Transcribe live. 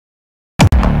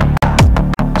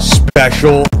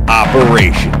Special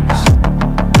Operations,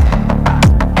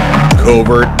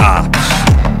 Covert Ops,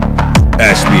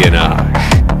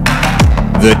 Espionage,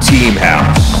 The Team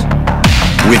House,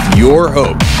 with your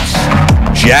hosts,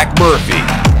 Jack Murphy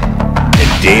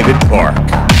and David Park.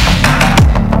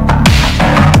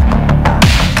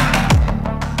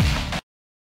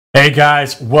 Hey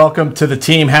guys, welcome to The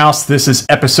Team House. This is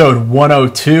episode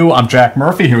 102. I'm Jack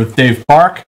Murphy here with Dave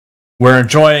Park. We're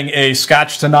enjoying a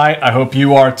scotch tonight. I hope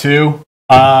you are too.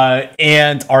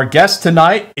 And our guest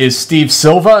tonight is Steve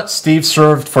Silva. Steve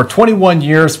served for 21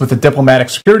 years with the Diplomatic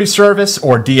Security Service,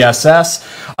 or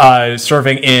DSS,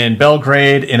 serving in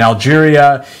Belgrade, in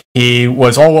Algeria. He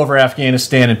was all over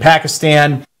Afghanistan and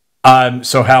Pakistan.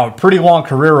 So had a pretty long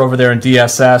career over there in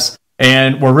DSS.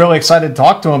 And we're really excited to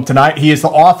talk to him tonight. He is the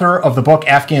author of the book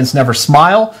Afghans Never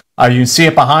Smile. You can see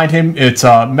it behind him. It's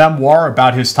a memoir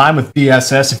about his time with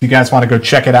DSS, if you guys want to go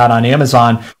check it out on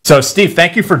Amazon. So, Steve,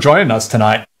 thank you for joining us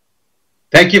tonight.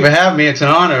 Thank you for having me. It's an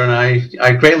honor, and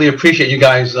I greatly appreciate you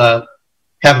guys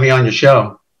having me on your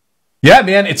show. Yeah,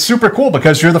 man, it's super cool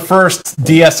because you're the first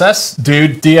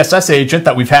DSS agent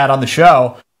that we've had on the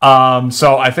show.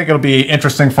 So I think it'll be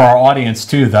interesting for our audience,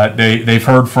 too, that they've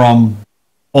heard from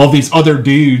all these other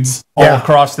dudes all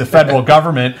across the federal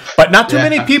government, but not too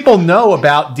many people know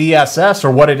about DSS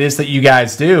or what it is that you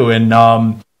guys do. And,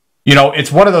 you know,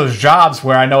 it's one of those jobs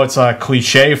where I know it's a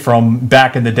cliche from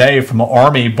back in the day from the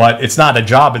Army, but it's not a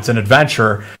job, it's an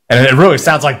adventure. And it really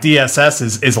sounds like DSS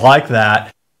is like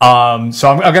that. So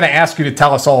I'm going to ask you to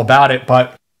tell us all about it.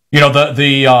 But, you know,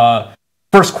 the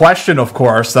first question, of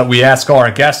course, that we ask all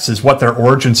our guests is what their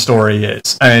origin story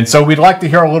is. And so we'd like to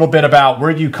hear a little bit about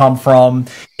where you come from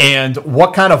and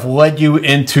what kind of led you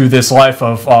into this life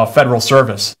of federal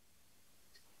service.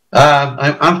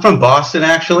 I'm from Boston,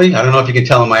 actually. I don't know if you can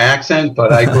tell in my accent,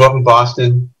 but I grew up in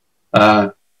Boston.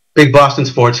 Big Boston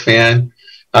sports fan.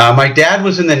 My dad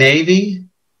was in the Navy,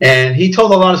 and he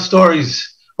told a lot of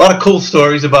stories, a lot of cool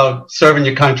stories about serving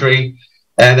your country.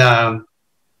 And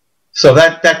so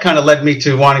that kind of led me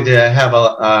to wanting to have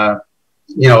a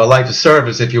life of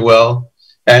service, if you will.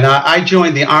 And I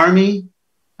joined the Army.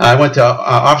 I went to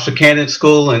officer candidate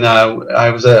school, and I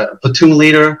was a platoon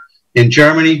leader in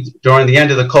Germany during the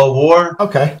end of the Cold War.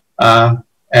 Okay.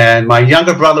 And my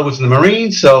younger brother was in the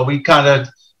Marines, so we kind of,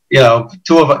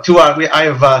 I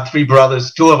have three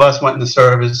brothers. Two of us went in the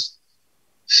service.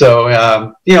 So,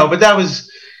 but that was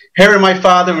hearing my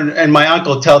father and my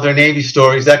uncle tell their Navy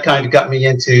stories. That kind of got me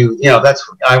into,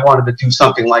 I wanted to do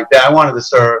something like that. I wanted to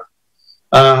serve.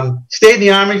 Stayed in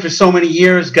the Army for so many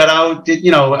years, got out,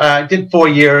 did 4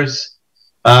 years.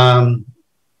 And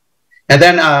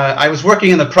then I was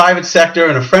working in the private sector,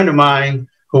 and a friend of mine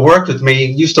who worked with me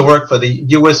used to work for the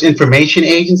U.S. Information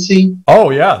Agency. Oh,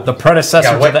 yeah, the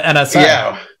predecessor to the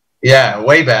NSA. Yeah,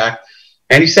 way back.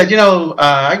 And he said,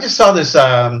 I just saw this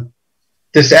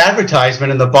this advertisement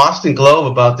in the Boston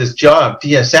Globe about this job,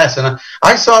 DSS. And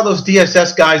I saw those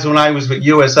DSS guys when I was with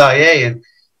USIA, and,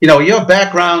 your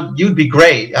background, you'd be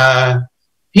great.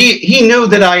 He knew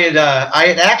that I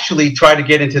had actually tried to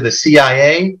get into the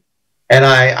CIA, and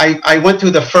I went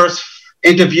through the first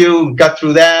interview, got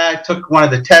through that, took one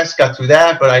of the tests, got through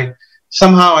that, but I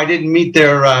didn't meet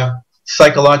their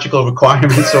psychological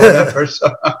requirements or whatever. So,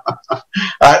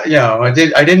 I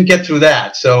didn't get through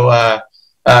that. So,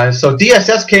 so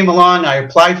DSS came along. I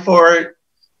applied for it.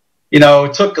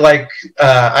 It took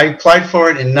I applied for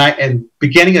it in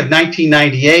beginning of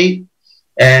 1998,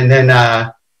 and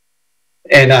then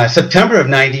in September of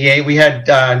 '98 we had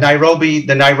the Nairobi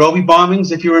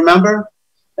bombings, if you remember,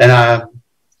 and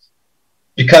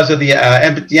because of the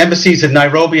embassies in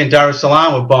Nairobi and Dar es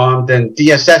Salaam were bombed, and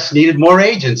DSS needed more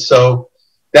agents. So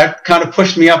that kind of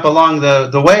pushed me up along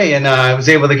the way, and I was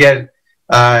able to get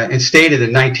instated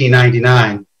in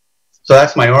 1999. So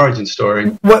that's my origin story.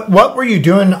 What were you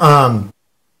doing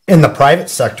in the private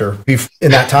sector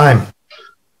in that time?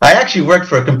 I actually worked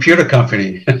for a computer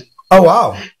company. Oh,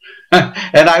 wow.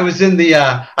 And I was in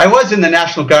the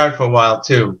National Guard for a while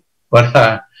too,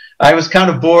 but I was kind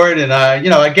of bored, and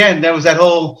again, there was that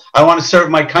whole I want to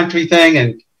serve my country thing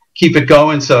and keep it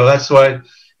going. So that's what,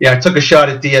 I took a shot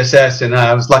at DSS, and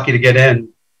I was lucky to get in.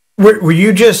 Were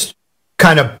you just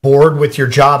kind of bored with your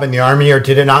job in the Army, or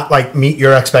did it not meet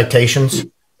your expectations?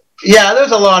 Yeah,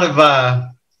 there's a lot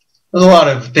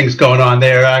of things going on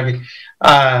there.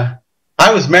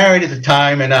 I was married at the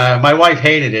time, and my wife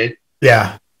hated it.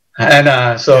 Yeah.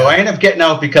 And so I ended up getting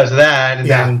out because of that. And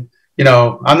then,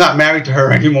 I'm not married to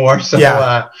her anymore. So,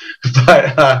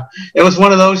 but it was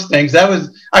one of those things. That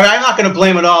was, I'm not going to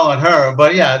blame it all on her,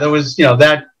 but yeah, there was,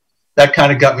 that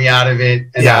kind of got me out of it.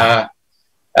 And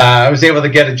I was able to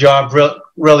get a job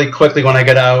really quickly when I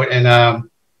got out. And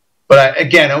but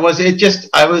again, I was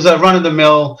a run of the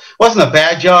mill. Wasn't a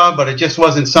bad job, but it just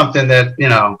wasn't something that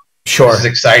was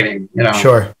exciting.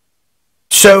 Sure.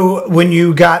 So when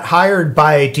you got hired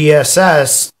by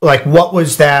DSS, like what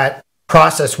was that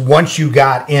process once you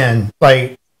got in,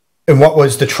 like, and what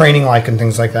was the training like and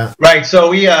things like that? Right. So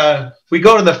we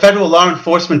go to the Federal Law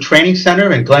Enforcement Training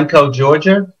Center in Glencoe,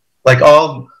 Georgia. Like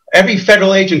every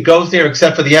federal agent goes there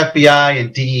except for the FBI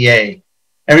and DEA.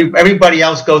 Everybody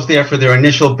else goes there for their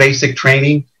initial basic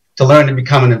training to learn to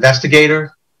become an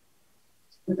investigator.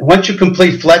 Once you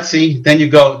complete FLETC, then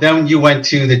you went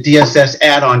to the DSS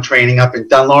add-on training up in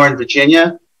Dunlaurin,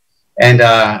 Virginia. And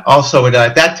also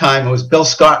at that time, it was Bill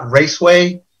Scott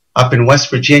Raceway up in West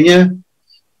Virginia.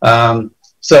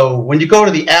 So when you go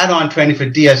to the add-on training for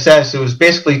DSS, it was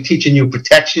basically teaching you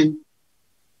protection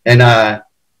and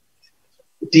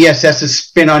DSS's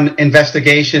spin on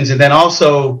investigations. And then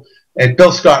also at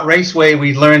Bill Scott Raceway,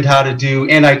 we learned how to do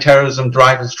anti-terrorism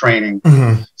drivers training.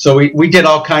 Mm-hmm. So we did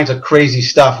all kinds of crazy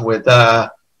stuff with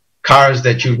cars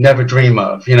that you'd never dream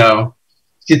of, to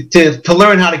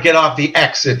learn how to get off the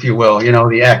X, if you will,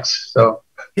 the X. So,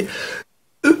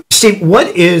 Steve, what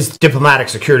is diplomatic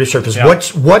security service? Yeah.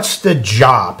 What's the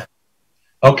job?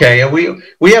 Okay,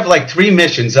 we have like 3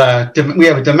 missions. We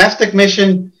have a domestic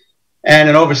mission and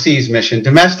an overseas mission.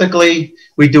 Domestically,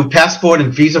 we do passport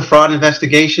and visa fraud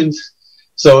investigations.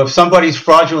 So if somebody's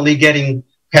fraudulently getting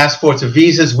passports or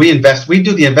visas, we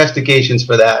do the investigations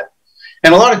for that.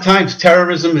 And a lot of times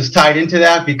terrorism is tied into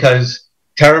that because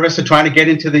terrorists are trying to get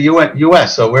into the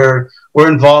U.S. So we're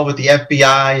involved with the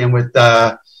FBI and with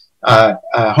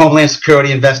Homeland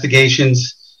Security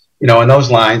investigations, in those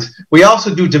lines. We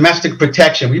also do domestic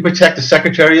protection. We protect the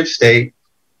Secretary of State,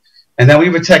 and then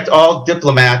we protect all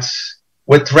diplomats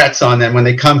with threats on them when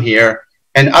they come here,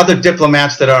 and other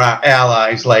diplomats that are our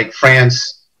allies, like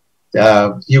France,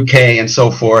 UK, and so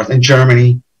forth, and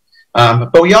Germany.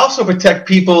 But we also protect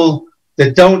people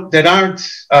that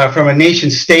aren't from a nation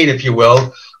state, if you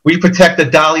will. We protect the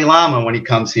Dalai Lama when he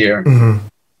comes here. Mm-hmm.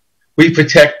 We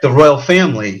protect the royal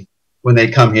family when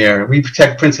they come here. We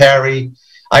protect Prince Harry.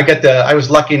 I was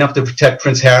lucky enough to protect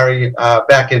Prince Harry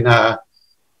back in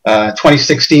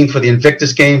 2016 for the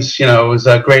Invictus Games. It was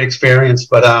a great experience.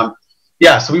 But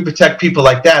so we protect people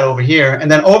like that over here. And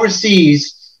then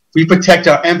overseas, we protect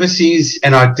our embassies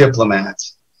and our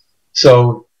diplomats.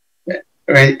 So,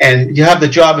 and you have the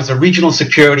job as a regional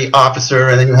security officer,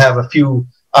 and then you have a few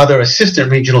other assistant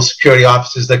regional security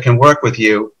officers that can work with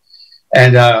you.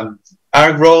 And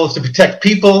our role is to protect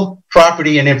people,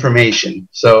 property, and information.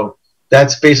 So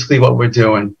that's basically what we're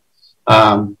doing.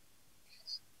 In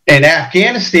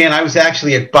Afghanistan, I was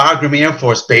actually at Bagram Air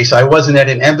Force Base. I wasn't at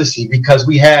an embassy because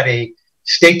we had a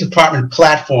State Department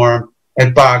platform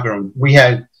at Bagram. We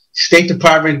had State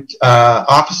Department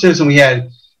officers, and we had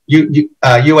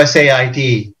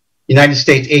USAID, United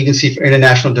States Agency for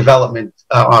International Development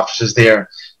officers there.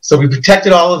 So we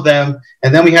protected all of them.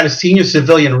 And then we had a senior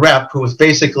civilian rep who was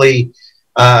basically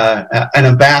an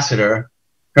ambassador.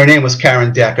 Her name was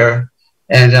Karen Decker,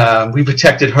 and we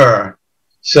protected her.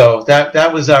 So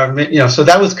that was our, so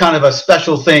that was kind of a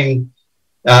special thing.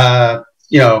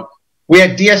 We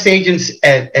had DS agents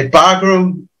at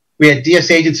Bagram. We had DS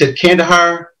agents at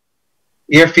Kandahar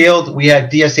Airfield. We had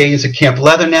DS agents at Camp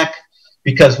Leatherneck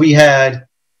because we had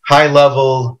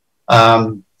high-level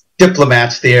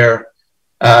diplomats there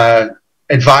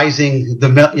advising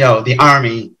the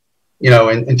Army,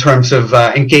 in terms of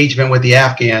engagement with the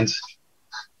Afghans.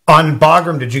 On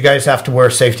Bagram, did you guys have to wear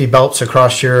safety belts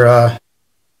across your,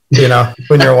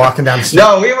 when you're walking down the street?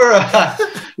 No, we were,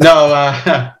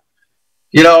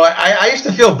 I used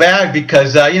to feel bad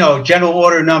because, General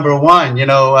Order Number 1,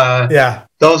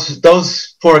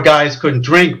 those poor guys couldn't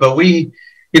drink, but we,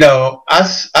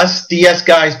 us DS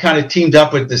guys kind of teamed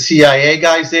up with the CIA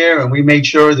guys there, and we made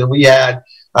sure that we had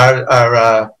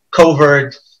our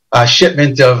covert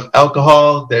shipment of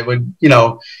alcohol that would,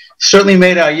 certainly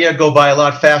made our year go by a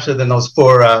lot faster than those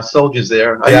poor soldiers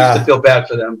there. I used to feel bad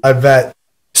for them. I bet.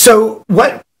 So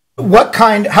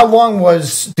how long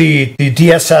was the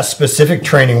DSS specific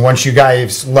training once you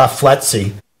guys left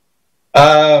FLETC?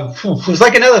 It was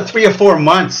like another 3 or 4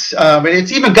 months. But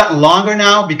it's even gotten longer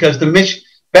now because the mission,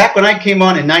 back when I came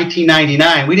on in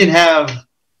 1999, we didn't have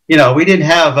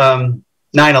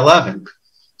 9/11.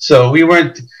 So we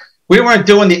weren't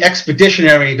doing the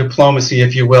expeditionary diplomacy,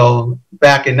 if you will,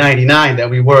 back in '99 that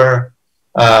we are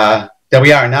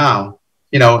now.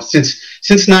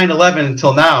 Since 9/11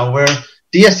 until now, where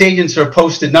DS agents are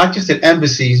posted not just at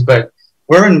embassies, but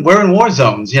we're in war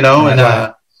zones. And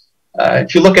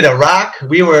if you look at Iraq,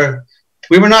 we were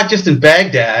we were not just in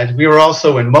Baghdad. We were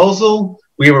also in Mosul.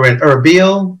 We were in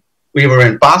Erbil. We were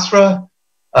in Basra.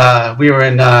 We were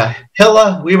in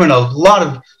Hilla. We were in a lot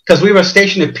of, because we were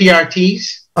stationed at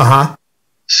PRTs.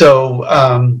 So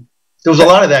there was a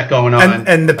lot of that going on.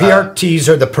 And the PRTs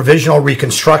are the Provisional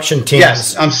Reconstruction Teams.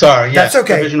 Yes, I'm sorry. Yes, that's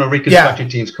okay. Provisional Reconstruction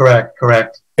Teams.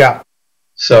 Correct. Yeah.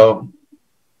 So.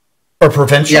 Or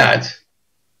provincial. Yeah.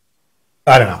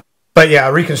 I don't know. But yeah,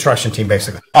 a reconstruction team,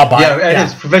 basically. It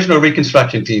is Provisional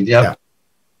Reconstruction Team. Yep. Yeah.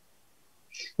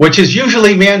 Which is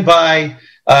usually manned by,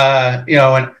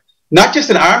 and not just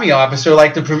an Army officer,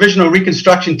 like the Provisional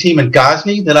Reconstruction Team in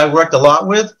Ghazni that I worked a lot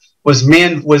with was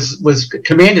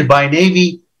commanded by a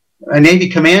Navy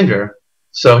commander.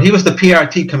 So he was the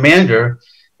PRT commander.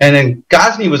 And then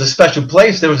Ghazni was a special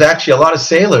place. There was actually a lot of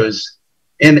sailors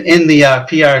in the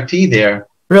PRT there.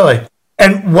 Really?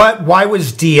 And why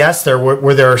was DS there?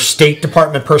 Were there State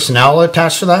Department personnel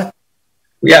attached to that?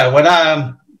 Yeah, when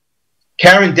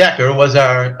Karen Decker was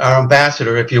our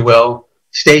ambassador, if you will,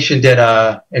 stationed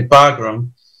at Bagram,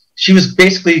 she was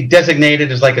basically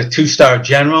designated as like a 2-star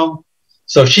general.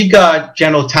 So she got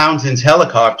General Townsend's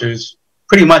helicopters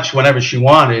pretty much whenever she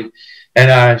wanted.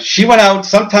 And she went out,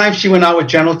 sometimes she went out with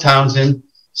General Townsend,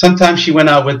 sometimes she went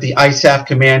out with the ISAF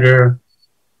commander,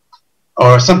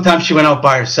 or sometimes she went out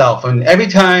by herself. And every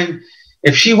time,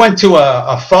 if she went to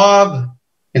a FOB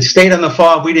and stayed on the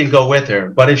FOB, we didn't go with her.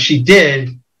 But if she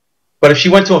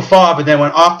went to a FOB and then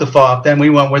went off the FOB, then we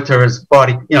went with her as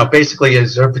body, basically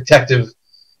as her protective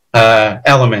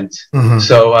element.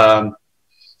 So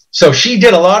she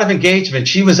did a lot of engagement.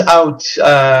 She was out, she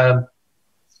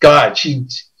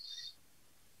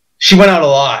went out a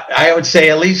lot. I would say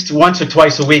at least once or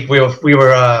twice a week we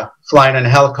were flying in a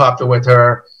helicopter with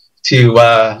her to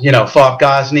FOB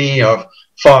Ghazni or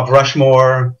FOB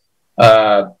Rushmore,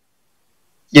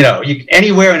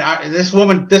 anywhere in this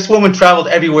woman traveled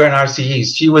everywhere in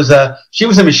RCEs. She was a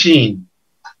machine.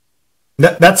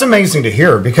 That's amazing to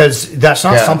hear, because that's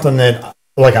not something that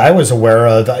I was aware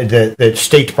of, that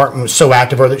State Department was so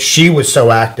active, or that she was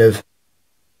so active.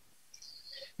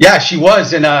 Yeah, she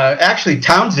was. And actually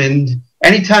Townsend,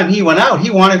 anytime he went out,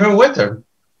 he wanted her with her.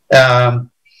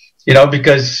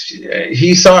 Because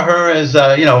he saw her as,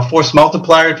 a force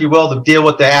multiplier, if you will, to deal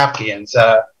with the Afghans.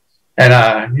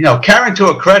 Karen, to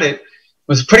her credit,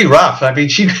 was pretty rough. I mean,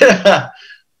 she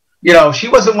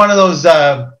wasn't one of those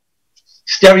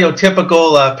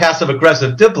stereotypical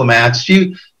passive-aggressive diplomats.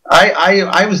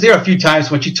 I was there a few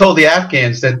times when she told the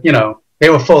Afghans that, they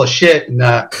were full of shit, and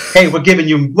hey, we're giving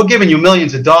you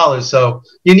millions of dollars, so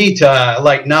you need to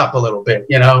lighten up a little bit,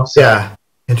 So, yeah,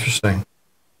 interesting.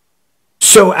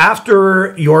 So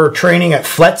after your training at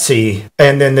FLETC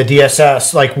and then the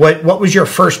DSS, what was your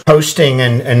first posting,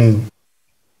 and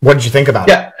what did you think about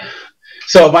it? Yeah.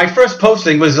 So my first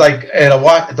posting was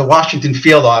at the Washington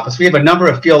field office. We have a number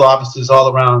of field offices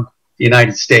all around the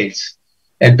United States.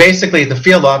 And basically the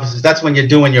field offices, that's when you're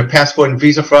doing your passport and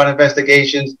visa fraud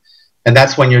investigations, and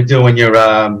that's when you're doing your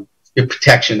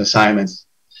protection assignments.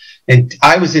 And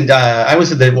I was in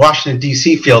the Washington,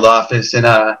 D.C. field office,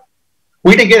 and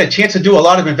we didn't get a chance to do a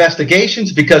lot of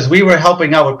investigations because we were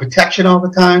helping out with protection all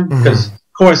the time. Because,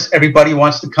 of course, everybody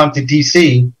wants to come to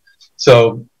D.C.,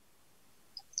 so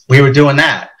we were doing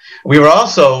that. We were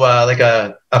also like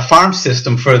a farm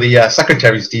system for the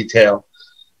secretary's detail.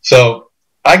 So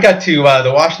I got to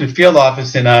the Washington field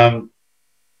office in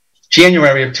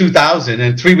January of 2000,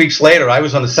 and 3 weeks later, I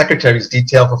was on the secretary's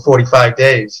detail for 45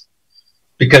 days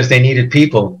because they needed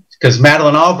people. Because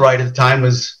Madeleine Albright at the time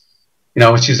was,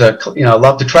 she's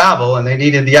loved to travel, and they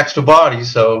needed the extra body.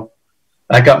 So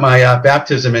I got my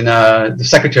baptism in the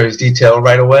secretary's detail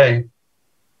right away.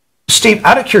 Steve,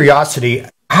 out of curiosity,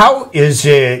 how is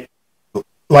it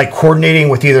coordinating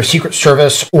with either Secret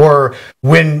Service, or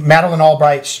when Madeleine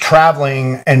Albright's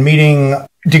traveling and meeting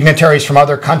dignitaries from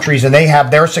other countries and they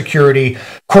have their security,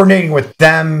 coordinating with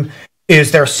them?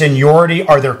 Is there seniority?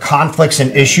 Are there conflicts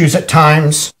and issues at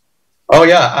times? Oh,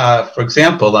 yeah. For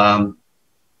example,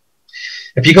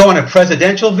 if you go on a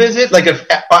presidential visit, like if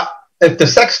the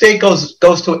sex state goes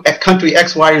to a country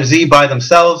X, Y, or Z by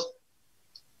themselves,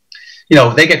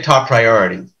 they get top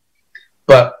priority.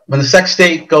 But when the sex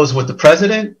state goes with the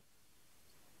president,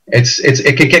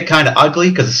 it can get kind of ugly,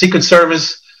 because the Secret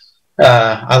Service,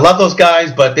 I love those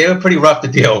guys, but they were pretty rough to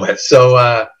deal with.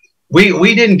 So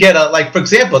we didn't get for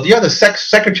example, the other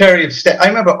Secretary of State. I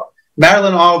remember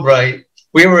Madeleine Albright.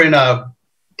 We were in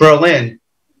Berlin,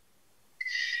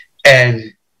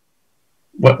 and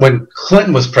when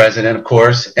Clinton was president, of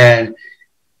course, and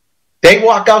they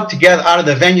walk out of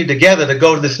the venue together to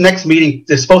go to this next meeting.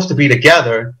 They're supposed to be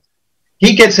together.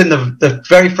 he gets in the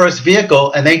very first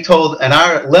vehicle, and and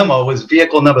our limo was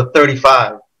vehicle number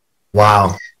 35.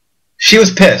 Wow. She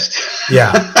was pissed.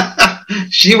 Yeah.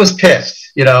 She was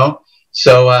pissed, you know?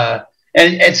 So,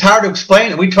 and it's hard to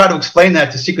explain. We try to explain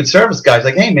that to Secret Service guys,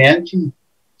 like, hey, man,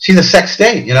 she's a sex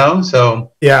state, you know?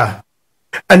 So. Yeah.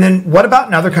 And then what about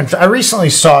in other countries? I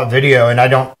recently saw a video, and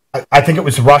I think it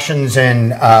was Russians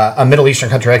in a Middle Eastern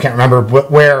country, I can't remember,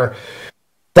 where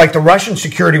like the Russian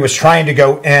security was trying to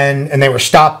go in and they were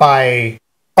stopped by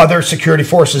other security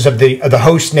forces of the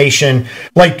host nation.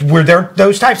 Like, were there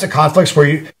those types of conflicts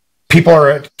where people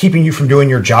are keeping you from doing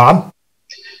your job?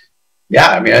 Yeah,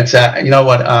 I mean, it's you know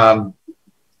what,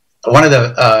 one of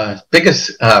the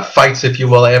biggest fights, if you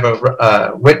will, I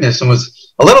ever witnessed and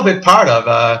was a little bit part of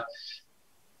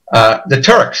the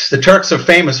Turks. The Turks are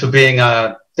famous for being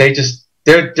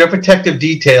their protective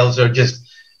details are just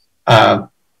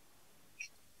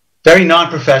very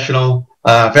non-professional,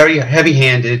 very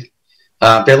heavy-handed.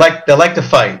 They like to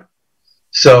fight.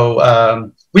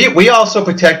 So we also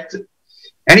protect.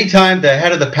 Anytime the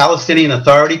head of the Palestinian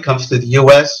Authority comes to the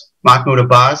U.S., Mahmoud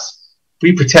Abbas,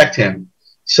 we protect him.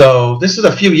 So this is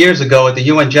a few years ago at the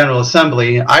UN General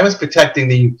Assembly. I was protecting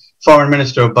the foreign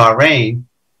minister of Bahrain,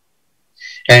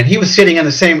 and he was sitting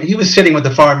he was sitting with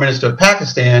the foreign minister of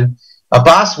Pakistan.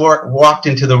 Abbas walked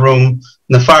into the room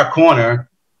in the far corner,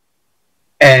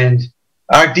 and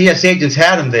our DS agents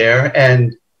had him there,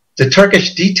 and the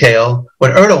Turkish detail,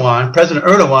 President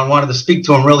Erdogan wanted to speak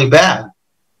to him really bad.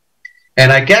 And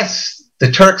I guess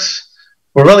the Turks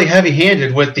were really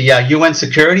heavy-handed with the UN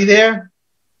security there,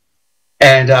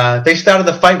 and they started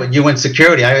the fight with UN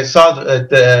security. I saw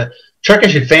the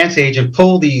Turkish advance agent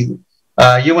pull the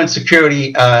UN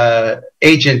security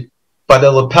agent by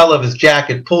the lapel of his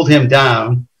jacket, pulled him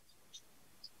down,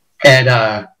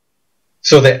 and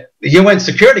so the UN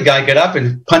security guy got up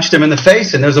and punched him in the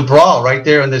face, and there's a brawl right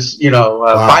there in this,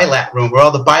 bilat room where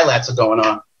all the bilats are going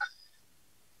on.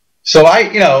 So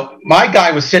my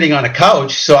guy was sitting on a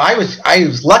couch, so I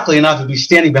was lucky enough to be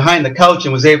standing behind the couch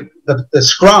and was able. The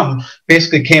scrum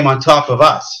basically came on top of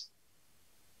us.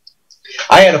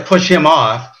 I had to push them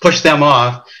off,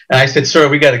 and I said, "Sir,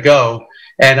 we got to go."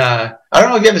 And I don't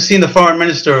know if you've ever seen the foreign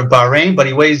minister of Bahrain, but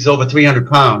he weighs over 300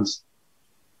 pounds,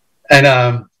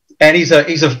 and he's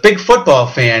a big football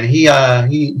fan. He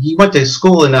went to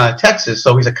school in Texas,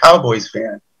 so he's a Cowboys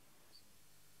fan.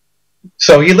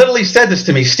 So he literally said this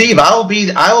to me, "Steve, I will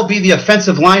be the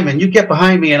offensive lineman. You get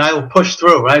behind me, and I will push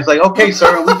through." And I was like, "Okay,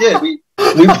 sir." And we did.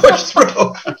 We pushed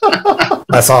through.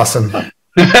 That's awesome.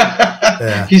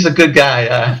 Yeah. He's a good guy.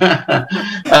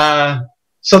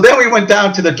 So then we went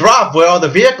down to the drop where all the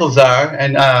vehicles are,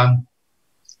 and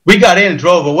we got in and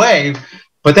drove away.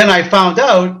 But then I found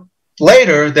out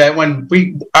later that when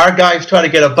our guys tried to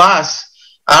get Abbas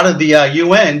out of the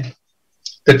UN,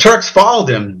 the Turks followed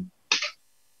him.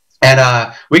 And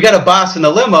we got Abbas in the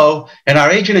limo, and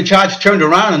our agent in charge turned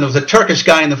around, and there was a Turkish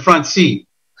guy in the front seat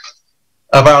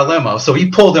of our limo. So he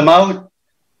pulled him out,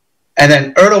 and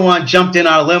then Erdogan jumped in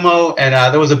our limo, and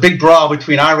there was a big brawl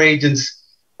between our agents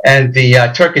and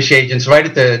the Turkish agents right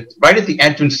at the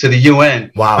entrance to the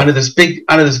UN. Wow. Under this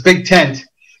big tent.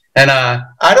 And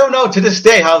I don't know to this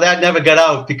day how that never got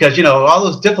out, because all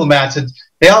those diplomats,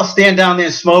 they all stand down there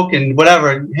and smoke and whatever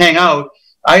and hang out.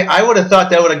 I would have thought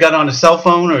that would have got on a cell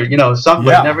phone or something,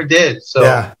 but it never did. So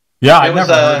yeah, it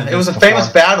was a famous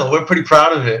battle. We're pretty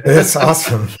proud of it. It's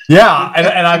awesome. Yeah,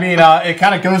 and I mean, it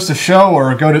kind of goes to show,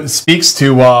 or speaks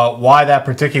to why that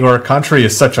particular country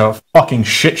is such a fucking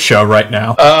shit show right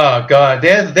now. Oh God,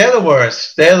 they're the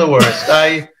worst. They're the worst.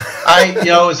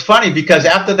 It's funny because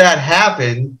after that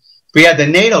happened, we had the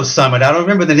NATO summit. I don't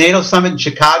remember the NATO summit in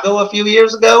Chicago a few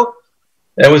years ago.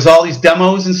 There was all these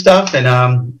demos and stuff, and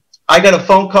I got a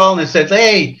phone call and it said,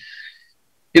 "Hey,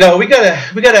 we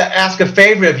gotta ask a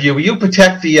favor of you. Will you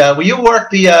work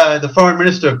the foreign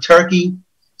minister of Turkey,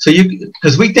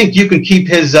 because we think you can keep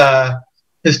his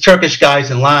Turkish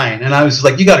guys in line." And I was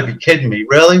like, "You got to be kidding me,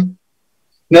 really?" And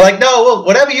they're like, "No, well,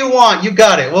 whatever you want, you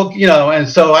got it." Well, and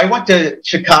so I went to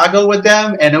Chicago with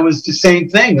them, and it was the same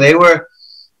thing. They were.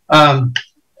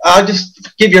 I'll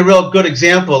just give you a real good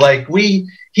example. Like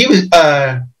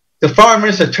the foreign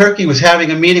minister of Turkey was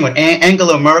having a meeting with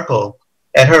Angela Merkel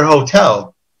at her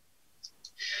hotel.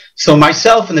 So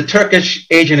myself and the Turkish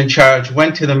agent in charge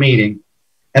went to the meeting,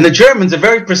 and the Germans are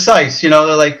very precise.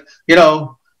 They're like,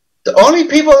 the only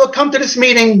people who come to this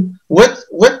meeting with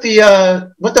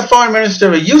the foreign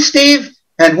minister are you, Steve,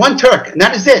 and one Turk, and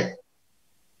that is it.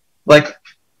 Like,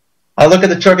 I look at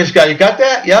the Turkish guy. You got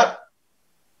that? Yep.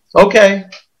 Okay.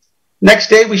 Next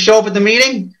day, we show up at the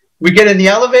meeting. We get in the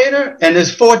elevator, and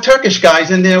there's 4 Turkish guys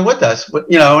in there with us.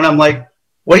 And I'm like,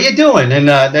 what are you doing? And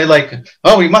they're like,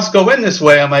 oh, we must go in this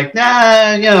way. I'm like,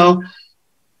 nah, you know.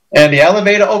 And the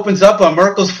elevator opens up on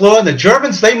Merkel's floor. And the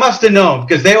Germans, they must have known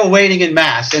because they were waiting in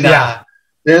mass. And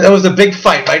there was a big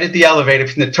fight right at the elevator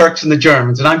between the Turks and the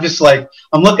Germans. And I'm just like,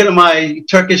 I'm looking at my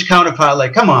Turkish counterpart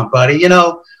like, come on, buddy, you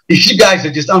know, you guys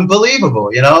are just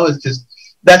unbelievable. You know, it's just,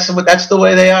 that's the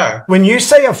way they are. When you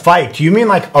say a fight, do you mean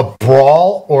like a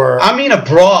brawl or? I mean a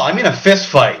brawl. I mean a fist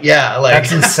fight. Yeah. Like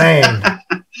that's insane.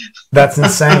 That's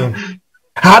insane.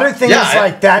 How do things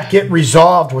like that get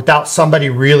resolved without somebody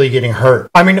really getting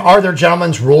hurt? I mean, are there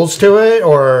gentlemen's rules to it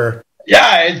or?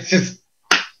 Yeah, it's just,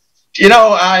 you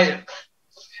know,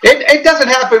 it doesn't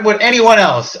happen with anyone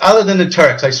else other than the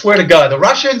Turks. I swear to God, the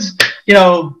Russians, you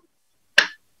know,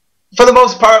 for the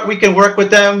most part, we can work with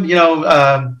them. You know,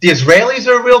 the Israelis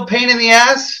are a real pain in the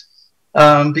ass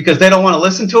because they don't want to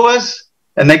listen to us,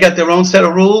 and they got their own set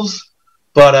of rules.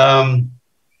 But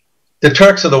the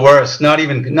Turks are the worst. Not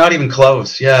even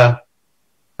close. Yeah,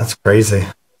 that's crazy.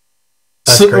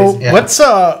 That's crazy.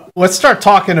 Yeah. Let's start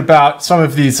talking about some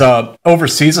of these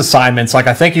overseas assignments. Like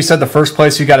I think you said the first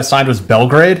place you got assigned was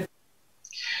Belgrade.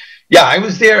 Yeah, I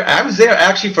was there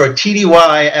actually for a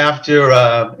TDY after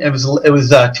it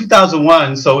was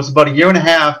 2001, so it was about a year and a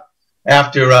half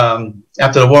after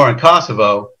the war in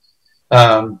Kosovo.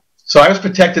 So I was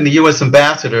protecting the U.S.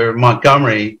 ambassador in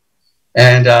Montgomery,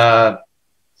 and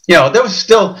you know there was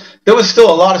still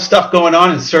a lot of stuff going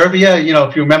on in Serbia. You know,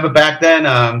 if you remember back then,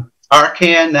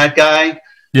 Arkan, that guy.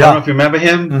 Yeah. I don't know if you remember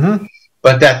him. Mm-hmm.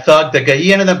 But that thug,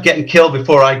 he ended up getting killed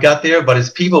before I got there, but his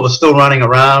people were still running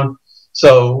around.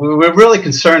 So we were really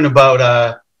concerned about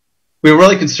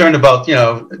you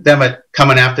know, them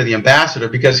coming after the ambassador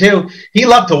because he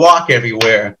loved to walk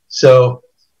everywhere. So,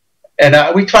 and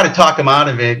we tried to talk him out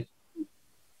of it,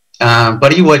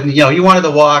 but he wouldn't. You know, he wanted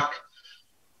to walk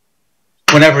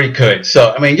whenever he could.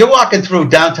 So I mean, you're walking through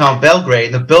downtown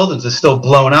Belgrade, the buildings are still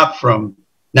blown up from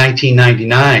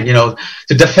 1999. You know,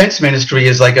 the defense ministry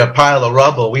is like a pile of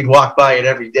rubble. We'd walk by it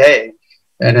every day,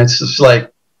 and it's just like,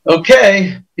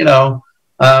 okay, you know,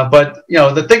 but you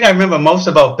know, the thing I remember most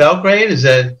about Belgrade is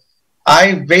that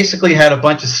I basically had a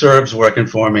bunch of Serbs working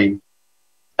for me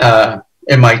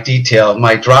in my detail.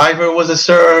 My driver was a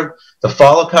Serb, the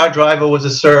follow car driver was a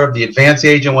Serb, the advance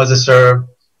agent was a Serb,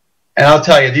 and I'll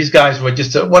tell you, these guys were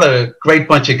just what a great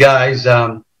bunch of guys.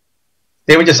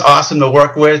 They were just awesome to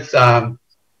work with.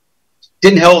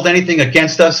 Didn't hold anything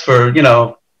against us for, you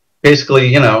know, basically,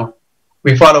 you know,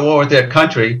 we fought a war with their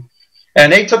country.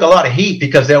 And they took a lot of heat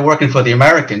because they're working for the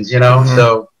Americans, you know. Mm-hmm.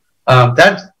 So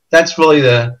that's really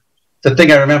the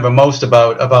thing I remember most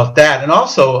about that. And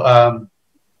also,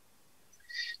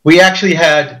 we actually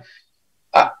had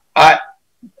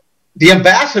the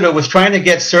ambassador was trying to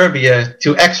get Serbia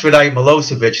to extradite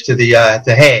Milosevic to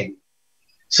the Hague.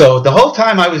 So the whole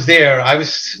time I was there,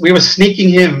 we were sneaking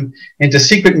him into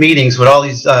secret meetings with all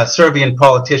these Serbian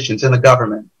politicians in the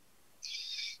government.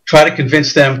 Try to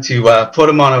convince them to put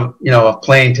him on a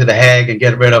plane to the Hague and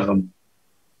get rid of him.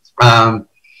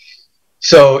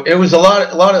 So it was a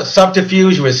lot of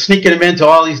subterfuge. We were sneaking him into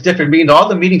all these different meetings. All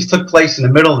the meetings took place in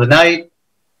the middle of the night.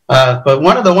 But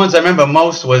one of the ones I remember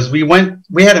most was we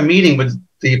had a meeting with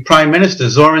the Prime Minister,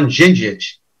 Zoran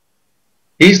Djindjic.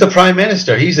 He's the Prime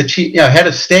Minister. He's the chief, head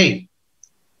of state.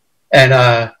 And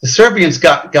the Serbians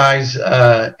guys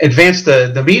advanced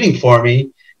the meeting for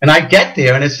me. And I get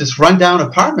there, and it's this rundown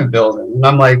apartment building. And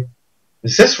I'm like,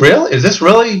 is this real? Is this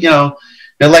really, you know?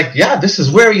 They're like, yeah, this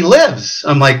is where he lives.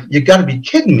 I'm like, you got to be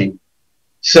kidding me.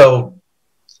 So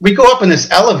we go up in this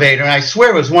elevator, and I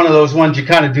swear it was one of those ones you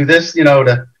kind of do this, you know,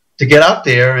 to get up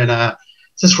there. And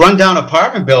it's this rundown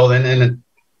apartment building, and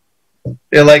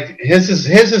they're like, here's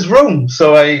his room.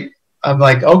 So I'm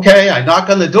like, okay. I knock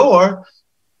on the door,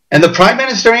 and the Prime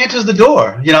Minister answers the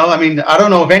door. You know, I mean, I don't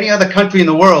know of any other country in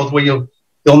the world where you'll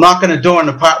knock on a door in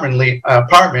an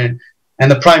apartment, and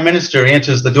the Prime Minister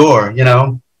answers the door, you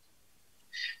know.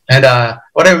 And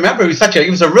what I remember, he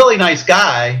was a really nice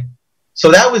guy.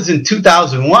 So that was in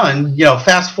 2001, you know,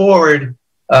 fast forward,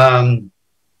 and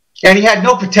he had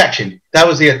no protection. That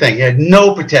was the thing. He had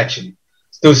no protection.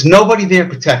 There was nobody there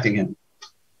protecting him.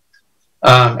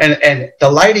 And the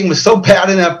lighting was so bad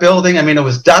in that building. I mean, it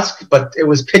was dusk, but it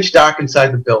was pitch dark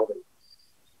inside the building.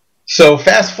 So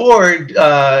fast forward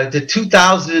to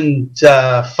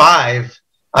 2005,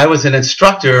 I was an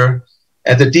instructor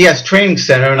at the DS Training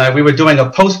Center, and we were doing a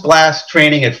post-blast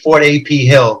training at Fort A.P.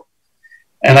 Hill.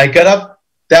 And I got up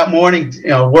that morning, you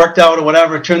know, worked out or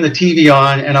whatever, turned the TV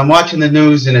on, and I'm watching the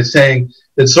news, and it's saying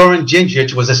that Zoran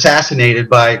Djindjic was assassinated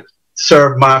by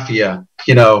Serb mafia,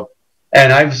 you know.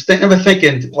 And I was never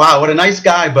thinking, wow, what a nice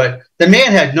guy, but the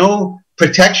man had no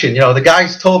protection. You know, the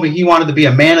guys told me he wanted to be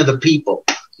a man of the people.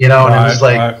 You know, and it was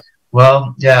like,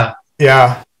 well, yeah.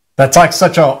 That's like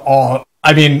such a.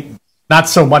 I mean, not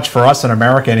so much for us in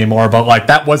America anymore, but like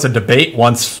that was a debate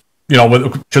once. You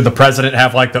know, should the president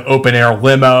have like the open air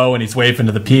limo and he's waving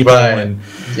to the people? Right. And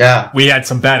we had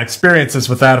some bad experiences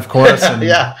with that, of course. And,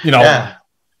 you know,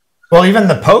 well, even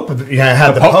the Pope,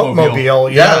 had the Pope mobile.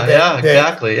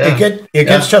 Exactly. Yeah. It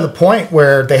gets to the point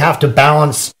where they have to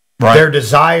balance their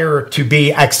desire to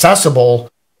be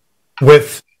accessible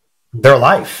with their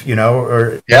life. You know,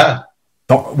 or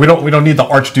we don't need the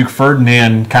Archduke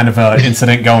Ferdinand kind of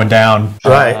incident going down.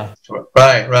 Right.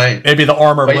 Maybe the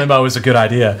armored limo is a good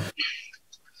idea.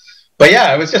 But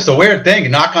yeah, it was just a weird thing.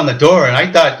 Knock on the door, and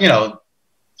I thought, you know,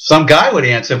 some guy would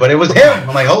answer, but it was him.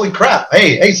 I'm like, holy crap!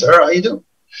 Hey, sir, how you doing?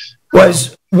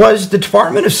 Was the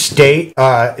Department of State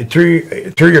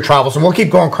through your travels, and we'll keep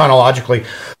going chronologically,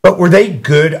 but were they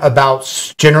good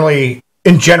about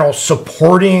in general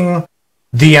supporting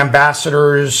the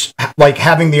ambassadors, like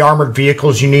having the armored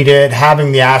vehicles you needed,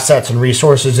 having the assets and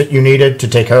resources that you needed to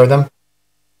take care of them?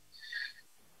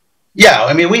 Yeah,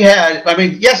 I mean,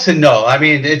 yes and no. I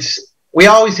mean, we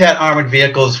always had armored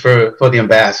vehicles for the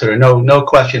ambassador, no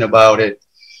question about it.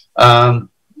 But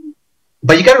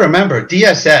you got to remember,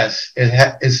 DSS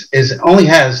only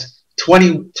has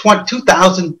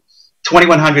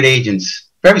 2,100 agents,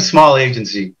 very small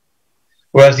agency,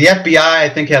 whereas the FBI I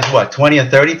think has 20 or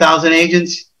 30,000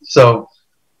 agents. So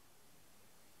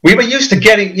we were used to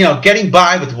getting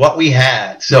by with what we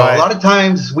had. So a lot of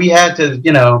times we had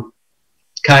to,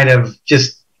 kind of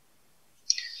just,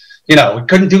 we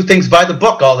couldn't do things by the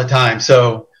book all the time.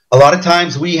 So a lot of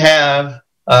times we have,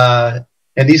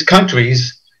 in these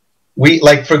countries,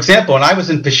 for example, when I was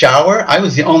in Peshawar, I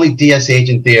was the only DS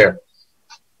agent there.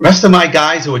 The rest of my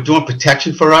guys who were doing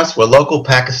protection for us were local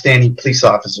Pakistani police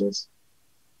officers.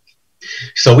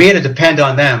 So we had to depend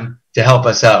on them to help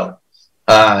us out.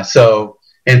 So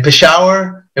in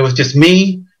Peshawar, it was just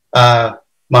me,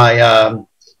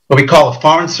 what we call a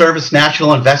Foreign Service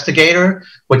National Investigator,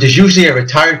 which is usually a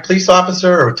retired police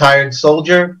officer or retired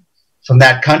soldier from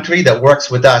that country that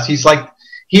works with us. He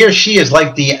or she is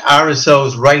like the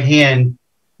RSO's right-hand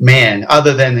man,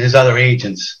 other than his other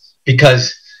agents,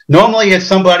 because normally it's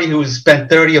somebody who's spent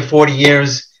 30 or 40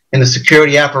 years in the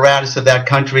security apparatus of that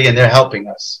country, and they're helping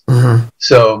us. Mm-hmm.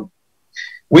 So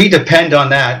we depend on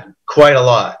that quite a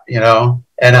lot,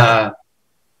 and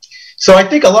so I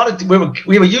think a lot of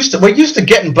we're used to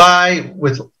getting by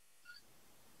with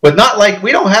not like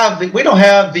we don't have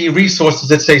the resources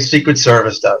that say Secret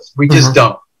Service does. We just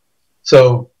don't.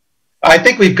 So I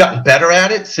think we've gotten better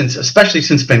at it especially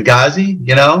since Benghazi.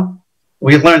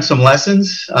 We've learned some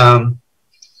lessons,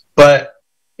 but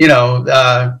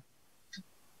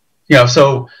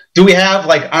So do we have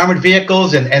like armored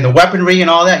vehicles and the weaponry and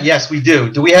all that? Yes, we do.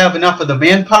 Do we have enough of the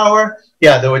manpower?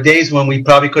 Yeah, there were days when we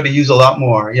probably could have used a lot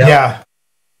more. Yeah.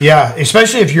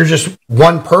 Especially if you're just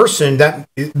one person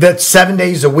that's 7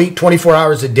 days a week, 24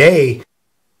 hours a day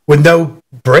with no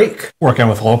break. Working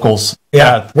with locals.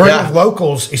 Working with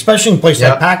locals, especially in places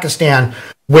like Pakistan,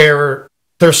 where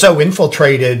they're so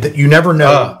infiltrated that you never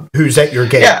know who's at your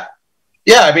gate.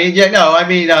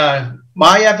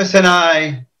 My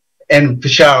FSNI in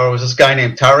Peshawar was this guy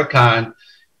named Tariq Khan.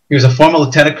 He was a former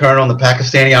lieutenant colonel in the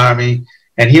Pakistani army,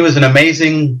 and he was an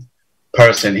amazing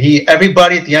person.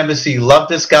 Everybody at the embassy loved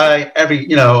this guy.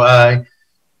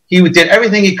 He did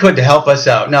everything he could to help us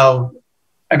out. Now,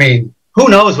 who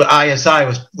knows what ISI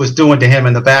was doing to him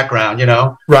in the background,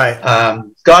 Right.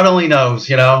 God only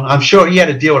knows, I'm sure he had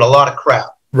to deal with a lot of crap.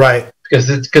 Right.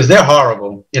 Because they're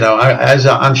horrible, as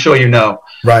I'm sure you know.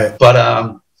 Right.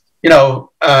 But,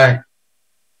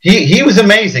 he was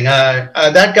amazing.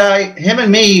 That guy, him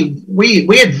and me,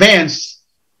 we advanced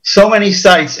so many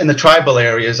sites in the tribal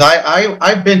areas.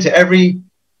 I've been to every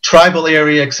tribal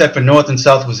area except for North and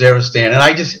South Waziristan,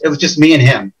 and it was just me and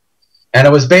him. And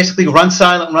it was basically run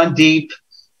silent, run deep.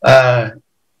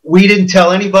 We didn't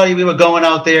tell anybody we were going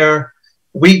out there.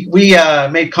 We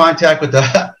made contact with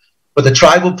the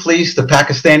tribal police, the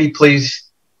Pakistani police.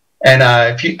 And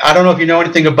I don't know if you know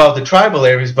anything about the tribal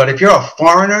areas, but if you're a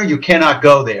foreigner, you cannot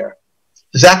go there.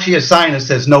 There's actually a sign that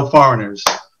says no foreigners.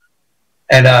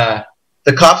 And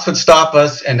the cops would stop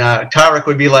us, and Tariq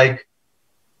would be like,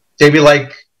 they'd be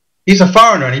like, he's a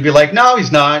foreigner. And he'd be like, no,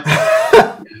 he's not.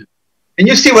 And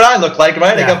you see what I look like,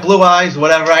 right? I got blue eyes,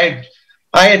 whatever. I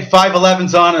had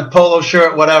 5'11s on, a polo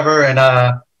shirt, whatever. And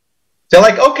they're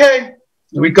like, okay.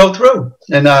 And we'd go through.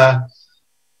 And,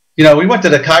 we went to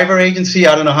the Khyber agency,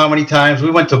 I don't know how many times.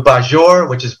 We went to Bajor,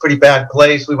 which is a pretty bad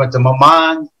place. We went to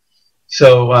Maman.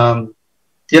 So,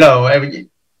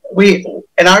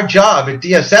 in our job at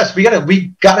DSS,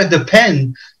 we gotta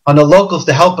depend on the locals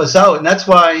to help us out, and that's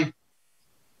why,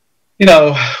 you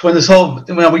know, when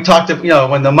we talked, you know,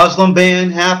 when the Muslim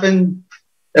ban happened,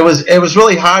 it was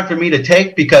really hard for me to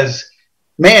take, because,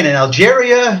 man, in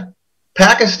Algeria,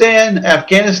 Pakistan,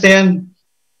 Afghanistan,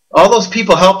 all those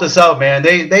people helped us out, man.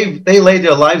 They laid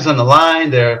their lives on the line,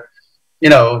 their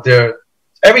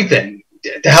everything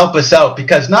to help us out,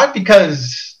 not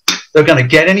because they're going to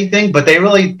get anything, but they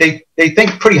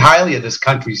think pretty highly of this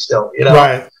country still, you know.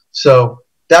 Right. So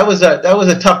that was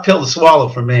a tough pill to swallow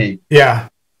for me. Yeah.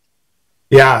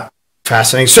 Yeah.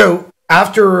 Fascinating. So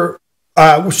after,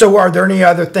 so are there any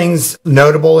other things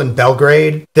notable in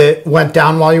Belgrade that went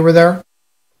down while you were there?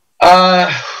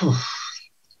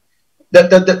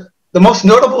 The most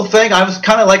notable thing, I was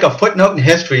kind of like a footnote in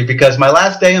history, because my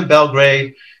last day in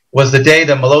Belgrade was the day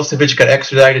that Milosevic got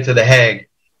extradited to The Hague.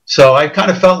 So I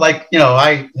kind of felt like, you know,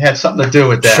 I had something to do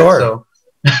with that. Sure. So,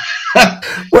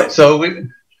 so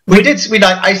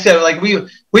I said, like,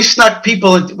 we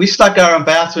snuck our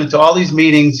ambassador into all these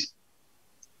meetings.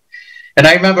 And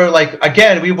I remember, like,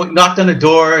 again, we knocked on the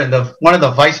door, and one of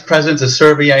the vice presidents of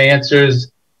Serbia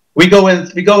answers. We go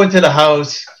into the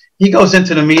house. He goes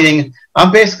into the meeting.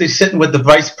 I'm basically sitting with the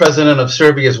vice president of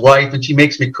Serbia's wife, and she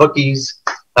makes me cookies.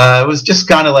 It was just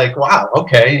kind of like, wow,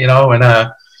 okay, you know.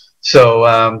 And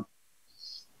so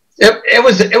it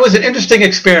was an interesting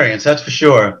experience, that's for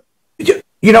sure.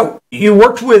 You know, you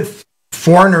worked with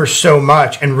foreigners so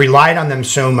much and relied on them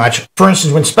so much. For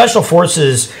instance, when Special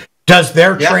Forces does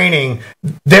their training,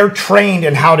 they're trained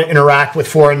in how to interact with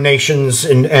foreign nations,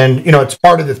 and you know, it's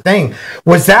part of the thing.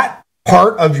 Was that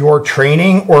part of your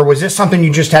training, or was this something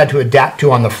you just had to adapt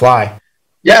to on the fly?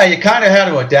 Yeah, you kind of had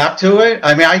to adapt to it.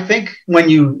 I mean, I think when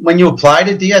you apply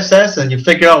to DSS and you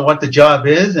figure out what the job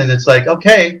is, and it's like,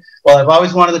 okay, well, I've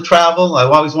always wanted to travel. I've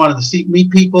always wanted to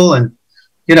meet people, and,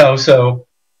 you know, so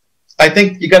I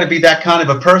think you got to be that kind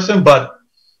of a person. But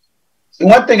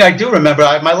one thing I do remember,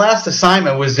 my last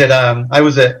assignment was that I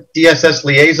was a DSS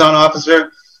liaison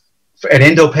officer at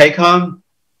Indo-PACOM,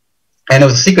 and it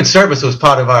was Secret Service. It was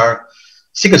part of our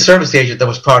Secret Service agent that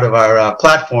was part of our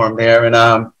platform there.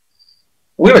 And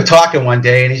we were talking one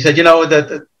day, and he said, you know,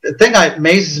 the thing that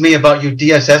amazes me about you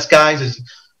DSS guys is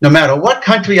no matter what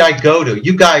country I go to,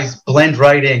 you guys blend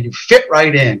right in. You fit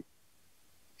right in.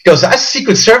 He goes, us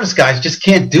Secret Service guys just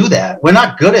can't do that. We're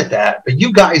not good at that, but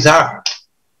you guys are.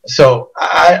 So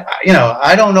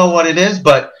I don't know what it is,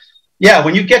 but yeah,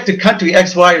 when you get to country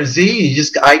X, Y, or Z,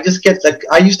 I used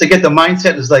to get the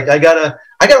mindset is like, I gotta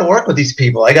work with these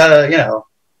people. I gotta, you know.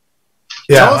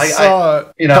 Yeah.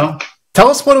 Tell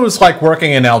us what it was like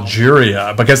working in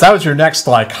Algeria, because that was your next,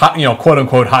 like, quote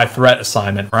unquote high threat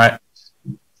assignment, right?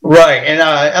 Right. And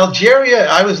Algeria,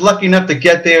 I was lucky enough to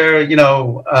get there. You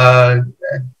know,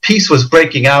 peace was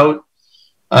breaking out.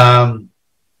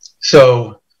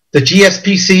 So the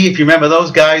GSPC, if you remember,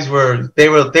 those guys were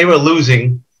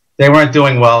losing. They weren't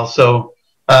doing well. So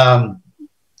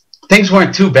things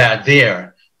weren't too bad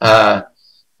there. But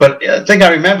the thing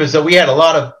I remember is that we had a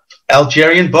lot of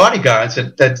Algerian bodyguards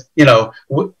that you know,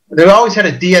 they always had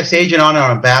a DS agent on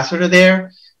our ambassador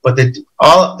there, but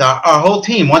our whole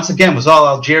team, once again, was all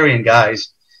Algerian guys.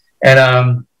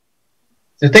 And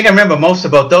the thing I remember most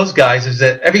about those guys is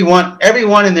that everyone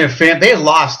in their family,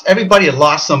 everybody had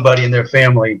lost somebody in their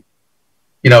family,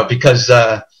 you know, because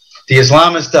the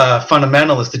Islamist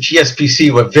fundamentalists, the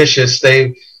GSPC, were vicious.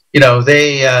 They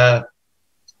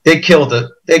killed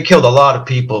a lot of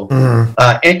people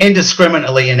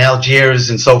indiscriminately in Algiers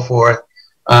and so forth.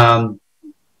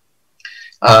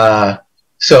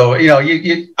 So, you know,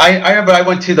 I remember I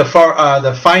went to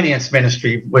the finance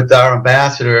ministry with our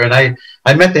ambassador, and I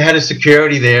met the head of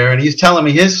security there, and he's telling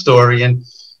me his story. And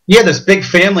he had this big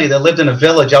family that lived in a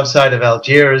village outside of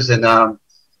Algiers, and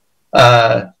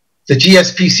the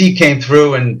GSPC came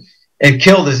through and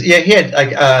killed his. Yeah, he had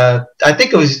like I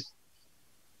think it was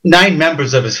 9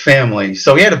 members of his family.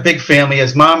 So he had a big family: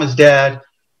 his mom, his dad,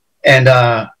 and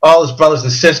all his brothers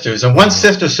and sisters. And one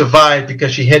sister survived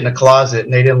because she hid in a closet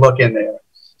and they didn't look in there.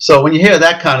 So when you hear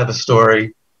that kind of a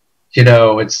story, you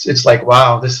know, it's like,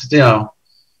 wow, this is, you know.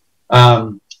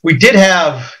 We did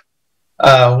have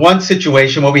one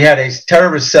situation where we had a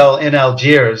terrorist cell in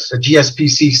Algiers, a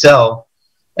GSPC cell,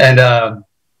 and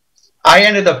I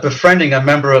ended up befriending a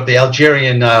member of the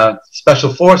Algerian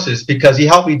Special Forces because he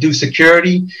helped me do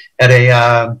security at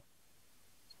a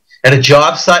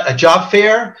job site, a job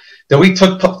fair that we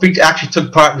actually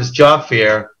took part in this job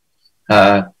fair.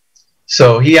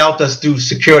 So he helped us do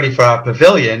security for our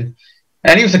pavilion,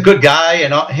 and he was a good guy.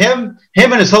 And him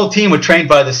and his whole team were trained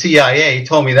by the CIA. He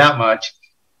told me that much.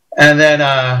 And then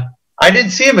I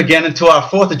didn't see him again until our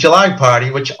 4th of July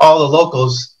party, which all the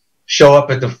locals show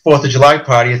up at the 4th of July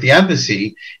party at the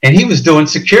embassy, and he was doing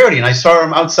security, and I saw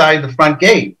him outside the front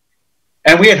gate.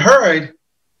 And we had heard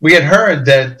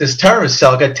that this terrorist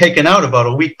cell got taken out about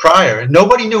a week prior, and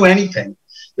nobody knew anything.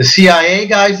 The CIA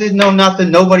guys didn't know nothing.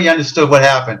 Nobody understood what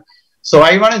happened. So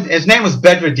I run in, his name was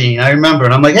Bedreddin, I remember.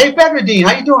 And I'm like, hey, Bedreddin,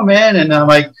 how you doing, man? And I'm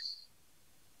like,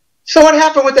 so what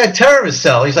happened with that terrorist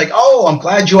cell? He's like, oh, I'm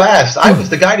glad you asked. I was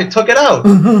the guy that took it out.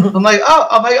 I'm like, oh,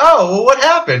 well, what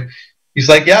happened? He's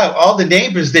like, yeah, all the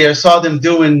neighbors there saw them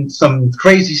doing some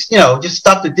crazy, just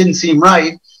stuff that didn't seem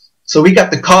right. So we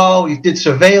got the call, we did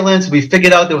surveillance, we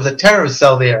figured out there was a terrorist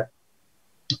cell there.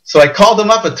 So I called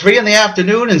them up at 3 in the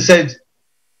afternoon and said,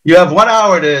 you have 1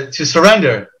 hour to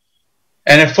surrender.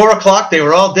 And at 4 o'clock, they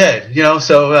were all dead,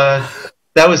 so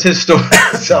that was his story.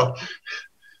 So,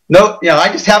 no,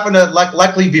 I just happened to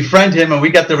luckily befriend him, and we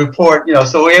got the report,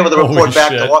 so we were able to report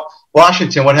back to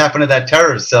Washington what happened to that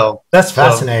terrorist cell. That's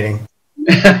fascinating.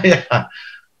 Yeah.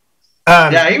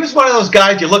 Yeah, he was one of those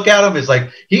guys, you look at him, it's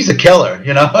like, he's a killer,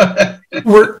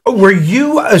 Were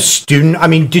you a student? I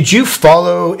mean, did you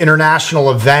follow international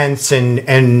events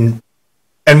and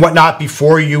whatnot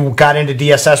before you got into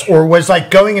DSS, or was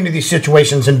like going into these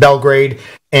situations in Belgrade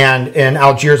and in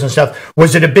Algiers and stuff,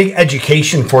 was it a big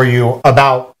education for you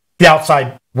about the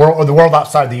outside world or the world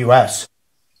outside the U.S.?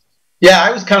 Yeah,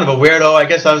 I was kind of a weirdo. I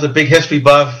guess I was a big history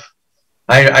buff.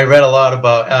 I read a lot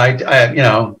about,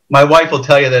 my wife will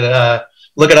tell you that,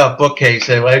 look at our bookcase.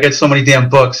 I got so many damn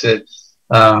books that,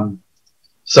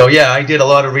 so yeah, I did a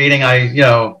lot of reading. I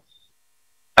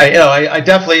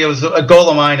definitely, it was a goal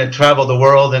of mine to travel the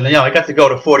world, and I got to go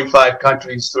to 45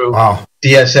 countries through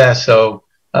DSS. So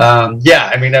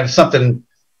yeah, I mean, that was something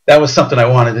I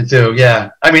wanted to do. Yeah,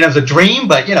 I mean, it was a dream,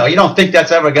 but you don't think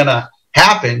that's ever gonna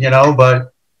happen,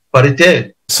 but it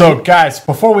did. So guys,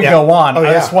 before we go on,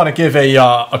 I just want to give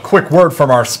a quick word from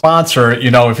our sponsor.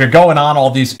 If you're going on all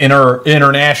these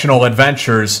international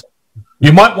adventures,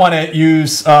 you might want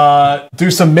to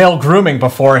do some male grooming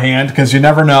beforehand, because you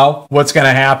never know what's going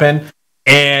to happen.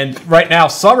 And right now,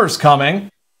 summer's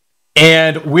coming,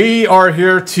 and we are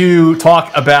here to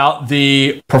talk about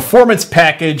the Performance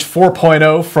Package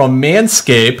 4.0 from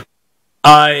Manscaped.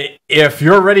 If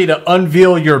you're ready to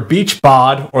unveil your beach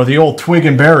bod, or the old twig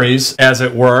and berries, as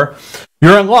it were,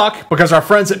 you're in luck, because our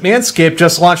friends at Manscaped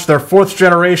just launched their 4th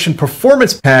generation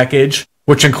Performance Package,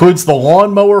 which includes the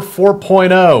Lawnmower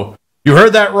 4.0. You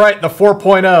heard that right, the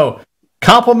 4.0.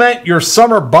 Complement your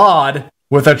summer bod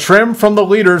with a trim from the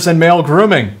leaders in male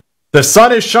grooming. The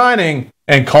sun is shining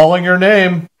and calling your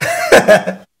name.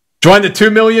 Join the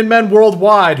 2 million men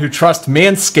worldwide who trust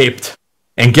Manscaped.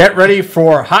 And get ready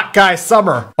for hot guy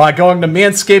summer by going to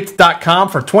manscaped.com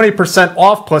for 20%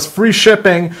 off plus free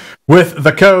shipping with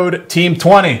the code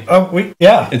TEAM20. Oh,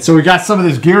 And so we got some of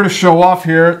this gear to show off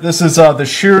here. This is the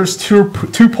Shears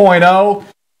 2.0.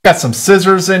 Got some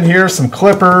scissors in here, some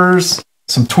clippers,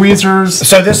 some tweezers.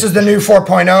 So this is the new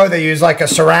 4.0. They use like a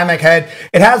ceramic head.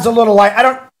 It has a little light.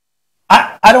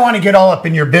 I don't want to get all up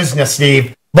in your business,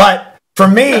 Steve, but for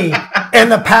me, in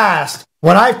the past,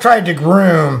 when I've tried to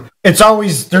groom, there's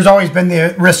always been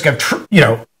the risk of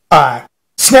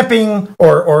snipping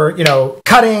or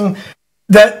cutting.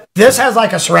 That this has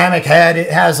like a ceramic head. It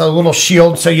has a little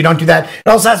shield, so you don't do that. It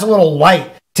also has a little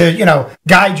light to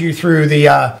guide you through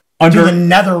the under the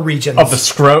nether regions of the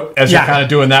scrot as you're kind of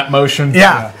doing that motion.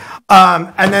 Yeah.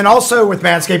 And then also with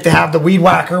Manscaped, they have the Weed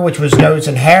Whacker, which was nose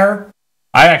and hair.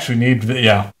 I actually need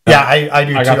the, I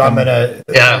do too.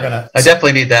 I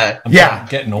definitely need that. I'm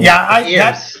getting old.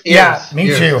 Ears,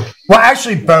 me too. Well,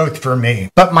 actually both for me,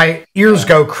 but my ears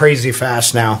go crazy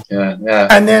fast now. Yeah.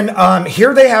 And then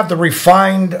here they have the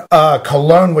refined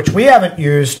cologne, which we haven't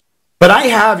used, but I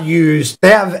have used. They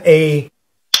have a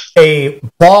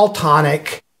ball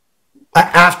tonic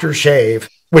aftershave,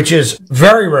 which is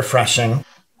very refreshing.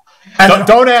 And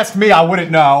don't ask me, I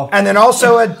wouldn't know. And then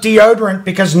also a deodorant,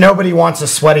 because nobody wants a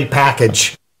sweaty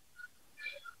package.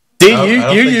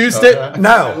 You used it?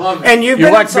 No. And you've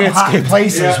been in some hot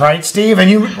places, right, Steve? And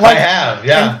you I have,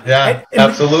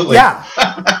 absolutely. Yeah.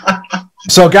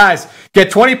 So, guys,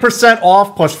 get 20%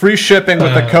 off plus free shipping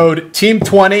with the code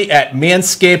TEAM20 at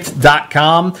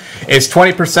manscaped.com. It's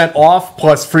 20% off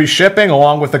plus free shipping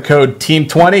along with the code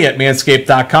TEAM20 at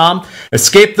manscaped.com.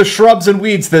 Escape the shrubs and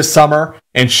weeds this summer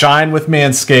and shine with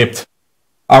Manscaped.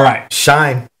 All right.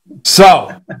 Shine.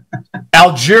 So,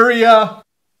 Algeria,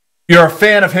 you're a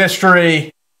fan of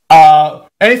history.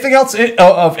 Anything else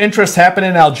of interest happen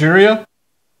in Algeria?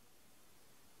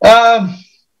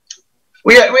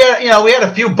 We had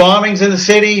a few bombings in the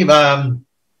city,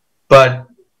 but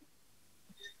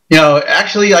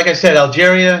Actually, like I said,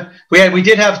 Algeria. We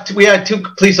had 2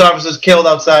 police officers killed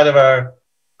outside of our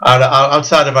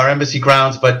embassy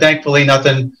grounds, but thankfully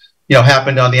nothing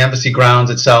happened on the embassy grounds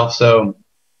itself. So,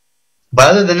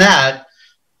 but other than that,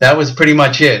 that was pretty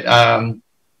much it.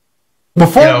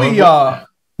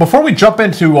 Before we jump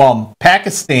into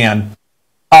Pakistan,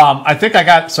 I think I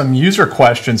got some user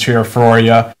questions here for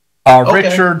you. Okay.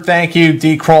 Richard, thank you.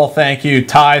 D. Kroll, thank you.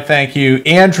 Ty, thank you.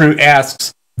 Andrew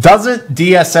asks, doesn't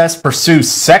DSS pursue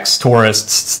sex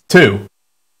tourists too?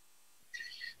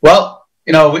 Well,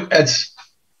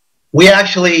 we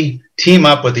actually team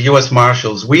up with the U.S.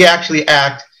 Marshals. We actually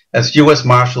act as U.S.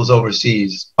 Marshals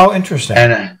overseas. Oh, interesting.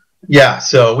 And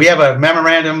so we have a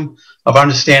memorandum of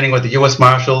understanding with the U.S.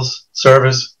 Marshals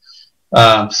Service.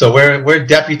 So we're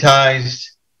deputized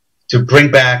to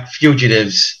bring back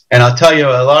fugitives, and I'll tell you,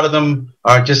 a lot of them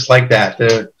are just like that.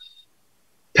 They're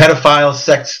pedophiles,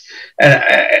 sex, and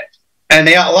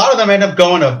a lot of them end up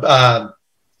going to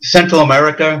Central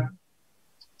America.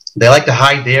 They like to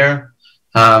hide there.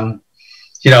 A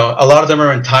lot of them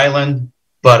are in Thailand,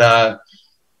 but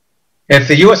if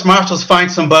the U.S. Marshals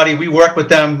find somebody, we work with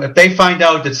them. If they find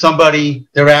out that somebody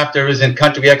they're after is in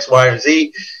country X, Y, or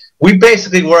Z, we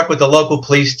basically work with the local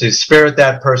police to spirit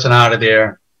that person out of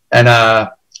there, and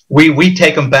we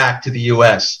take them back to the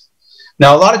U.S.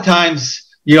 Now, a lot of times,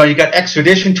 you got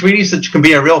extradition treaties that can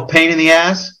be a real pain in the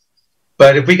ass.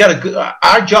 But if we got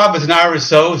our job as an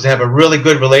RSO is to have a really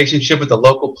good relationship with the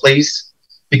local police,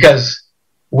 because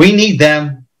we need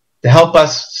them to help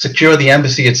us secure the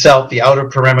embassy itself, the outer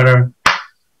perimeter.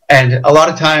 And a lot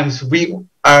of times we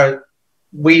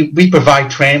provide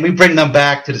training. We bring them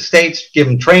back to the States, give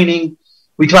them training.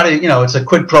 We try to, it's a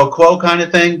quid pro quo kind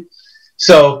of thing.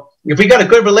 So if we got a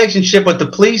good relationship with the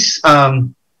police,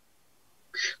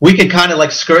 we can kind of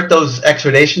like skirt those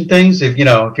extradition things, if you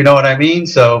know what I mean.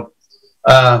 So,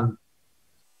 we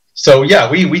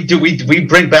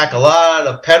bring back a lot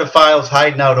of pedophiles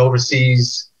hiding out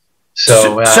overseas.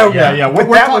 We're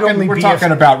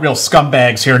talking about real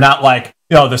scumbags here, not like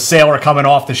the sailor coming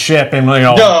off the ship and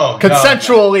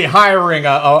consensually hiring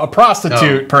a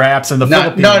prostitute, perhaps in the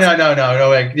Philippines. No.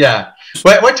 Yeah,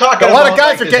 we're talking. A lot of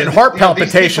guys are getting heart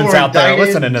palpitations out there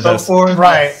listening to this,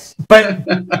 right? But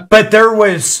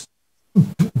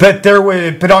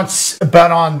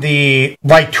on the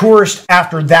like tourist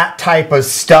after that type of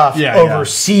stuff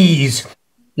overseas.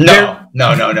 No.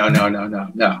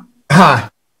 Huh.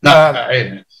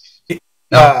 No.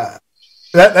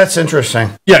 That's interesting.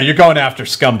 Yeah, you're going after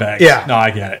scumbags. Yeah. No,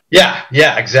 I get it.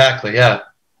 Yeah, exactly. Yeah.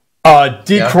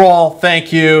 D. Kroll,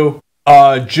 thank you.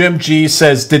 Jim G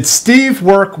says, did Steve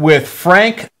work with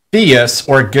Frank Theus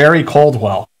or Gary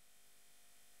Coldwell?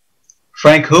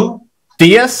 Frank who?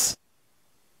 Theus?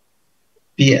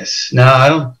 Theus. No, I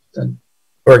don't.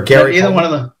 Or Gary. Neither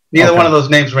one of those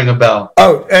names ring a bell.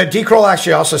 Oh, D. Kroll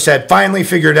actually also said, finally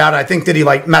figured out. I think that he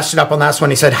messed it up on last one.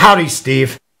 He said, howdy,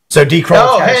 Steve. So D. Kroll.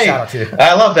 Oh, hey,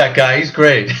 I love that guy. He's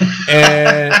great.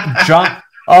 And John.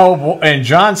 Oh, and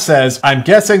John says, I'm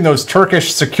guessing those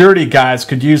Turkish security guys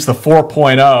could use the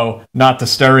 4.0, not the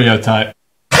stereotype.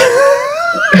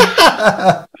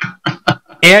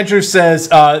 Andrew says,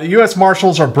 the U.S.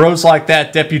 Marshals are bros like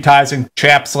that, deputizing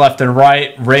chaps left and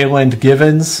right. Rayland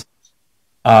Givens.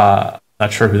 Not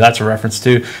sure who that's a reference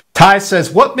to. Ty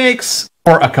says, what makes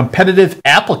for a competitive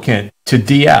applicant to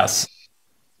DS?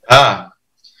 Well,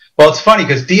 it's funny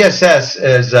because DSS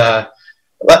is, I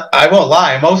won't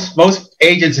lie, most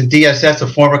agents in DSS are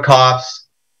former cops,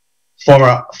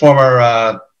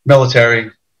 former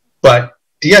military, but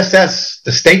DSS,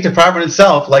 the State Department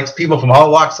itself, likes people from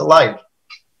all walks of life,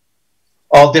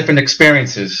 all different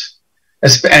experiences.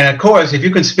 And of course, if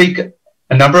you can speak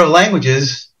a number of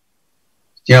languages,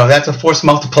 that's a force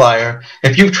multiplier.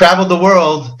 If you've traveled the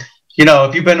world,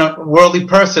 if you've been a worldly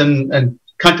person and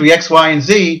country X, Y, and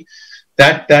Z,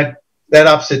 that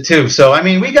ups it too. So, I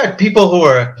mean, we got people who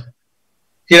are,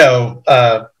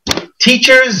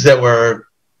 teachers that were,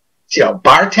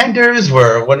 bartenders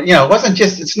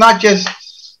it's not just,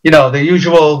 the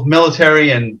usual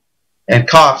military and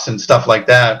cops and stuff like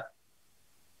that.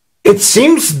 It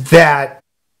seems that,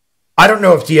 I don't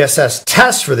know if DSS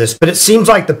tests for this, but it seems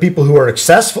like the people who are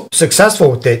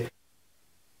successful with it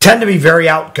tend to be very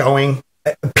outgoing,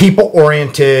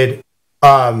 people-oriented,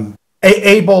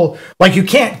 able, like you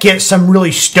can't get some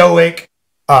really stoic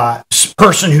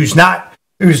person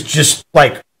who's just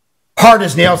like hard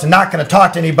as nails and not going to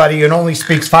talk to anybody and only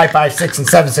speaks 556 and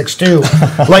 762.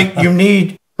 Like you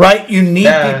need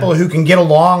people who can get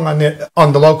along on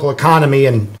the local economy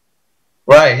and.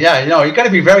 Right. Yeah. You got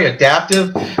to be very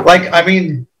adaptive. Like, I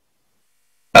mean,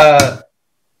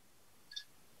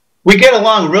 we get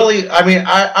along really. I mean,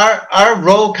 our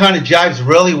role kind of jives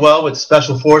really well with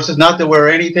Special Forces. Not that we're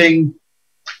anything,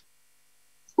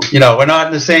 we're not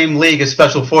in the same league as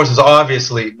Special Forces,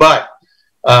 obviously, but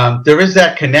there is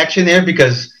that connection there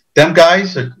because them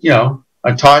guys are,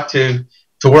 are taught to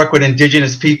work with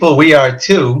indigenous people. We are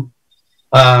too,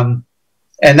 and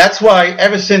that's why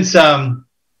ever since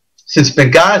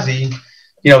Benghazi,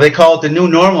 they call it the new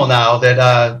normal now.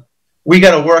 That we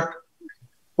got to work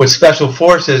with Special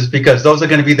Forces because those are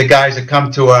going to be the guys that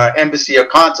come to our embassy or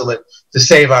consulate to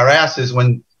save our asses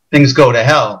when things go to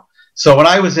hell. So when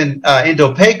I was in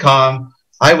Indo-PACOM,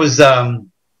 I was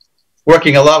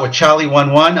working a lot with Charlie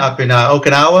 11 up in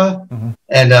Okinawa,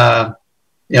 and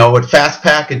with Fast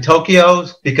Pack in Tokyo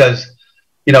because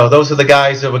those are the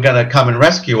guys that were going to come and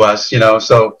rescue us.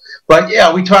 So but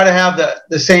yeah, we try to have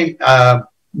the same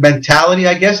mentality,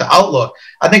 I guess, outlook.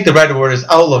 I think the right word is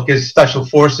outlook is Special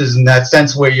Forces in that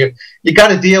sense where you got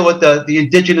to deal with the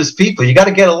indigenous people. You got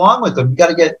to get along with them. You got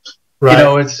to get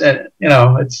it's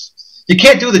you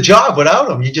can't do the job without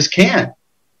them. You just can't.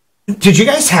 Did you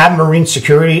guys have marine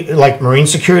security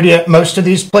at most of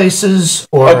these places?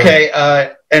 Or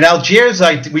okay, in Algiers,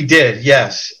 we did,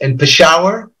 yes. In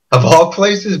Peshawar, of all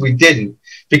places, we didn't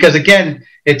because again,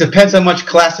 it depends on how much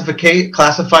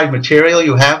classified material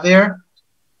you have there.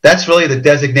 That's really the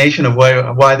designation of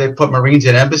why they put Marines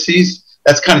in embassies.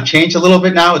 That's kind of changed a little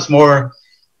bit now. It's more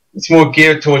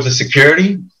geared towards the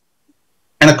security.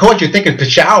 And of course, you're thinking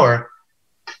Peshawar.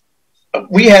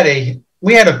 We had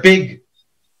a big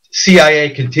CIA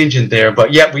contingent there,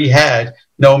 but yet we had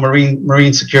no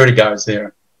Marine security guards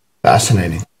there.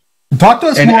 Fascinating. Talk to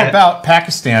us more about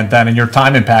Pakistan then and your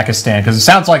time in Pakistan, because it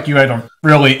sounds like you had a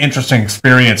really interesting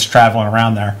experience traveling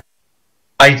around there.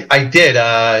 I did.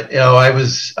 I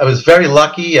was very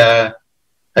lucky.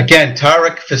 Again,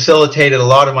 Tariq facilitated a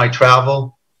lot of my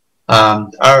travel.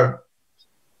 Our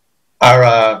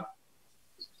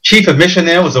chief of mission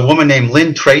there was a woman named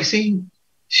Lynn Tracy.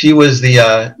 She was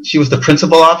the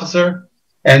principal officer,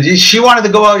 and she wanted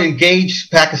to go out and engage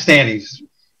Pakistanis.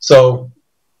 So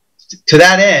to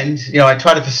that end, I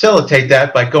try to facilitate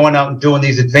that by going out and doing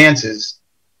these advances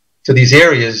to these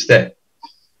areas that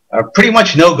are pretty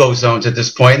much no-go zones at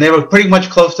this point, and they were pretty much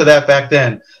close to that back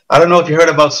then. I don't know if you heard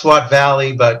about Swat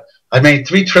Valley, but I made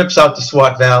 3 trips out to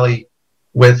Swat Valley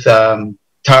with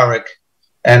Tariq.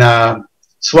 And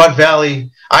Swat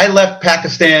Valley, I left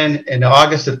Pakistan in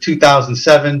August of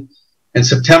 2007. In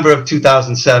September of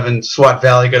 2007, Swat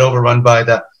Valley got overrun by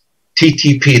the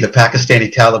TTP, the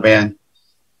Pakistani Taliban,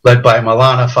 led by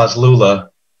Maulana Fazlullah.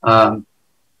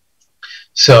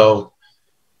 So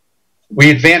we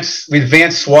advanced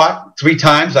SWAT 3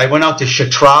 times. I went out to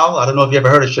Chitral. I don't know if you ever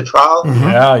heard of Chitral.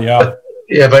 Yeah.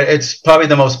 But it's probably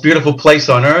the most beautiful place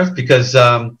on earth because,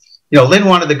 Lynn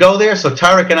wanted to go there. So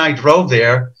Tariq and I drove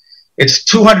there. It's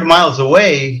 200 miles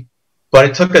away, but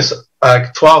it took us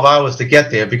 12 hours to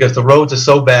get there because the roads are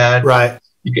so bad. Right.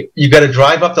 You got to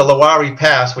drive up the Lawari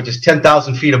Pass, which is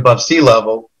 10,000 feet above sea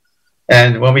level.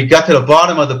 And when we got to the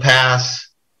bottom of the pass,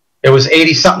 it was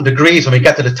 80-something degrees. When we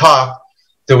got to the top,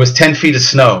 there was 10 feet of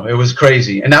snow. It was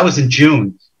crazy. And that was in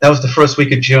June. That was the first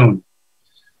week of June.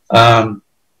 And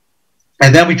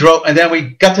then we got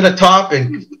to the top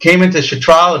and came into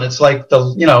Chitral, and it's like the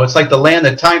land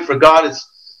that time forgot.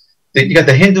 You got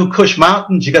the Hindu Kush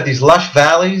Mountains, you got these lush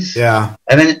valleys. Yeah.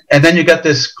 And then you got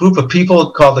this group of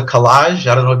people called the Kalaj.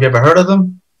 I don't know if you ever heard of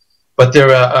them, but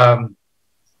they're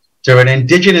an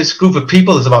indigenous group of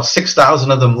people. There's about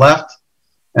 6,000 of them left.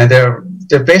 And they're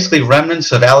basically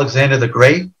remnants of Alexander the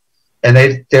Great, and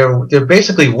they're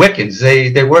basically Wiccans.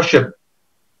 They worship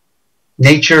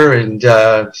nature and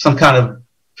some kind of,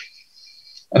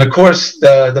 and of course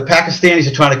the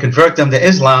Pakistanis are trying to convert them to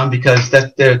Islam because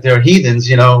they're heathens,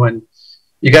 and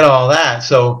you got all that.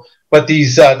 So, but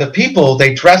these the people,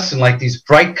 they dress in like these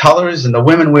bright colors, and the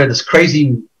women wear this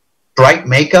crazy bright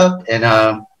makeup,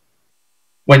 and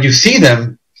when you see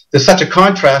them, there's such a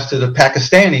contrast to the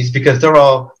Pakistanis because they're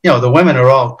all, the women are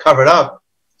all covered up,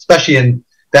 especially in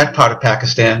that part of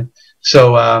Pakistan.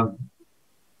 So,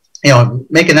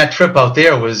 making that trip out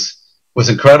there was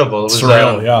incredible. It was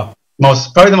surreal, yeah.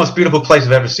 Probably the most beautiful place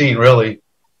I've ever seen, really.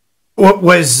 What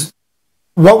was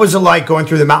it like going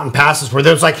through the mountain passes? Were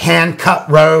those like hand-cut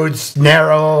roads,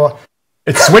 narrow?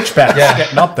 It's switchback. Yeah,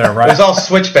 getting up there, right? It was all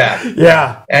switchback.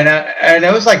 Yeah, and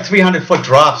it was like 300-foot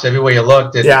drops everywhere you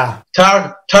looked. And yeah,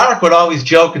 Tariq would always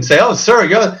joke and say, "Oh, sir,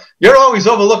 you're always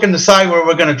overlooking the side where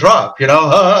we're going to drop," And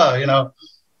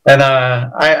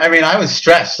I was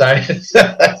stressed.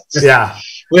 Yeah,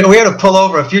 we had to pull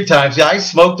over a few times. Yeah, I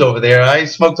smoked over there. I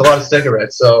smoked a lot of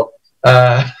cigarettes, so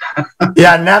Yeah,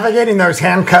 navigating those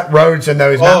hand-cut roads and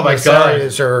those mountainous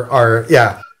areas are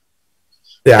yeah.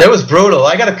 It was brutal.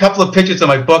 I got a couple of pictures in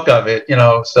my book of it,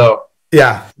 so.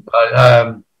 Yeah.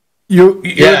 But,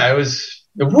 it was,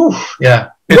 yeah.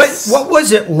 What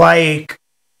was it like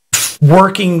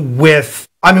working with,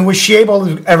 I mean, was she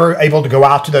ever able to go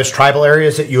out to those tribal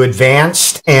areas that you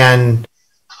advanced? And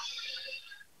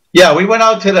yeah, we went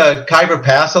out to the Khyber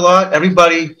Pass a lot.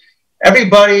 Everybody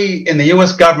in the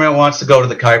U.S. government wants to go to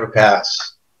the Khyber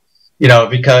Pass,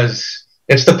 because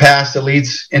it's the pass that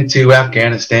leads into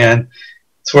Afghanistan.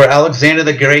 It's where Alexander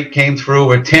the Great came through,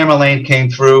 where Tamerlane came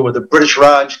through, where the British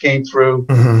Raj came through.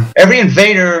 Mm-hmm. Every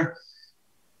invader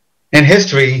in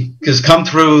history has come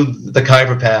through the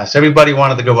Khyber Pass. Everybody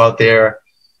wanted to go out there.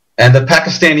 And the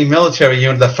Pakistani military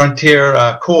unit, the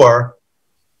Frontier Corps,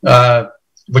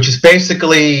 which is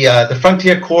basically, the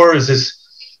Frontier Corps is this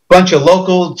bunch of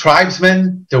local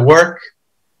tribesmen that work,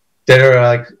 that are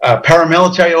like a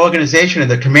paramilitary organization,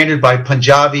 and they're commanded by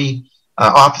Punjabi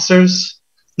officers,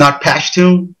 not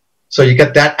Pashtun. So you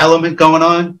got that element going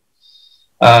on.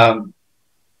 And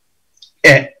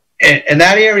in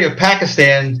that area of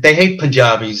Pakistan, they hate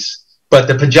Punjabis, but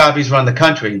the Punjabis run the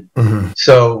country. Mm-hmm.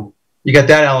 So you got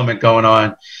that element going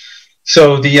on.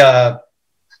 So the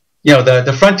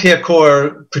Frontier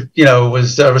Corps,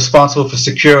 was responsible for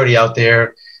security out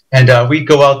there. And we'd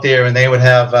go out there, and they would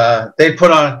have, they'd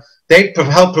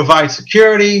help provide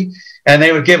security, and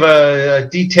they would give a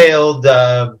detailed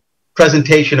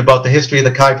presentation about the history of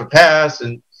the Khyber Pass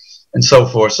and so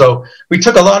forth. So we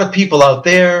took a lot of people out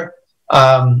there.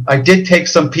 I did take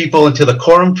some people into the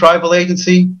Quorum Tribal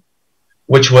Agency,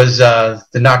 which was the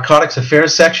Narcotics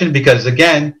Affairs section, because,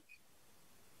 again,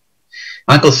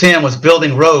 Uncle Sam was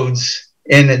building roads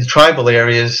in the tribal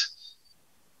areas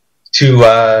to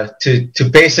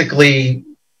basically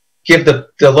give the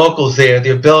locals there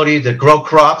the ability to grow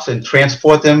crops and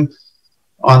transport them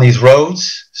on these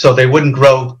roads so they wouldn't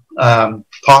grow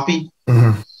poppy.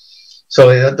 Mm-hmm.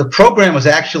 So the program was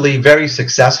actually very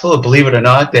successful, believe it or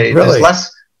not. There's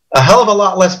a hell of a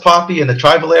lot less poppy in the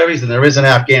tribal areas than there is in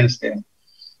Afghanistan.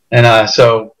 And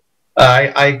so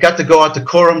I got to go out to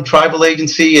Quorum Tribal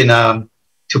Agency and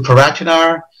to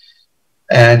Parachinar.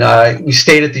 And we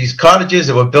stayed at these cottages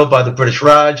that were built by the British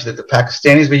Raj that the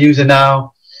Pakistanis were using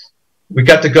now. We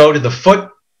got to go to the foot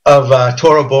of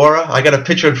Tora Bora. I got a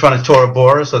picture in front of Tora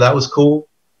Bora, so that was cool.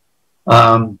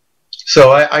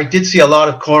 So I did see a lot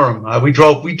of Quorum. We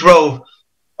drove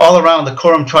all around the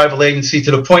Quorum Tribal Agency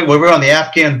to the point where we were on the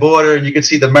Afghan border, and you could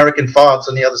see the American fobs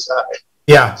on the other side.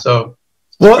 Yeah. So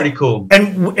pretty cool.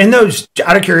 And in those,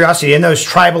 out of curiosity, in those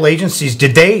tribal agencies,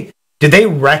 did they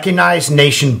recognize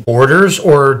nation borders,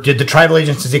 or did the tribal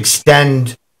agencies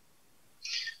extend?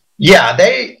 Yeah,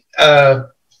 they,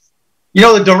 the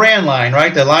Durand line,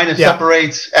 right? The line that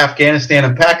separates Afghanistan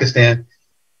and Pakistan.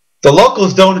 The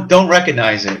locals don't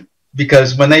recognize it,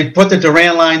 because when they put the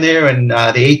Durand line there in the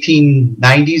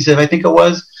 1890s, I think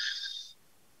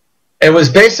it was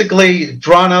basically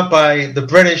drawn up by the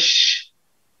British.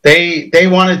 They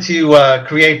wanted to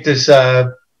create this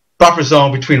buffer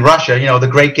zone between Russia, the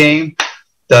Great Game.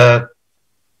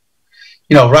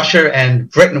 Russia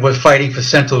and Britain was fighting for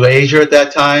Central Asia at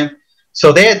that time.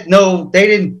 So they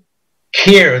didn't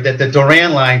care that the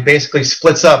Durand line basically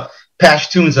splits up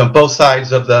Pashtuns on both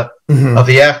sides of the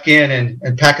Afghan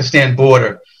and Pakistan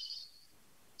border.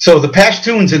 So the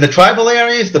Pashtuns in the tribal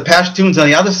areas, the Pashtuns on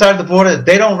the other side of the border,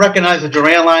 they don't recognize the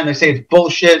Durand line. They say it's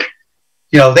bullshit.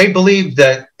 They believe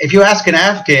that if you ask an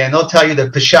Afghan, they'll tell you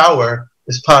that Peshawar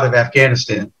is part of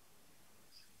Afghanistan,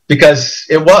 because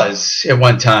it was at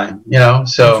one time,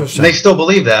 so they still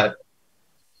believe that.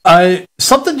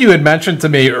 Something you had mentioned to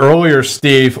me earlier,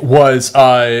 Steve, was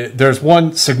there's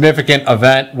one significant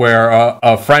event where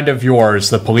a friend of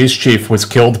yours, the police chief, was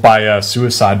killed by a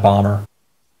suicide bomber.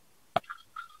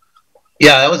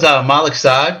 Yeah, that was Malik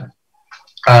Saad.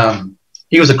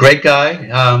 He was a great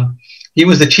guy. He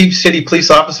was the chief city police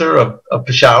officer of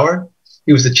Peshawar.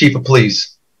 He was the chief of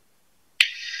police.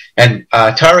 And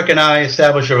Tariq and I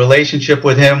established a relationship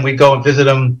with him. We go and visit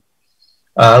him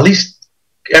at least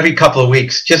every couple of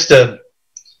weeks.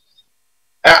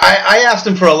 I asked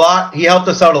him for a lot. He helped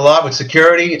us out a lot with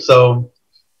security.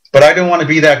 But I didn't want to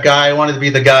be that guy. I wanted to be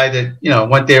the guy that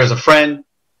went there as a friend,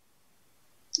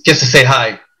 just to say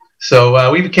hi.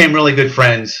 So we became really good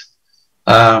friends.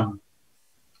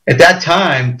 At that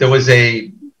time, there was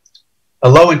a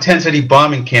low-intensity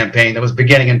bombing campaign that was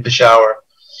beginning in Peshawar.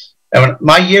 And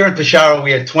my year in Peshawar,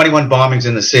 we had 21 bombings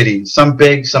in the city. Some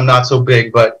big, some not so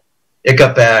big, but it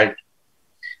got bad.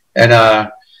 And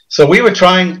so we were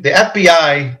trying, the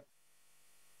FBI,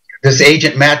 this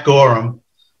agent Matt Gorham,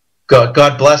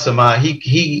 God bless him.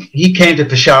 He came to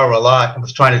Peshawar a lot and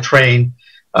was trying to train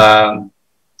the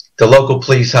local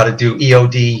police how to do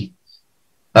EOD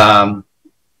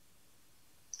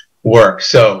work.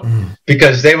 So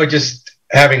because they were just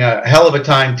having a hell of a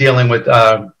time dealing with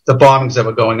the bombings that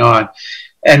were going on.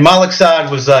 And Malik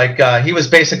Saad was like, he was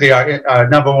basically our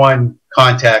number one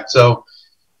contact. So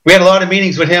we had a lot of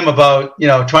meetings with him about,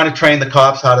 trying to train the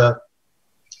cops how to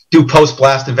do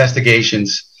post-blast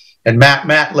investigations. And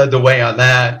Matt led the way on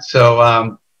that.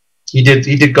 So he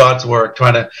did God's work,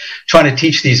 trying to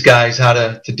teach these guys how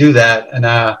to do that. And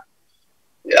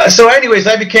so anyways,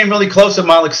 I became really close with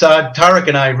Malik Saad. Tariq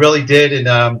and I really did.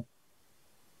 And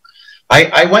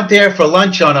I went there for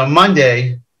lunch on a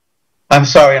Monday. I'm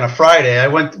sorry, on a Friday.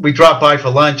 We dropped by for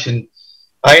lunch, and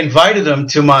I invited him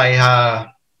to my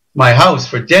house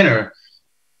for dinner.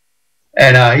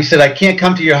 And he said, I can't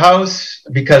come to your house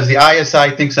because the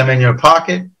ISI thinks I'm in your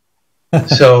pocket.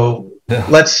 So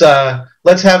let's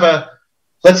have a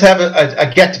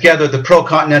get together at the Pro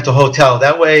Continental Hotel.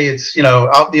 That way it's,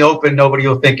 out in the open, nobody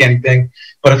will think anything.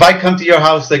 But if I come to your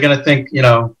house, they're going to think,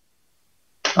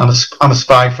 I'm a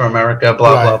spy for America,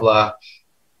 blah, blah, blah.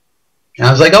 And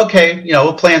I was like, okay,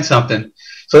 we'll plan something.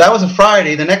 So that was a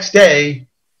Friday. The next day,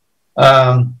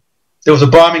 there was a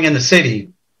bombing in the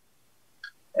city,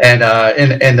 and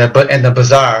in the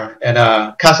bazaar, and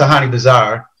Kasahani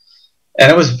Bazaar,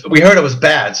 and we heard it was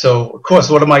bad. So of course,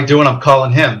 what am I doing? I'm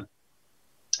calling him,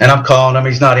 and I'm calling him.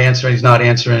 He's not answering.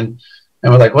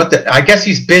 And we're like, what the? I guess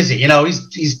he's busy.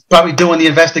 He's probably doing the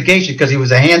investigation because he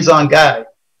was a hands-on guy.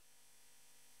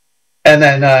 And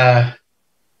then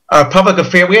our public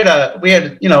affair, we had a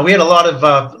lot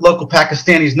of local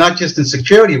Pakistanis, not just in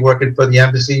security working for the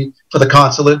embassy, for the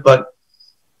consulate, but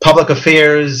public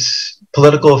affairs,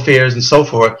 political affairs, and so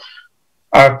forth.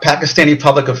 Our Pakistani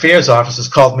public affairs officers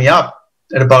called me up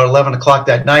at about 11 o'clock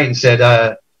that night and said,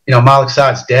 Malik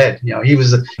Saad's dead. He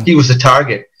was the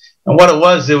target. And what it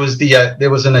was, there was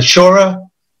an Ashura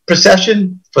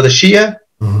procession for the Shia,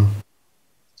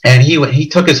 and he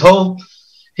took his whole.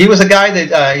 He was a guy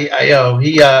that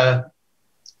he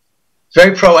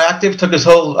very proactive. Took his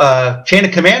whole chain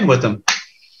of command with him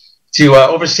to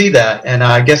oversee that. And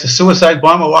I guess a suicide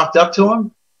bomber walked up to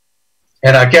him,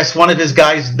 and I guess one of his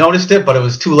guys noticed it, but it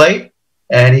was too late,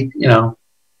 and he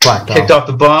kicked off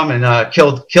the bomb and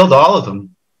killed all of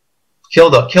them.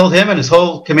 Killed him and his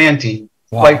whole command team.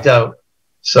 Wow. Wiped out.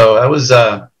 So that was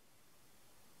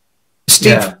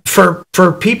Steve,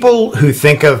 for people who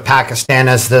think of Pakistan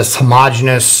as this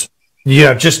homogenous,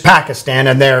 just Pakistan,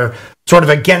 and they're sort of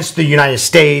against the United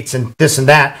States and this and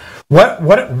that,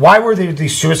 why were there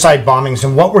these suicide bombings,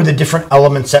 and what were the different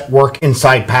elements at work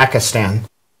inside Pakistan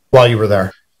while you were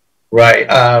there? Right.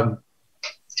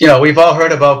 We've all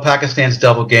heard about Pakistan's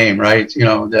double game, right? You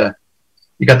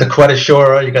got the Quetta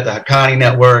Shura, you got the Haqqani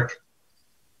network.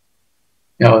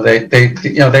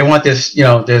 They want this,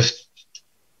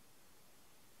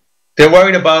 they're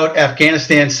worried about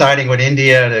Afghanistan siding with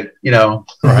India to,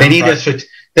 they need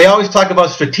they always talk about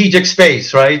strategic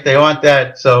space, right? They want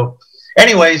that. So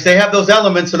anyways, they have those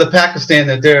elements of the Pakistan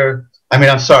that the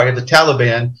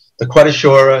Taliban, the Quetta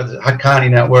Shura, the Haqqani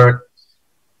network.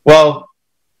 Well,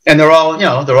 and they're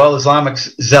all Islamic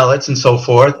zealots and so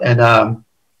forth. And,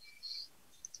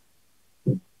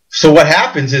 so what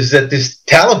happens is that this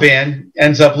Taliban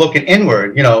ends up looking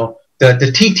inward.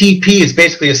 The TTP is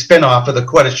basically a spinoff of the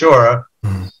Quetta Shura,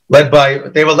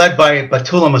 they were led by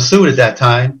Batullah Masood at that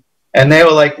time, and they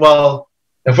were like, well,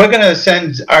 if we're going to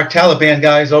send our Taliban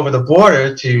guys over the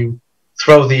border to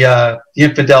throw the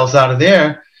infidels out of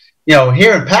there,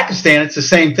 here in Pakistan it's the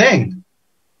same thing.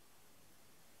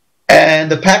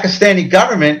 And the Pakistani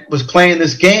government was playing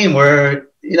this game where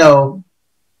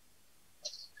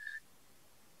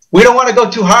we don't want to go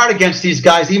too hard against these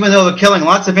guys, even though they're killing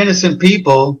lots of innocent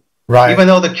people. Right. Even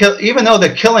though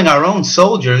they're killing our own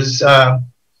soldiers.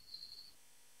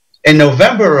 In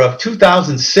November of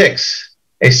 2006,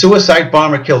 a suicide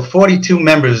bomber killed 42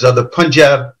 members of the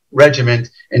Punjab regiment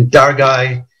in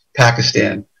Dargai,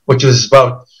 Pakistan, which was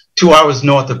about 2 hours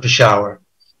north of Peshawar.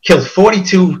 Killed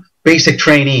 42 basic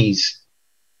trainees.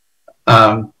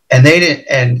 And they didn't.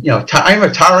 And I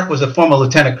remember Tariq was a former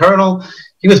lieutenant colonel.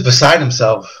 He was beside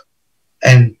himself.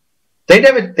 And they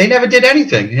never did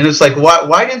anything. And it's like,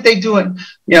 why didn't they do it?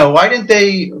 Why didn't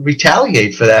they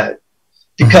retaliate for that?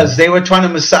 Because they were trying to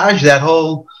massage that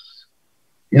whole,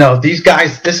 these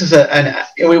guys, this is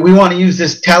we want to use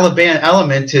this Taliban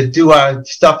element to do our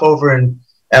stuff over in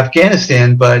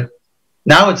Afghanistan, but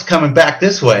now it's coming back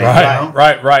this way.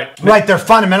 Right. Right, they're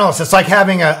fundamentalists. It's like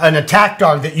having an attack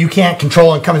dog that you can't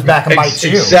control and comes back and bites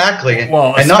you. Exactly.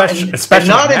 Well, especially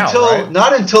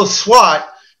not until SWAT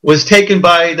was taken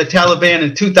by the Taliban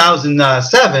in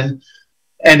 2007,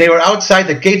 and they were outside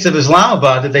the gates of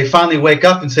Islamabad, that they finally wake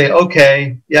up and say,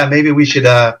 okay, yeah, maybe we should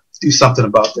do something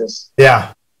about this.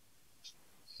 Yeah.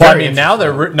 Well, I mean, now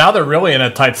they're really in a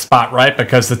tight spot, right?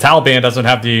 Because the Taliban doesn't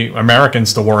have the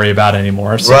Americans to worry about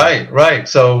anymore. So. Right.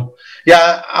 So,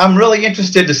 yeah, I'm really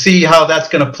interested to see how that's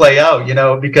going to play out,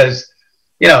 because,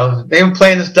 they've been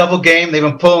playing this double game. They've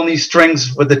been pulling these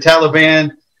strings with the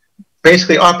Taliban,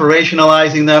 basically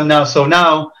operationalizing them now. So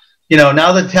now the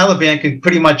Taliban can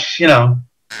pretty much, we don't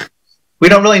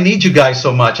really need you guys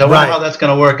so much. I wonder how that's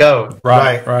going to work out.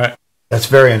 Right. That's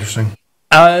very interesting.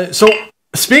 So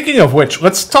speaking of which,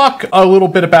 let's talk a little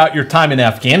bit about your time in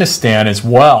Afghanistan as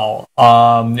well.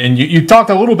 And you talked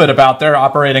a little bit about there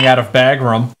operating out of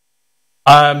Bagram.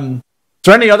 Is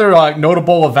there any other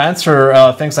notable events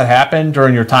or things that happened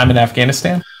during your time in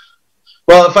Afghanistan?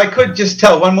 Well, if I could just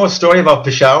tell one more story about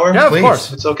Peshawar, yeah, please. Of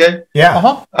course. It's okay?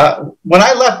 Yeah. When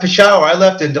I left Peshawar, I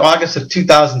left in August of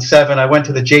 2007. I went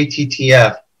to the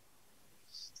JTTF.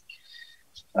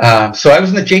 So I was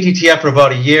in the JTTF for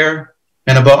about a year.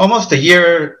 And about almost a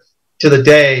year to the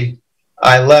day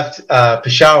I left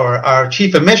Peshawar, our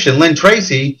chief of mission, Lynn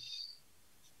Tracy,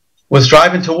 was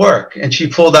driving to work, and she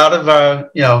pulled out of her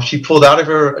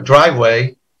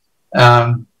driveway,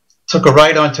 took a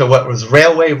right onto what was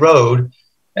Railway Road,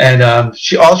 and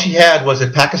all she had was a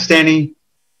Pakistani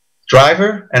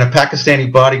driver and a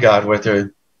Pakistani bodyguard with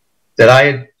her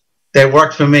that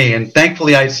worked for me. And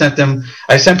thankfully, I sent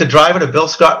the driver to Bill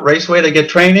Scott Raceway to get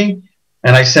training.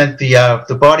 And I sent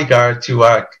the bodyguard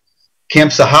to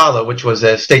Camp Sahala, which was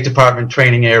a State Department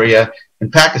training area in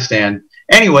Pakistan.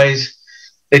 Anyways,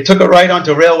 they took it right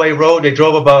onto Railway Road. They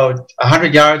drove about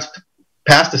 100 yards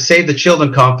past the Save the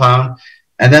Children compound.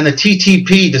 And then the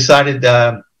TTP decided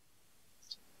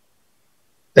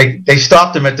they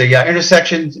stopped them at the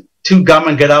intersection. Two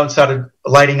gunmen got out and started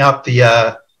lighting up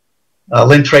the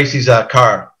Lynn Tracy's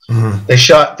car. Mm-hmm. They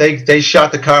shot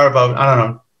the car about, I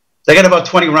don't know, they got about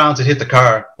 20 rounds that hit the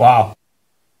car. Wow.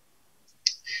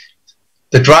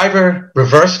 The driver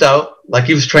reversed out like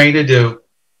he was trained to do.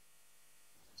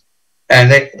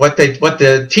 And what the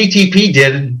TTP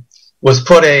did was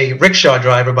put a rickshaw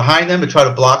driver behind them to try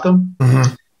to block them.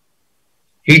 Mm-hmm.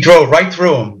 He drove right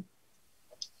through him.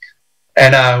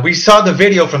 And we saw the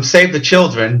video from Save the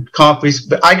Children.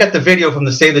 I got the video from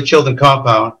the Save the Children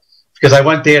compound because I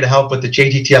went there to help with the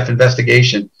JTTF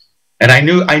investigation. And I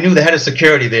knew the head of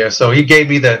security there, so he gave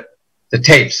me the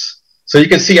tapes. So you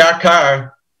can see our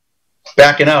car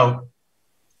backing out,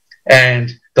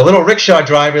 and the little rickshaw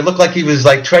driver looked like he was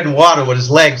like treading water with his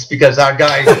legs because our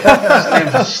guy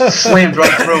slammed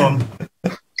right through him.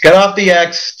 Got off the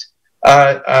X.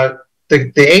 The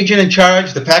agent in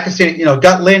charge, the Pakistani,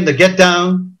 got Lynn to get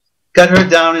down, got her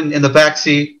down in the back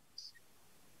seat.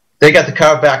 They got the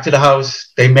car back to the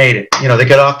house. They made it. They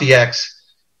got off the X,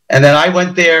 and then I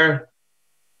went there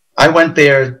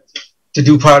to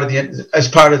do as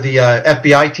part of the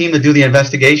FBI team to do the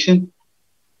investigation.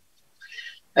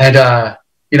 And, I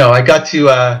got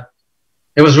to,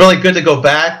 it was really good to go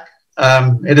back.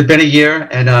 It had been a year,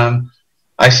 and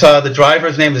I saw the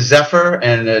driver's name was Zephyr,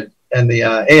 and the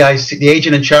AIC, the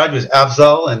agent in charge was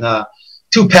Afzal, and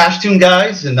two Pashtun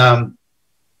guys. And, when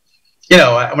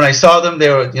I saw them, they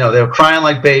were crying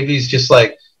like babies, just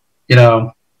like,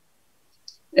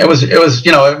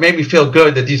 it made me feel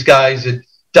good that these guys had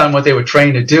done what they were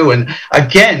trained to do. And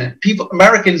again,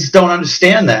 Americans don't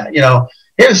understand that.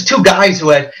 Here's two guys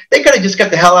they could have just got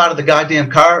the hell out of the goddamn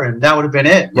car and that would have been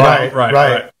it.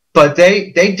 Right. But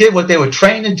they did what they were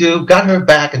trained to do, got her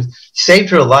back and saved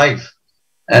her life.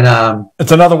 And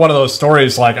it's another one of those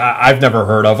stories like I've never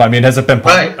heard of. I mean, has it been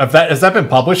has that been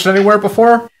published anywhere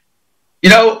before?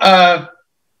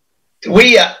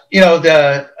 We,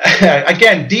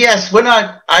 again, DS, we're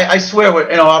not, I swear,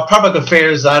 our public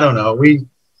affairs, I don't know.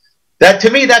 To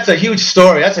me, that's a huge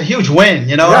story. That's a huge win,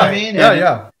 what I mean?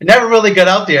 Yeah. It never really got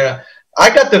out there.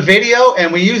 I got the video,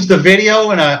 and we used the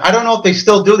video, and I don't know if they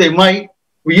still do. They might.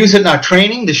 We use it in our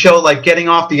training to show, like, getting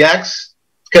off the X,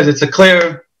 because it's a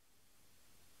clear,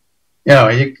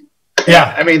 I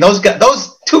mean, those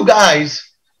two guys,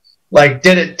 like,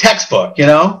 did it textbook,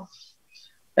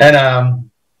 And,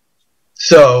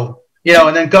 so,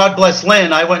 and then God bless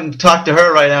Lynn, I went and talked to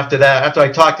her right after that, after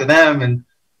I talked to them. And,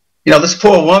 this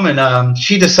poor woman,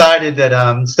 she decided that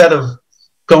instead of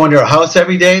going to her house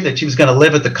every day, that she was going to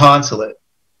live at the consulate.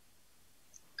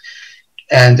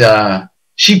 And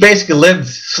she basically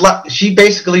she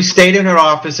basically stayed in her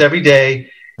office every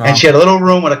day, and she had a little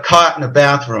room with a cot and a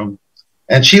bathroom,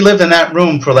 and she lived in that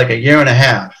room for like a year and a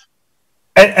half.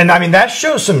 And I mean, that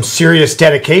shows some serious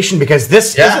dedication, because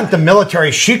this isn't the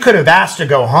military. She could have asked to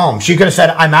go home. She could have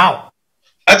said, I'm out.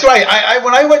 That's right.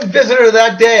 When I went and visited her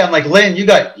that day, I'm like, Lynn, you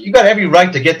got every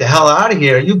right to get the hell out of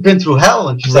here. You've been through hell.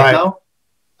 And she's like, no,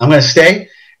 I'm going to stay.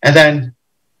 And then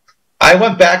I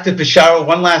went back to Peshawar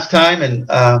one last time in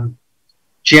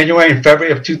January and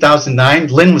February of 2009.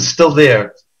 Lynn was still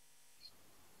there.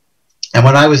 And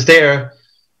when I was there,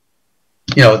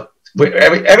 you know,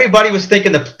 everybody was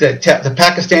thinking the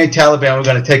Pakistani Taliban were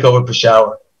going to take over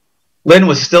Peshawar. Lynn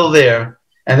was still there.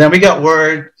 And then we got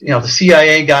word, you know, the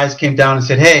CIA guys came down and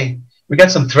said, hey, we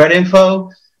got some threat info.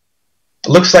 It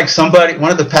looks like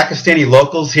one of the Pakistani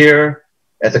locals here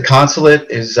at the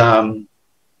consulate is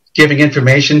giving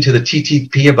information to the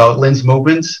TTP about Lynn's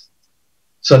movements.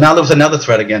 So now there was another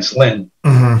threat against Lynn.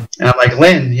 And I'm like,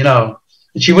 Lynn, you know,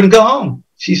 and she wouldn't go home.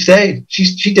 She stayed.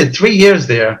 She did 3 years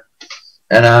there.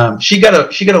 And she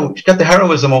got the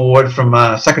heroism award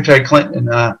from Secretary Clinton.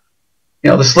 You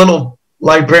know, this little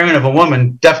librarian of a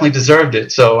woman definitely deserved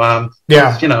it. So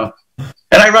you know,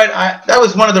 and that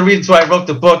was one of the reasons why I wrote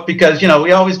the book, because, you know,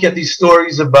 we always get these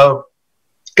stories about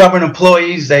government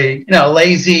employees, they, you know,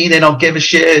 lazy, they don't give a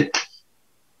shit,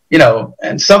 you know,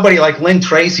 and somebody like Lynn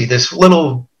Tracy, this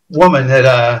little woman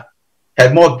that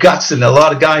had more guts than a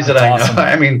lot of guys that I know.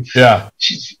 I mean,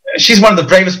 she's one of the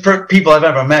bravest people I've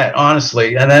ever met,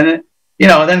 honestly. And then, you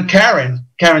know, and then Karen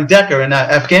Decker in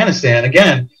Afghanistan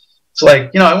again. It's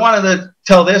like, you know, I wanted to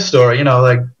tell their story, you know,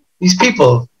 like these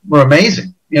people were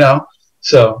amazing, you know.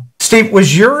 So, Steve,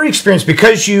 was your experience,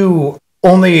 because you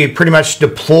only pretty much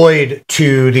deployed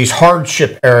to these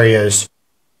hardship areas,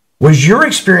 was your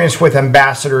experience with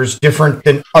ambassadors different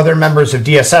than other members of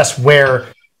DSS, where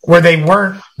they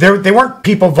weren't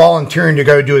people volunteering to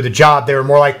go do the job? They were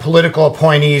more like political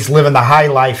appointees living the high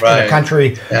life in the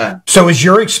country. So is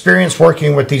your experience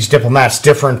working with these diplomats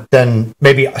different than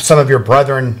maybe some of your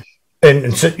brethren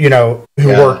and you know, who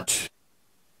worked?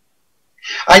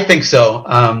 I think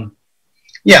so.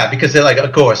 Yeah, because they're like,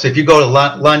 of course, if you go to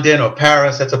London or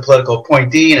Paris, that's a political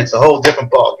appointee, and it's a whole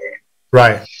different ballgame.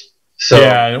 Right. So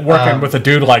yeah, working with a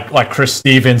dude like Chris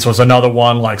Stevens was another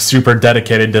one, like super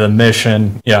dedicated to the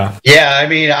mission. Yeah. Yeah, I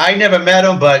mean, I never met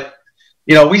him, but,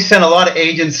 you know, we sent a lot of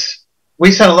agents.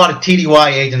 We sent a lot of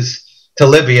TDY agents to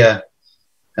Libya,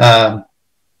 and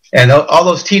all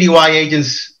those TDY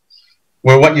agents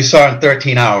were what you saw in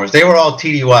 13 Hours. They were all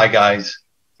TDY guys,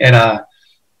 and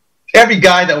every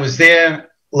guy that was there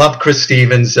loved Chris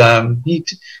Stevens.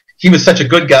 He was such a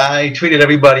good guy. He treated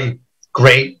everybody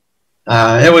great.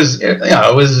 It was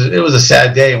a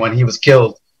sad day when he was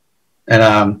killed,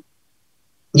 and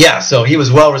yeah, so he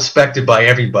was well respected by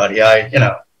everybody. In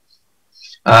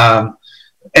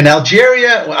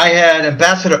Algeria, I had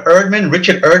Ambassador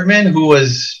Richard Erdman, who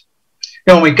was,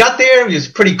 you know, when we got there, he was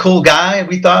a pretty cool guy.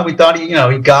 We thought he, you know,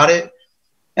 he got it.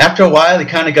 After a while, he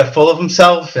kind of got full of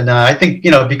himself, and I think,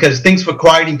 you know, because things were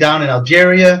quieting down in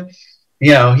Algeria,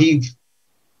 you know, we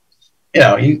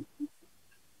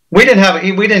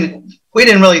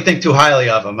didn't really think too highly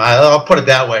of him. I'll put it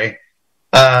that way.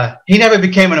 He never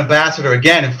became an ambassador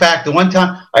again. In fact, the one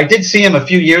time I did see him a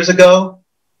few years ago,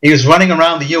 he was running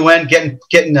around the UN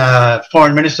getting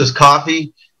foreign ministers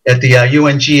coffee at the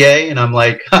UNGA, and I'm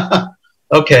like,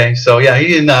 okay, so yeah, he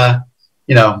didn't,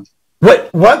 you know.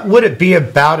 What would it be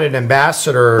about an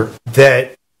ambassador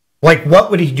that, like,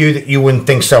 what would he do that you wouldn't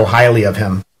think so highly of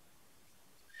him?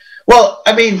 Well,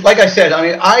 I mean, like I said, I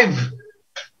mean,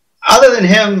 other than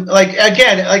him, like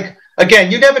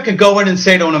again, you never can go in and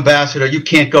say to an ambassador, you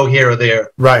can't go here or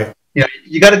there. Right. You know,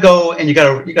 you got to go and you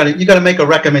got to make a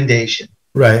recommendation.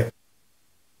 Right.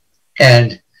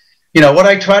 And, you know, what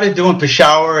I try to do in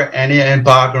Peshawar and in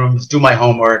Bagram is do my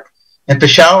homework. In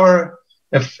Peshawar,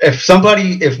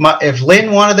 if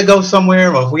Lynn wanted to go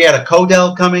somewhere, or if we had a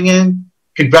CODEL coming in,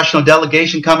 congressional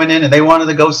delegation coming in, and they wanted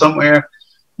to go somewhere,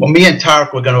 well, me and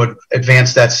Tarek were going to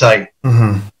advance that site.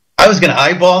 Mm-hmm. I was going to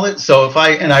eyeball it. So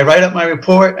I write up my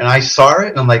report and I saw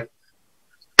it, and I'm like,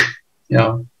 you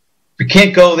know, we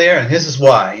can't go there, and this is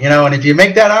why, you know. And if you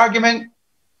make that argument,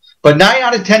 but 9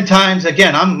 out of 10 times,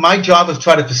 again, my job is to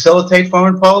try to facilitate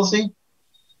foreign policy.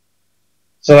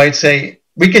 So I'd say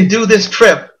we can do this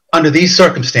trip under these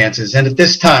circumstances and at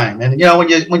this time. And, you know,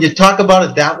 when you talk about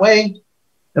it that way,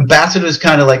 ambassador's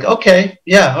kind of like, okay,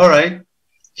 yeah, all right,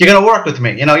 you're going to work with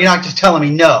me. You know, you're not just telling me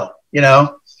no, you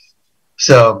know.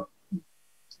 So,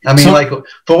 I mean, like,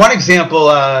 for one example,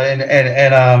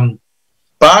 in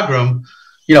Bagram,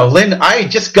 you know, Lynn, I had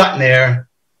just gotten there,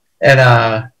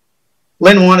 and,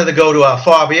 Lynn wanted to go to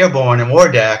FOB Airborne in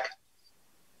Wardak.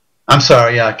 I'm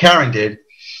sorry, Karen did.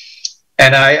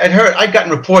 And I'd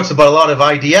gotten reports about a lot of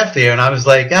IDF there, and I was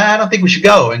like, I don't think we should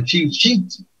go. And she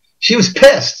was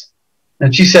pissed.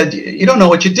 And she said, you don't know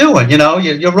what you're doing, you know,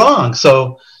 you're wrong.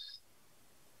 So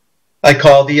I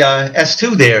called the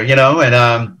S2 there, you know,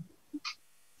 and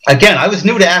again, I was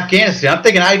new to Afghanistan. I'm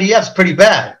thinking IDF's pretty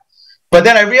bad. But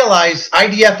then I realized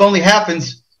IDF only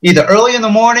happens either early in the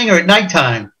morning or at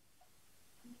nighttime.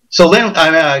 So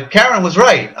Karen was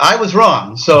right. I was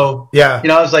wrong. So, yeah, you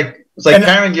know, I was like,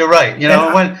 Karen, you're right. You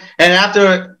know, and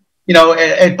after, you know,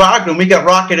 at Bagram, we got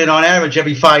rocketed on average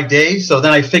every 5 days. So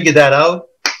then I figured that out.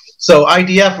 So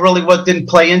IDF really didn't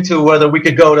play into whether we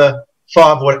could go to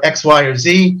FOB or X, Y, or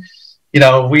Z. You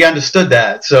know, we understood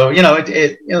that. So, you know,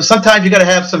 you know, sometimes you got to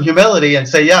have some humility and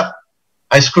say, yep,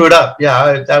 I screwed up.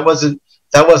 Yeah, that wasn't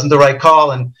the right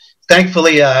call. And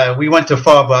thankfully, we went to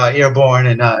FOB Airborne,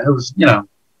 and it was, you know,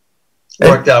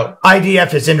 worked out.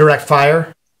 IDF is indirect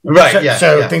fire. Right,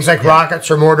 So things like rockets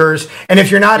or mortars. And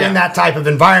if you're not in that type of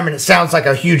environment, it sounds like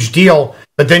a huge deal.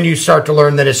 But then you start to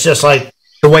learn that it's just like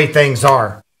the way things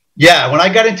are. Yeah, when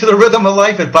I got into the rhythm of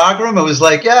life at Bagram, it was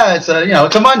like, it's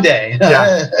a Monday.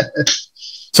 Yeah.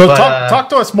 So talk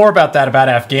to us more about that, about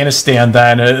Afghanistan.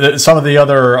 Then some of the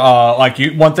other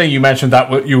one thing you mentioned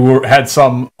that you were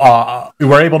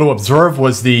able to observe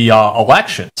was the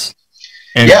elections.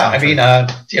 I mean,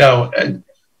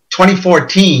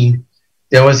 2014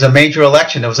 there was a major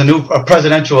election. There was a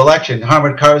presidential election.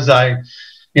 Hamid Karzai,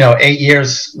 8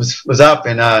 years was up,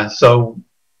 and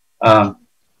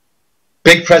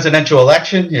big presidential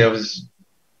election. It was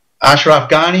Ashraf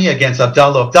Ghani against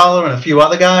Abdullah and a few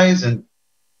other guys. And,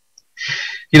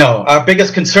 our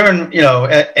biggest concern,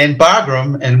 in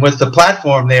Bagram and with the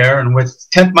platform there and with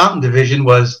 10th Mountain Division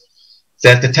was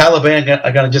that the Taliban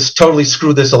are going to just totally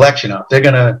screw this election up. They're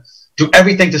going to do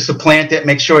everything to supplant it,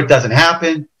 make sure it doesn't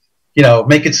happen,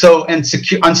 make it so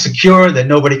unsecure that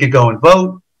nobody can go and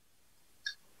vote.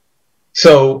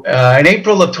 So in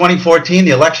April of 2014,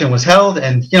 the election was held,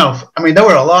 and there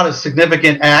were a lot of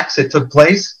significant acts that took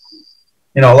place,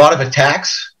 a lot of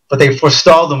attacks, but they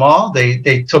forestalled them all.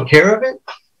 They took care of it,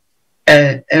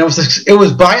 and it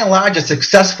was by and large a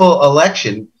successful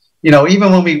election.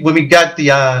 Even when we got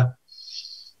the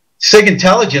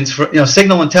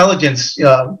signal intelligence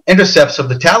intercepts of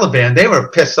the Taliban, they were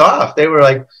pissed off. They were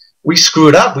like, "We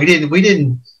screwed up. We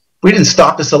didn't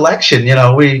stop this election. It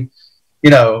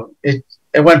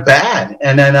went bad."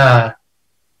 And then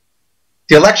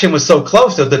the election was so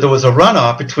close that there was a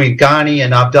runoff between Ghani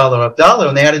and Abdullah,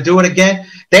 and they had to do it again.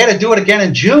 They had to do it again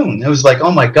in June. It was like,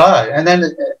 oh my God. And then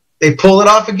they pulled it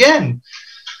off again.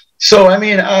 So,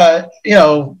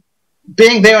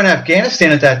 being there in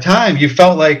Afghanistan at that time, you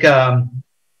felt like, that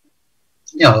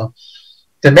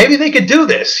maybe they could do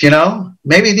this,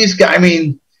 maybe these guys,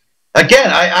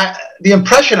 again, the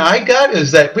impression I got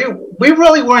is that we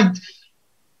really weren't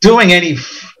doing any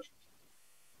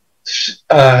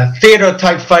theater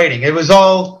type fighting. It was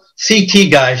all CT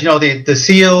guys, the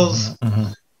SEALs,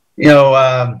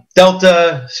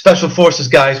 Delta Special Forces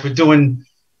guys were doing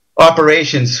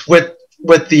operations with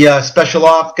the special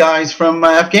op guys from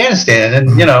Afghanistan,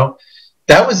 and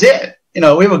that was it.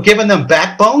 We were giving them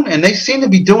backbone, and they seemed to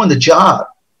be doing the job.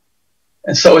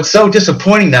 And so it's so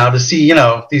disappointing now to see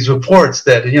these reports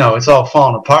that it's all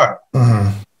falling apart. Mm-hmm.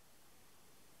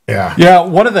 Yeah,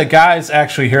 one of the guys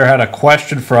actually here had a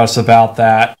question for us about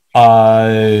that.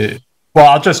 Well,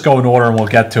 I'll just go in order and we'll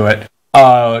get to it.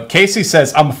 Casey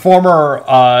says, I'm a former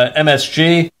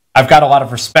MSG. I've got a lot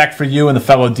of respect for you and the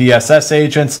fellow DSS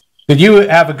agents. Did you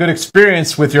have a good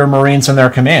experience with your Marines and their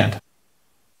command?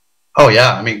 Oh,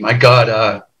 yeah. My God,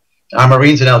 our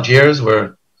Marines in Algiers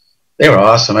they were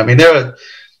awesome. They're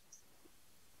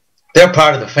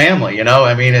part of the family,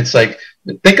 it's like,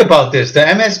 think about this. The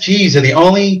MSGs are the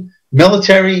only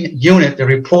military unit that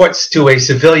reports to a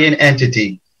civilian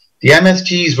entity. The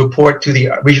MSGs report to the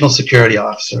regional security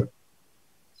officer.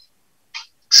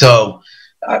 So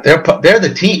they're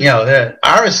the team.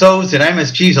 RSOs and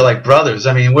MSGs are like brothers.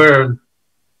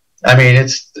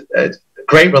 It's a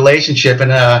great relationship.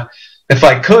 And if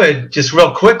I could, just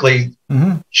real quickly,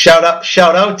 shout out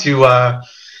to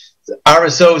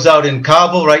RSOs out in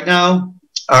Kabul right now.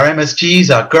 Our MSGs,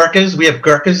 our Gurkhas, we have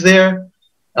Gurkhas there.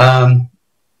 And,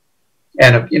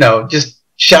 just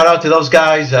shout out to those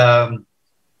guys,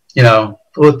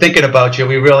 we're thinking about you.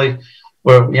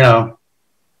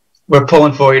 We're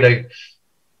pulling for you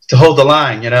to hold the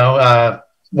line,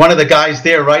 One of the guys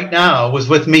there right now was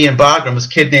with me in Bagram, this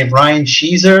kid named Ryan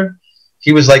Sheezer.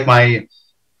 He was like my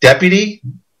deputy.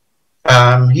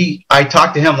 I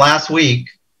talked to him last week,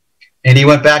 and he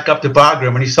went back up to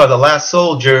Bagram, and he saw the last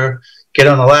soldier get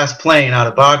on the last plane out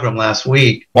of Bagram last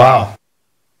week. Wow.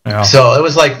 Yeah. So it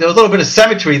was like there was a little bit of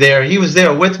symmetry there. He was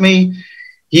there with me.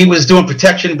 He was doing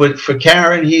protection for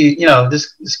Karen.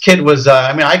 This kid was.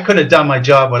 I could have done my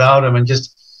job without him, and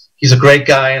he's a great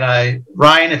guy. And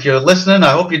Ryan, if you're listening,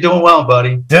 I hope you're doing well,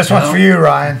 buddy. This one's for you,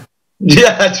 Ryan.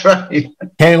 Yeah, that's right.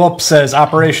 Caleb says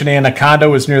Operation Anaconda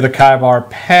was near the Khyber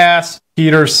Pass.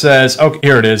 Peter says, okay,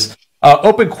 here it is.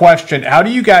 Open question. How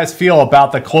do you guys feel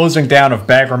about the closing down of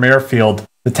Bagram Airfield?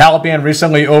 The Taliban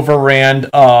recently overran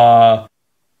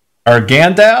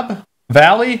Arghandab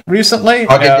Valley recently.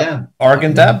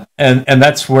 Arghandab. And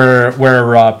that's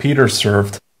where Peter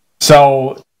served.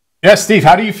 So, yeah, Steve,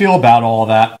 how do you feel about all of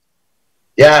that?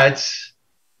 Yeah,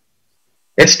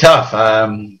 it's tough.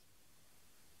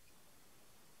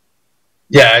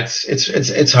 Yeah,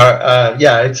 it's hard.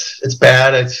 Yeah, it's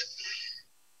bad.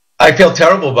 I feel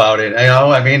terrible about it.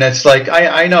 It's like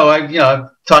I know I've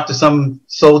talked to some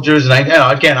soldiers, and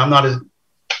again, I'm not as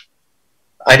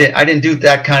I didn't do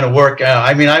that kind of work.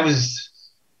 I was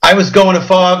going to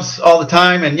FOBs all the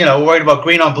time, and worried about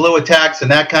green on blue attacks and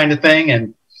that kind of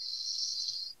thing.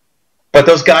 But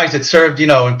those guys that served,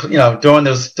 during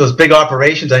those big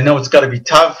operations, I know it's got to be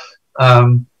tough.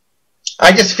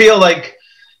 I just feel like,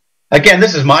 again,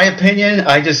 this is my opinion.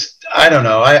 I don't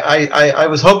know. I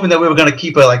was hoping that we were going to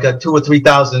keep like a 2,000 or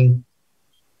 3,000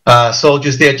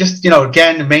 soldiers there. Just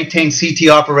again, to maintain CT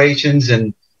operations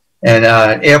and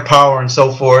air power and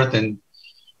so forth, and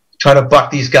try to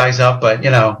buck these guys up. But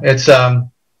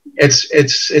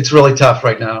it's really tough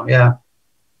right now. Yeah.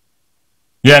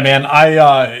 Yeah, man.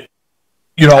 I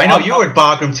know you were at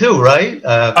Bagram too, right?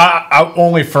 I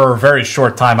only for a very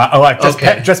short time. I like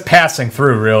just passing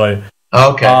through, really.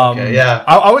 Okay, yeah.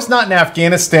 I was not in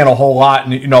Afghanistan a whole lot,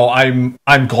 and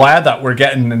I'm glad that we're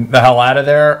getting the hell out of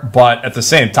there. But at the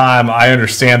same time, I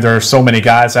understand there are so many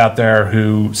guys out there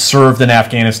who served in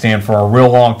Afghanistan for a real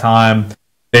long time.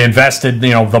 They invested,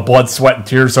 the blood, sweat, and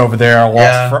tears over there.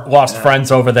 Lost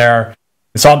friends over there.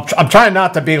 So I'm trying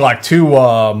not to be like too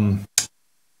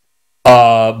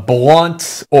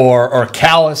blunt or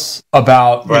callous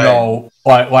about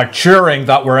like cheering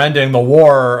that we're ending the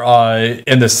war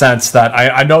in the sense that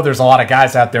I know there's a lot of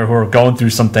guys out there who are going through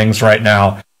some things right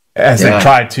now as they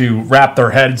try to wrap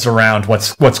their heads around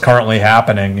what's currently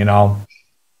happening. It's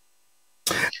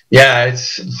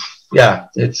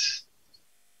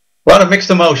a lot of mixed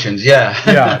emotions.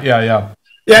 Yeah.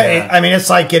 It's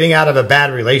like getting out of a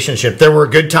bad relationship. There were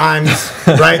good times,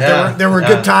 right? There were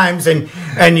good times, and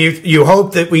you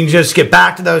hope that we can just get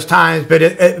back to those times. But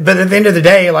at the end of the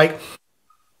day, like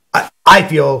I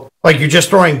feel like you're just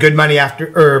throwing good money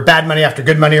after or bad money after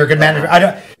good money or good money.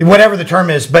 Whatever the term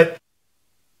is, but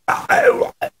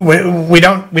we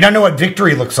don't know what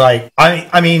victory looks like.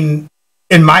 I mean,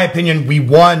 in my opinion, we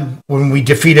won when we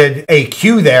defeated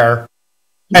AQ there.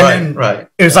 And then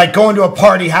it was like going to a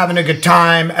party, having a good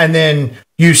time, and then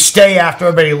you stay after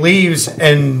everybody leaves,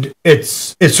 and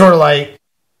it's sort of like,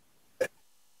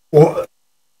 well,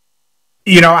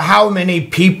 how many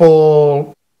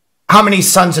people, how many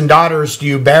sons and daughters do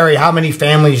you bury? How many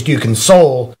families do you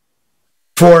console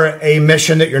for a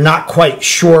mission that you're not quite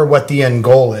sure what the end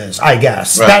goal is? I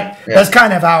guess that's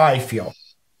kind of how I feel.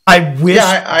 I wish.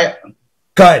 Yeah,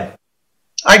 good.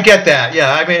 I get that.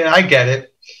 Yeah, I get it.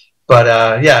 But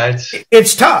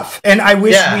it's tough, and I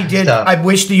wish we did. I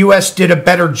wish the U.S. did a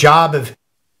better job of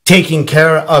taking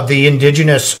care of the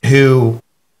indigenous who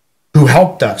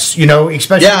helped us.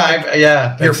 Especially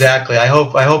exactly. I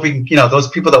hope we can. Those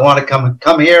people that want to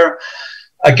come here.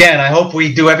 Again, I hope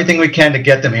we do everything we can to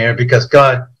get them here because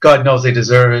God knows they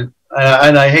deserve it.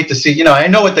 And I hate to see. I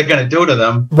know what they're going to do to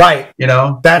them. Right.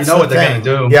 That's what they're going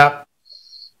to do. Yep.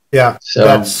 Yeah.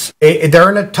 So they're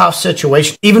in a tough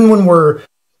situation, even when we're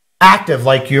active,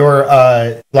 like you're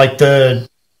like the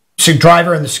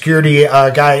driver and the security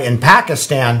guy in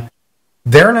Pakistan.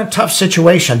 They're in a tough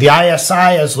situation. The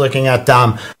ISI is looking at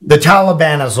them. The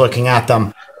Taliban is looking at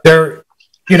them. They're,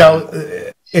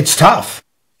 it's tough.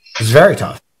 It's very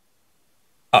tough.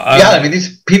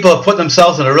 These people have put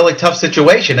themselves in a really tough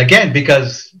situation again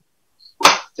because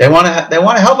they want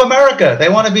to help America. They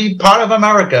want to be part of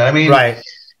America. Right.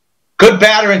 Good,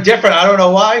 bad, or indifferent. I don't know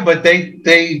why, but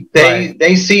they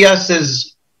see us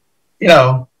as,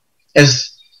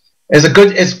 as a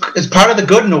good as part of the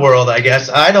good in the world. I guess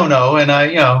I don't know, and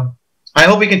I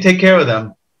hope we can take care of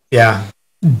them. Yeah.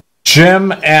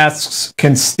 Jim asks,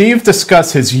 can Steve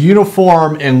discuss his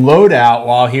uniform and loadout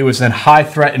while he was in high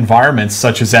threat environments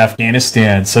such as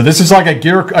Afghanistan? So this is like a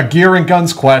gear and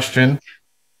guns question.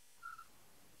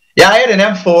 Yeah, I had an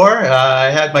M4. I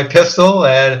had my pistol,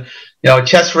 and a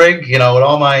chest rig, with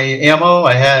all my ammo.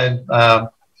 I had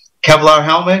Kevlar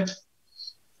helmet.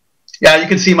 Yeah, you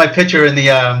can see my picture in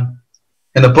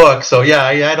the book. So yeah,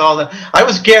 I had all that. I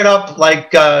was geared up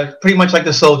like pretty much like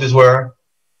the soldiers were,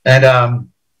 and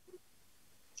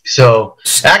so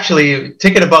actually,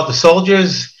 thinking about the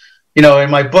soldiers, in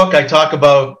my book I talk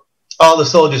about all the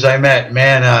soldiers I met.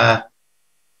 Man,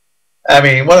 I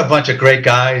mean, what a bunch of great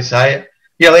guys.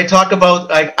 They talk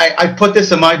about. I put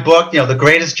this in my book. The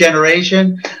greatest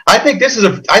generation. I think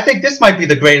this might be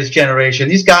the greatest generation.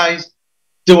 These guys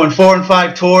doing 4 and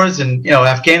 5 tours in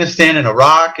Afghanistan and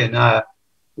Iraq and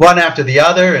one after the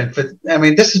other. And I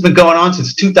mean, this has been going on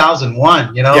since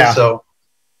 2001. Yeah. So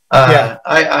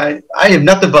I have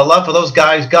nothing but love for those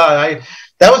guys. God,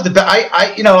 that was the best.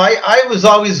 I was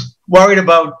always worried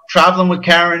about traveling with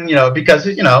Karen, because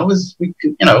it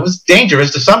was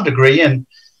dangerous to some degree, and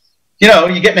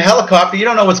you get in a helicopter, you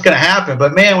don't know what's going to happen.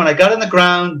 But man, when I got in the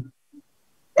ground,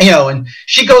 and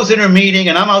she goes in her meeting,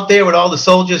 and I'm out there with all the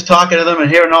soldiers talking to them and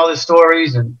hearing all their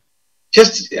stories, and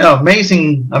just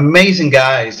amazing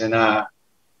guys, and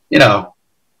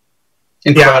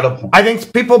incredible. Yeah, I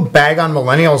think people bag on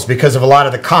millennials because of a lot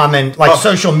of the common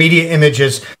social media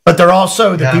images, but they're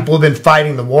also the people who've been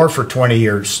fighting the war for 20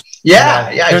 years.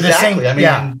 Yeah, they're exactly. The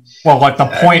same, well, like the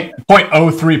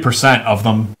 0.03% of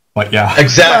them. But yeah,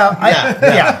 exactly.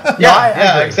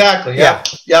 Well, exactly. Yeah.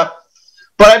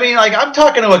 But I mean, like, I'm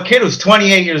talking to a kid who's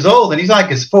 28 years old, and he's like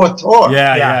his 4th tour.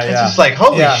 Yeah. It's just like,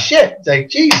 holy shit! It's like,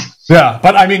 geez. Yeah,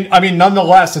 but I mean,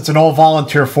 nonetheless, it's an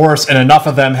all-volunteer force, and enough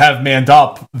of them have manned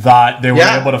up that they were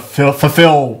able to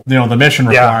fulfill, the mission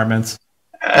requirements.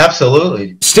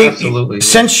 Absolutely, Steve. Absolutely.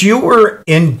 Since you were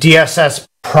in DSS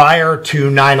prior to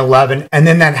 9/11, and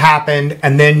then that happened,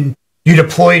 and then you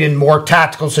deployed in more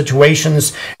tactical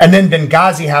situations, and then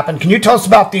Benghazi happened. Can you tell us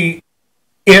about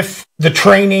if the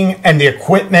training and the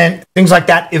equipment, things like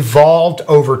that, evolved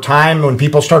over time when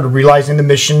people started realizing the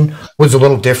mission was a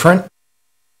little different?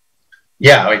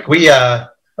 Yeah, like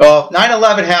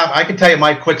 9/11 happened. I can tell you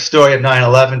my quick story of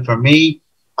 9/11. For me,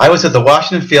 I was at the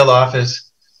Washington field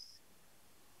office,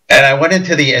 and I went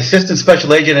into the assistant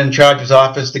special agent in charge's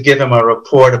office to give him a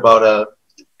report about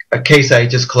a case I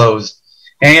had just closed.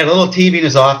 And he had a little TV in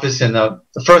his office, and the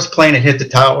first plane had hit the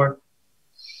tower.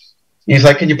 And he's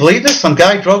like, "Can you believe this? Some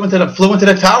guy flew into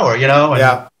the tower,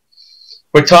 And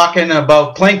we're talking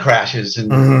about plane crashes,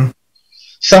 and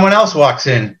someone else walks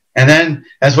in. And then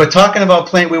as we're talking about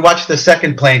plane, we watch the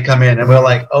second plane come in, and we're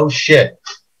like, oh shit,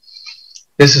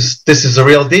 this is a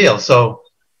real deal. So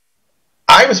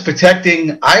I was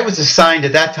assigned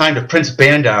at that time to Prince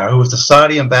Bandar, who was the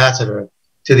Saudi ambassador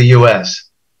to the U.S.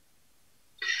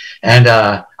 And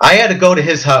I had to go to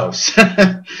his house.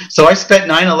 So I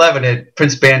spent 9/11 at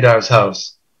Prince Bandar's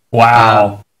house.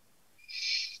 Wow.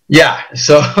 Yeah.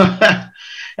 So,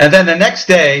 and then the next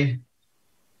day,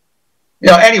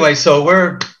 anyway, so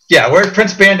we're at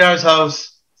Prince Bandar's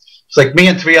house. It's like me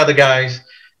and 3 other guys.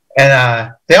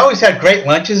 And they always had great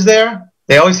lunches there.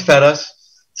 They always fed us.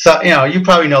 So, you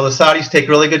probably know the Saudis take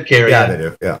really good care of you. Yeah, they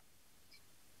do. Yeah.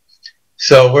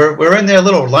 So we're in their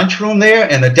little lunchroom there,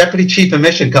 and the deputy chief of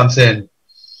mission comes in,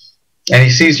 and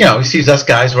he sees us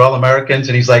guys, we're all Americans,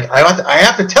 and he's like, I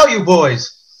have to tell you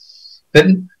boys that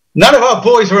none of our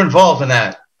boys were involved in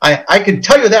that. I can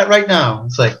tell you that right now.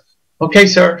 It's like, okay,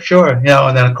 sir, sure, and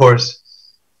then of course,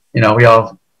 we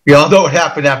all know what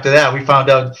happened after that. We found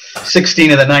out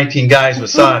 16 of the 19 guys were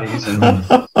Saudis,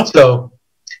 and so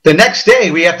the next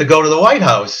day we have to go to the White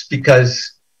House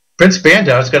because Prince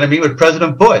Bandar is going to meet with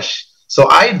President Bush. So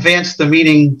I advanced the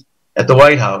meeting at the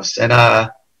White House, and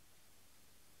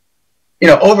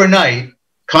overnight,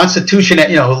 Constitution,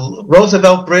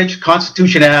 Roosevelt Bridge,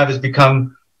 Constitution Ave has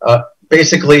become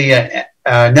basically a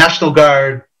National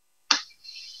Guard.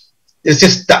 There's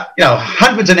just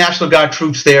hundreds of National Guard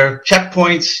troops there,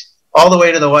 checkpoints all the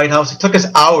way to the White House. It took us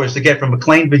hours to get from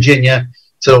McLean, Virginia,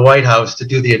 to the White House to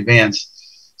do the advance.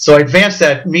 So I advanced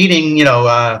that meeting.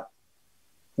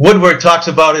 Woodward talks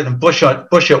about it in Bush at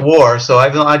War. So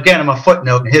I'm a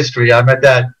footnote in history. I'm at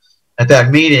that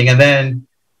meeting, and then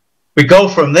we go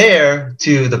from there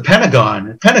to the Pentagon.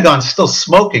 The Pentagon's still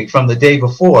smoking from the day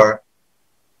before,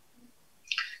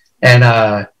 and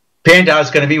Bandar's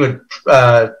going to meet with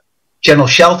General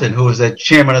Shelton, who was the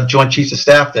chairman of the Joint Chiefs of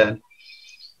Staff then.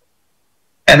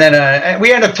 And then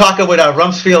we end up talking with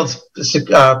Rumsfeld's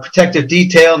protective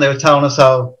detail, and they were telling us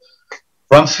how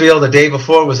Rumsfeld the day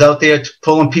before was out there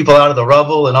pulling people out of the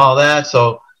rubble and all that.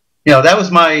 So, that was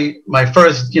my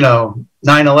first,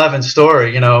 9/11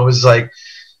 story. It was like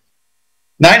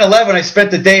 9/11. I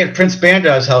spent the day at Prince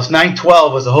Bandar's house.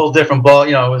 9/12 was a whole different ball.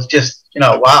 It was just,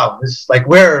 wow. It's like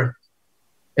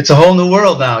it's a whole new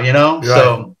world now, you know? Right.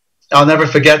 So I'll never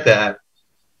forget that.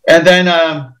 And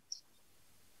then,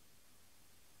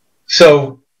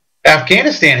 so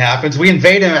Afghanistan happens. We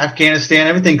invade Afghanistan.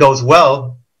 Everything goes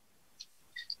well.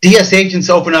 DS agents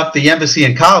open up the embassy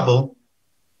in Kabul.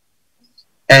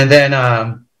 And then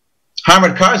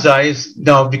Hamid Karzai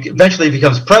eventually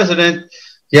becomes president.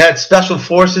 You had special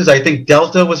forces. I think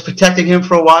Delta was protecting him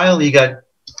for a while. They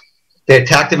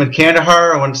attacked him in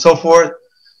Kandahar and so forth.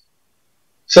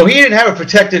 So he didn't have a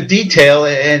protective detail,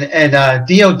 and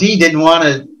DOD didn't want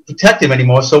to protect him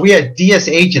anymore. So we had DS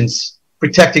agents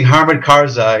protecting Hamid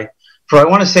Karzai for, I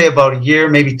want to say, about a year,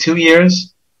 maybe 2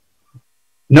 years.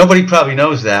 Nobody probably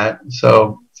knows that.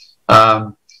 So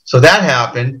so that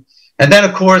happened. And then,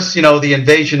 of course, you know, the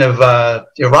invasion of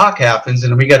Iraq happens,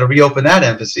 and we got to reopen that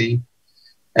embassy.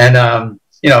 And,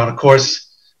 you know, and of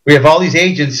course, we have all these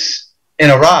agents in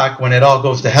Iraq when it all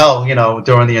goes to hell, you know,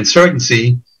 during the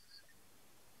insurgency.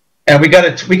 And we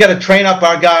got to train up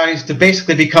our guys to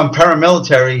basically become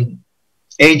paramilitary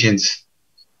agents.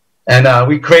 And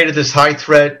we created this high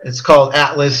threat. It's called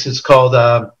Atlas. It's called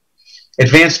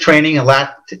Advanced Training and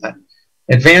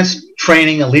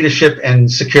Leadership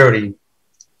and Security.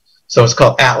 So it's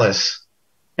called Atlas.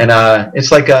 And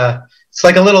it's like a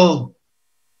little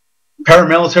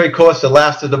paramilitary course that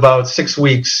lasted about 6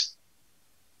 weeks.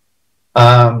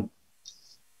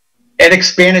 It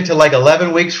expanded to like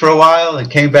 11 weeks for a while and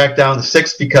came back down to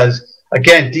 6 because,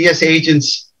 again, DS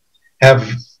agents have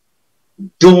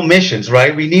dual missions,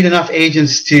 right? We need enough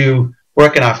agents to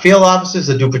work in our field offices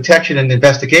to do protection and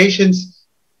investigations,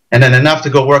 and then enough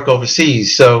to go work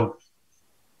overseas. So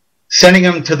sending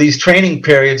them to these training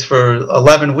periods for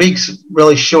 11 weeks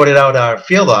really shorted out our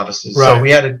field offices. Right. So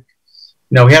we had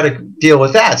to deal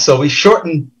with that. So we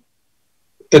shortened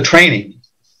the training.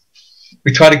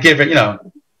 We try to give it,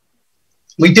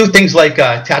 we do things like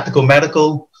tactical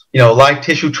medical, live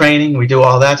tissue training. We do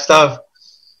all that stuff,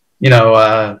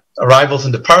 arrivals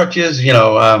and departures,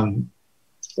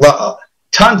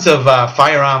 tons of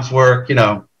firearms work,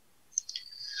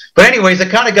 But anyways, it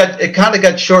kind of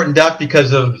got shortened up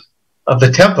because of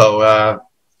the tempo.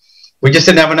 We just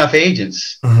didn't have enough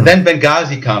agents. Mm-hmm. And then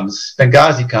Benghazi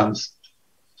comes.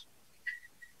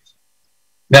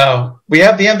 Now, we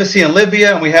have the embassy in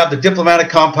Libya, and we have the diplomatic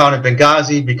compound in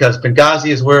Benghazi, because Benghazi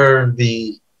is where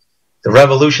the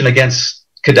revolution against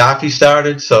Gaddafi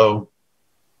started. So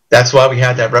that's why we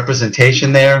had that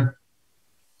representation there.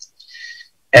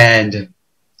 And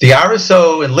the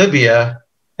RSO in Libya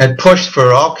had pushed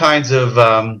for all kinds of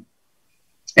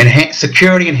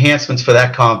security enhancements for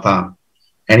that compound,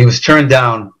 and he was turned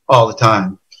down all the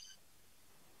time.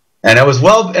 And it was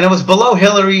below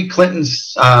Hillary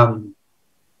Clinton's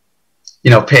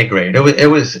pay grade. It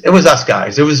was us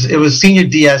guys. It was senior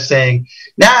DS saying,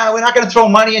 "Nah, we're not going to throw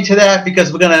money into that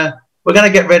because we're gonna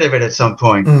get rid of it at some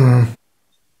point." Mm-hmm.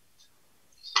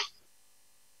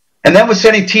 And then we're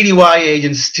sending TDY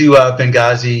agents to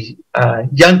Benghazi,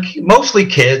 mostly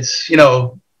kids.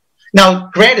 Now,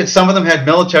 granted, some of them had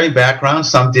military backgrounds,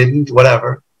 some didn't,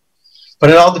 whatever. But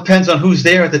it all depends on who's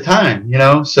there at the time,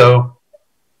 So,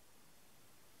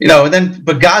 and then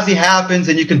Benghazi happens,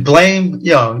 and you can blame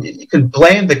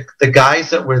the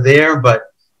guys that were there,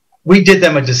 but we did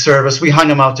them a disservice. We hung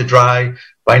them out to dry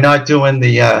by not doing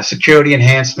the security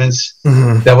enhancements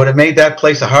mm-hmm. that would have made that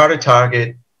place a harder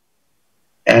target.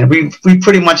 And we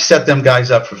pretty much set them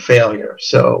guys up for failure.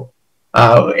 So,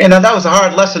 and that was a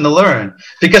hard lesson to learn,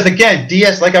 because again,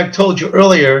 DS, like I told you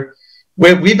earlier,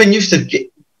 we've been used to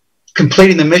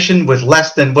completing the mission with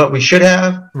less than what we should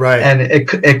have, right? And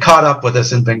it caught up with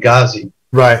us in Benghazi,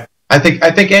 right? I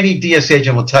think any DS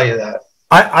agent will tell you that.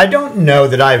 I don't know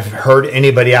that I've heard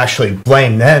anybody actually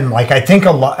blame them. Like, I think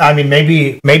a lot. I mean,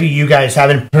 maybe you guys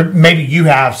haven't. Maybe you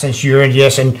have, since you're in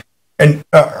DS and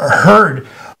heard.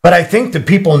 But I think the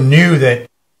people knew that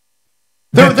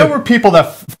there were people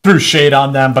that threw shade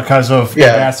on them because of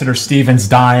Ambassador Stevens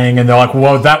dying, and they're like,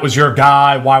 "Well, that was your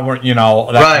guy. Why weren't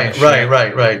that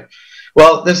Right.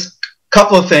 Well, there's a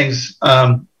couple of things.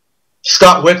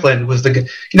 Scott Wickland was the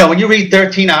when you read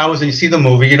 13 Hours and you see the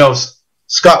movie,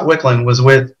 Scott Wickland was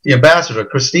with the ambassador,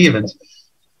 Chris Stevens.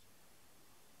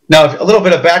 Now, a little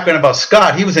bit of background about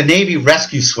Scott: he was a Navy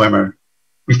rescue swimmer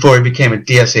before he became a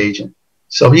DS agent,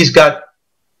 so he's got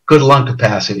good lung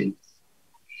capacity.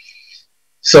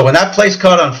 So when that place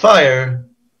caught on fire,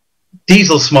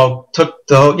 diesel smoke took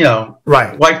the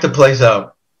wiped the place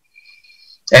out.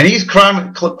 And he's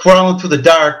crawling through the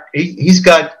dark. He's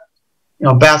got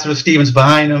Ambassador Stevens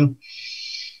behind him.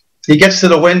 He gets to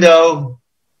the window.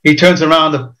 He turns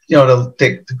around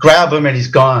to grab him, and he's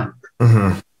gone.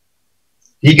 Mm-hmm.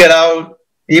 He got out.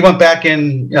 he went back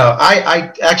in. You know,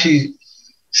 I actually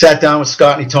sat down with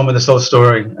Scott and he told me this whole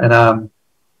story. And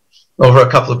over a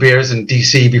couple of beers in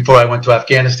D.C. before I went to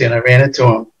Afghanistan, I ran into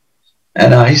him,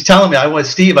 and he's telling me, I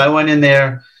went in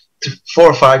there 4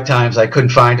 or 5 times. I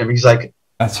couldn't find him. He's like,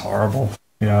 that's horrible.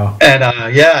 Yeah.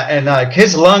 And like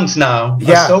his lungs now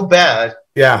are so bad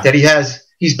that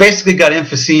he's basically got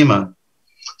emphysema,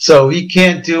 so he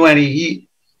can't do any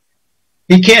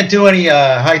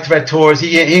high threat tours.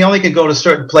 He only can go to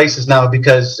certain places now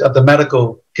because of the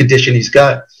medical condition he's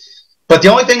got. But the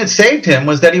only thing that saved him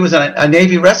was that he was a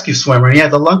Navy rescue swimmer and he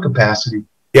had the lung capacity.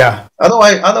 Yeah.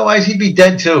 Otherwise he'd be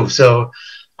dead too. So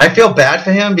I feel bad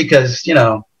for him because, you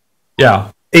know.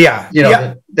 Yeah. Yeah. You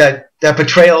know, that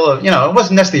betrayal of, you know, it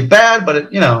wasn't necessarily bad, but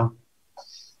it, you know.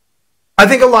 I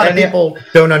think a lot of people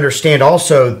don't understand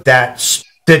also that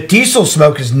the diesel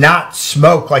smoke is not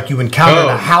smoke like you encounter in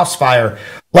a house fire.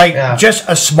 Like just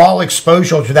a small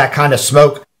exposure to that kind of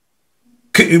smoke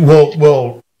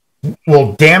will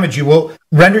damage you, will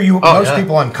render you most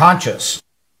people unconscious.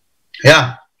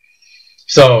 Yeah.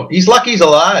 So he's lucky he's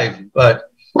alive,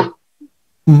 but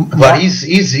he's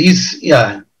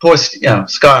poor, you know,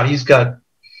 Scott,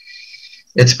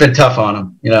 it's been tough on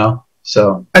him, you know.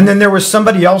 So, and then there was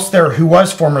somebody else there who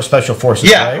was former Special Forces.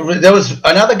 Yeah, right? There was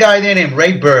another guy there named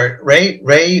Ray Burt. Ray,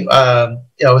 you know,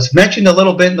 was mentioned a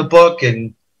little bit in the book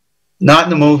and not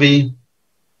in the movie.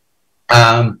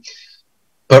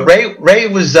 But Ray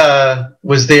was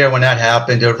there when that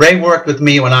happened. Ray worked with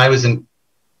me when I was in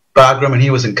Bagram and he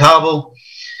was in Kabul.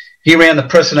 He ran the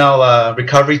personnel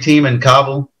recovery team in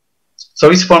Kabul.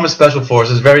 So he's former Special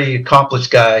Forces, very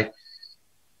accomplished guy.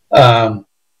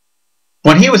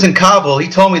 When he was in Kabul, he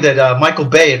told me that Michael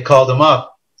Bay had called him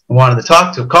up and wanted to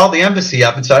talk to him, called the embassy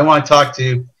up and said, I want to talk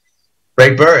to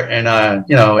Ray Burt. And,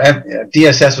 you know,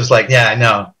 DSS was like, yeah,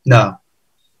 no.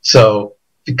 So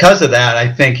because of that,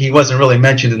 I think he wasn't really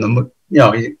mentioned in the, you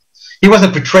know, he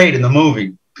wasn't portrayed in the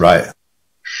movie. Right.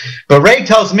 But Ray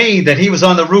tells me that he was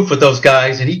on the roof with those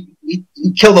guys and he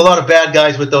killed a lot of bad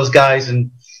guys with those guys and,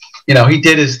 you know, he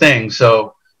did his thing.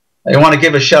 So I want to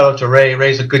give a shout out to Ray.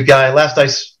 Ray's a good guy. Last I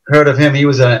heard of him, he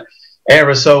was an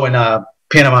RSO in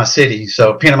Panama City.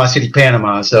 So Panama City,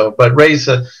 Panama. So, but Ray's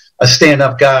a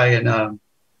stand-up guy. And,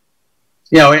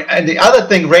 you know, and the other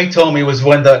thing Ray told me was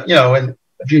when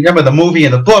if you remember the movie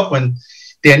and the book, when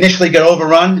they initially got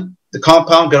overrun, the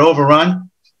compound got overrun.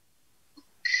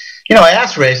 You know, I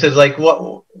asked Ray, I said, like,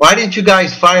 why didn't you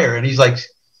guys fire? And he's like,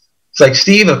 it's like,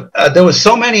 Steve, there was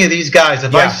so many of these guys.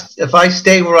 If I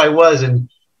stayed where I was and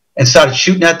started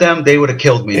shooting at them, they would have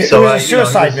killed me. So it was a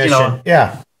suicide mission. You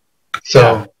know,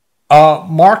 So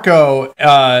Marco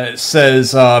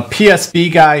says,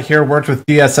 PSB guy here, worked with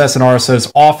DSS and RSOs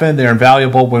often. They're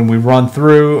invaluable when we run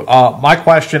through. My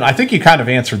question, I think you kind of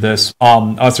answered this,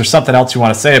 unless there's something else you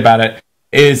want to say about it,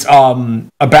 is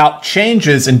about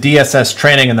changes in DSS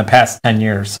training in the past 10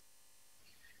 years.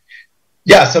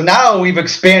 Yeah, so now we've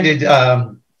expanded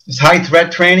this high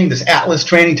threat training, this Atlas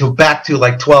training, back to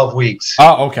like 12 weeks.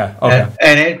 Oh, okay.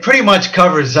 And it pretty much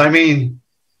covers, I mean,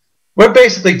 we're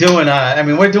basically doing,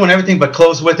 we're doing everything but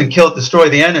close with and kill, destroy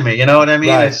the enemy. You know what I mean?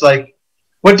 Right. It's like,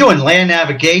 we're doing land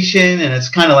navigation and it's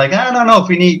kind of like, I don't know if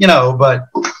we need, you know, but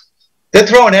they're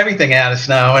throwing everything at us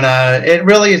now. And it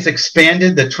really has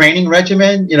expanded the training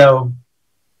regimen. You know,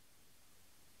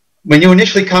 when you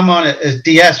initially come on as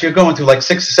DS, you're going through like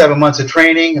 6 to 7 months of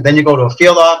training. And then you go to a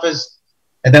field office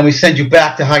and then we send you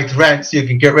back to high threat so you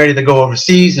can get ready to go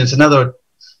overseas. And it's another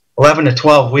 11 to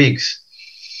 12 weeks.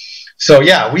 So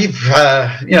yeah, we've,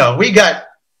 we got,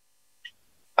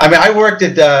 I worked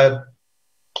at,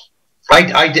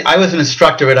 I was an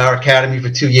instructor at our academy for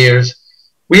 2 years.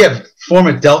 We have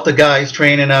former Delta guys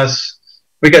training us.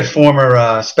 We got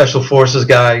former Special Forces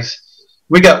guys.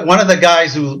 We got one of the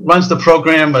guys who runs the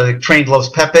program, trained Los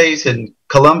Pepes in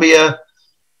Colombia.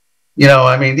 You know,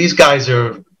 I mean, these guys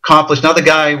are accomplished. Another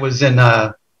guy was in,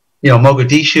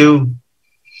 Mogadishu.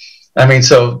 I mean,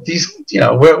 so these, you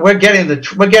know, we're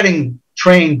getting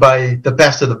trained by the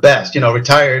best of the best. You know,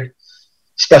 retired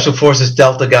Special Forces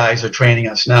Delta guys are training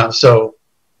us now. So,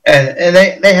 and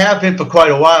they have been for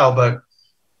quite a while, but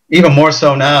even more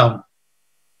so now.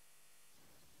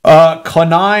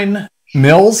 Clanine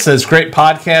Mills says, great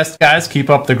podcast, guys. Keep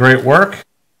up the great work.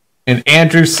 And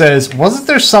Andrew says, wasn't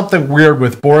there something weird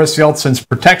with Boris Yeltsin's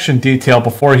protection detail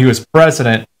before he was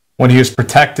president when he was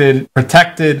protected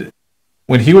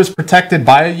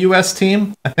by a U.S.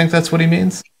 team? I think that's what he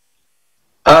means.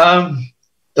 I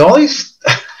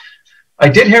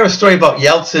did hear a story about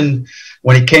Yeltsin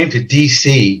when he came to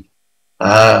D.C.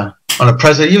 On a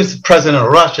president. He was the president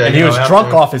of Russia. And he was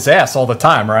drunk off his ass all the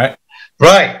time, right?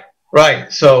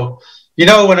 Right. So You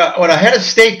know, when a head of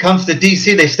state comes to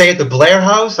D.C., they stay at the Blair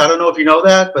House. I don't know if you know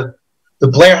that, but the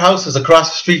Blair House is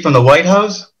across the street from the White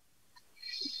House.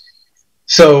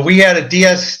 So we had a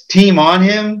DS team on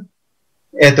him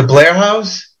at the Blair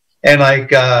House, and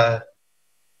like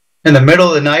in the middle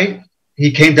of the night,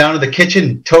 he came down to the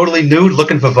kitchen totally nude,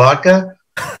 looking for vodka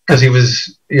because he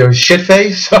was,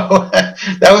 shit-faced. So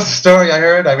that was the story I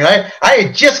heard. I mean, I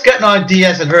had just gotten on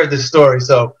DS and heard this story,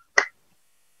 so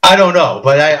I don't know,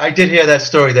 but I did hear that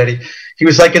story that he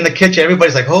was like in the kitchen.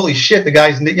 Everybody's like, "Holy shit, the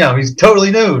guy's he's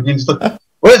totally nude." He's like,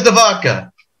 "Where's the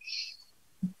vodka?"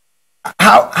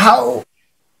 How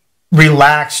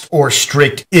relaxed or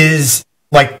strict is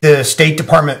like the State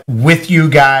Department with you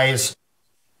guys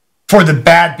for the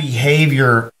bad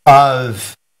behavior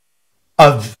of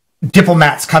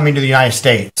diplomats coming to the United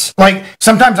States? Like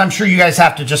sometimes I'm sure you guys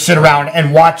have to just sit around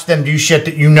and watch them do shit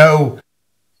that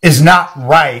is not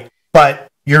right, but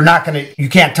you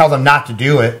can't tell them not to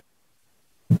do it.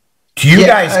 Do you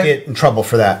guys get in trouble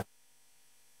for that?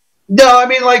 No, I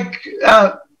mean, like,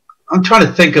 I'm trying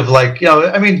to think of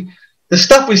I mean, the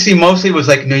stuff we see mostly was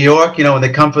like New York, when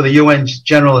they come for the UN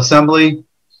General Assembly.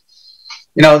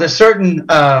 There's certain, you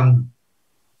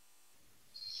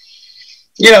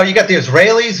got the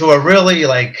Israelis who are really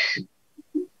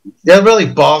they're really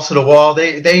balls to the wall.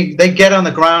 They get on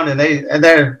the ground and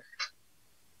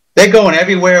they're going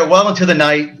everywhere well into the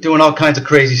night, doing all kinds of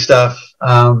crazy stuff.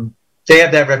 They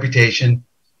have that reputation.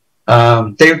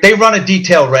 They run a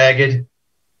detail ragged.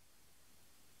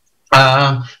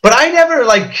 But I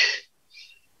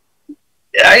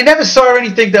never saw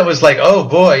anything that was like, oh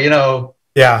boy,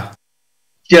 Yeah.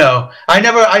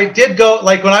 I did go,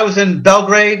 like when I was in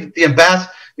Belgrade, the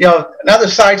ambassador, another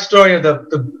side story of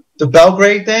the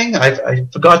Belgrade thing I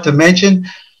forgot to mention.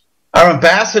 Our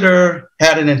ambassador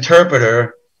had an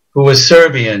interpreter who was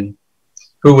Serbian,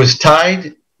 who was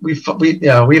tied. We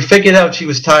figured out she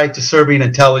was tied to Serbian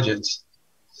intelligence,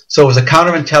 so it was a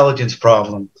counterintelligence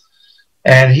problem,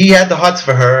 and he had the hots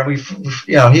for her. And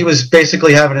he was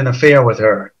basically having an affair with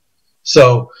her.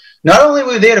 So not only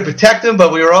were we there to protect him,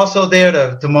 but we were also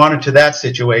there to monitor that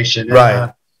situation. Right.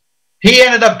 And, he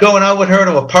ended up going out with her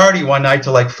to a party one night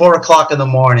till like 4 o'clock in the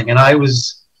morning, and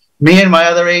me and my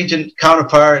other agent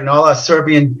counterpart and all our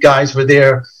Serbian guys were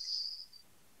there,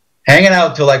 hanging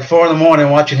out till like 4 in the morning,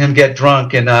 watching him get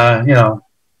drunk and run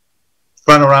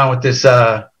around with this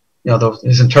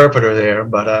his interpreter there.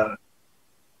 But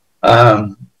I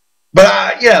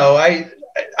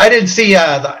didn't see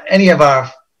any of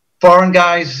our foreign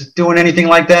guys doing anything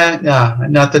like that. No,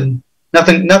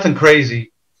 nothing crazy.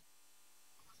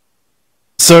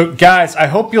 So, guys, I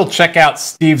hope you'll check out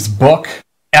Steve's book,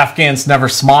 Afghans Never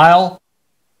Smile.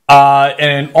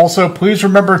 And also, please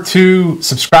remember to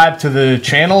subscribe to the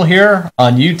channel here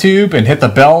on YouTube and hit the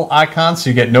bell icon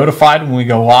so you get notified when we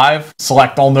go live.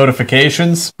 Select all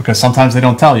notifications because sometimes they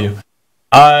don't tell you.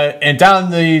 And down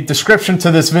in the description to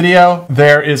this video,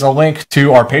 there is a link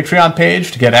to our Patreon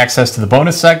page to get access to the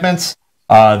bonus segments.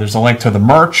 There's a link to the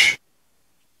merch.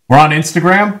 We're on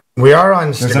Instagram. We are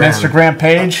on Instagram. There's an Instagram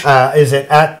page. Is it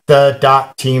at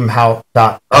the.teamhouse?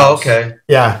 Oh, okay.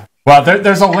 Yeah. Well,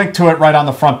 there's a link to it right on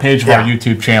the front page of our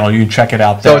YouTube channel. You can check it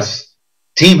out there. So it's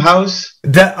Team House?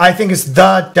 I think it's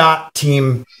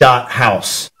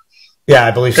the.team.house. Yeah,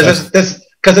 I believe so.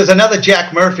 Because there's another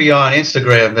Jack Murphy on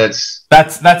Instagram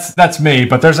that's me,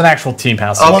 but there's an actual Team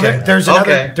House. Okay. Well, there's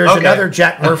another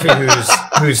Jack Murphy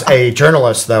who's a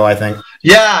journalist, though, I think.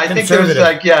 Yeah, I think there's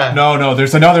No,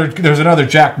 there's another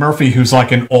Jack Murphy who's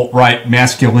like an alt-right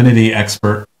masculinity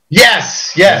expert.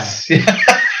 Yes.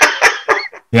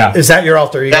 Yeah. Is that your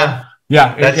alter ego?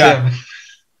 Yeah. That's him.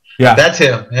 Yeah. That's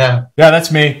him. Yeah. Yeah,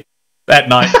 that's me. At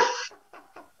night.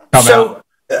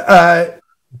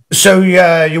 So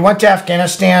you went to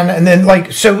Afghanistan, and then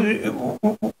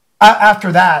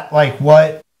after that,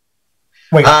 what?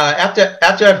 Wait.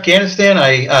 After Afghanistan,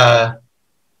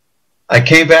 I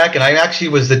came back, and I actually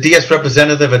was the DS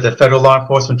representative at the Federal Law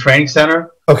Enforcement Training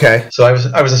Center. Okay. So I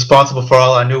was responsible for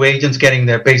all our new agents getting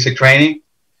their basic training.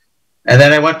 And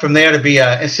then I went from there to be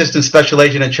an assistant special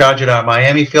agent in charge at our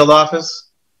Miami field office.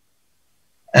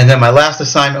 And then my last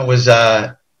assignment was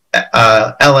LNO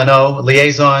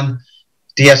liaison,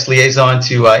 DS liaison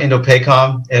to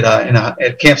Indo-PACOM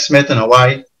at Camp Smith in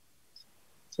Hawaii,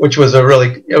 which was a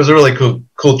really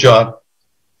cool job.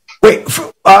 Wait,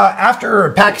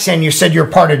 after Pakistan, you said you're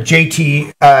part of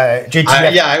JTF.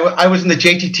 I was in the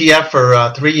JTTF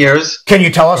for 3 years. Can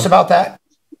you tell us about that?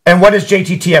 And what does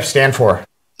JTTF stand for?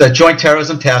 The Joint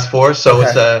Terrorism Task Force. So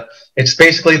it's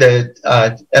basically the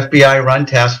FBI-run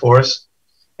task force,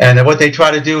 and what they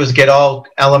try to do is get all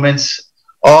elements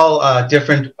all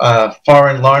different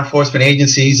foreign law enforcement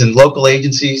agencies and local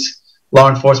agencies, law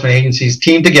enforcement agencies,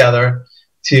 teamed together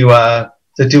to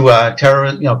do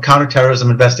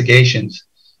counterterrorism investigations.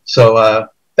 So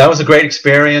that was a great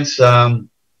experience. Got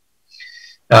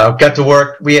to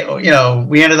work. We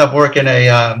ended up working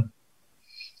a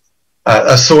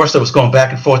source that was going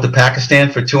back and forth to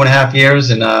Pakistan for 2.5 years,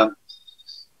 and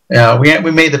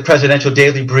we made the presidential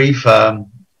daily brief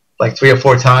like 3 or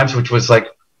 4 times, which was like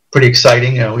pretty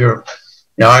exciting. Our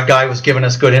guy was giving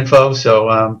us good info,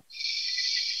 so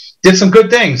did some good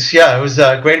things. Yeah, it was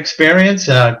a great experience.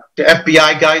 The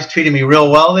FBI guys treated me real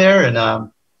well there,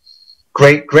 and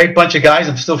great bunch of guys.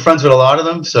 I'm still friends with a lot of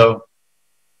them, so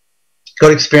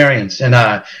good experience. And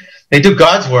they do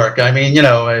God's work. I mean,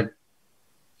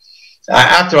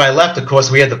 after I left, of course,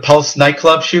 we had the Pulse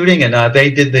nightclub shooting, and they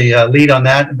did the lead on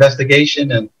that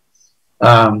investigation. And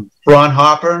Ron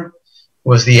Hopper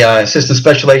was the assistant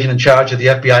special agent in charge of the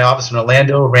FBI office in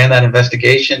Orlando, ran that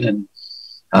investigation.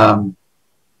 And,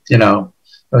 it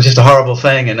was just a horrible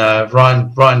thing. And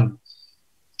Ron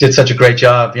did such a great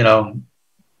job,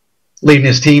 leading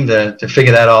his team to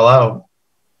figure that all out.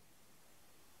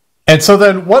 And so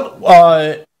then what,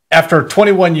 after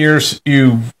 21 years,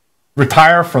 you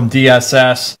retire from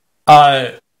DSS.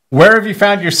 Where have you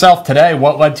found yourself today?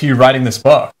 What led to you writing this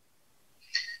book?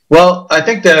 Well, I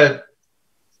think that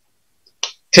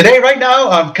today, right now,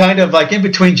 I'm kind of like in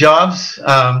between jobs,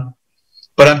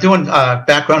 but I'm doing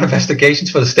background investigations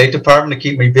for the State Department to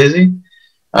keep me busy.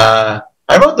 I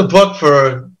wrote the book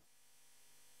for,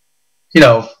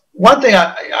 one thing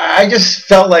I just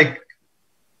felt like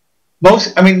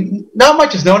not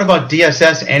much is known about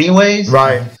DSS anyways.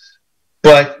 Right.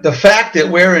 But the fact that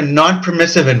we're in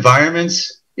non-permissive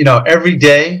environments, every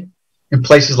day in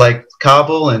places like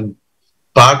Kabul and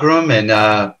Bagram, and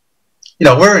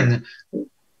we're in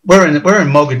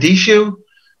Mogadishu.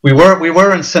 We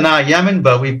were in Sana'a, Yemen,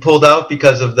 but we pulled out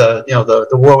because of the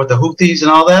war with the Houthis and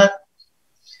all that.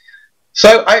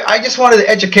 So I just wanted to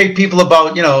educate people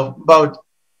about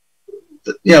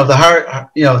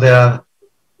the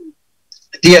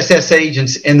DSS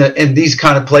agents in these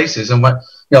kind of places, and what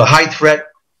high threat,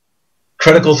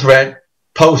 critical threat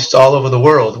posts all over the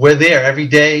world. We're there every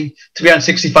day,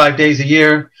 365 days a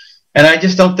year, and I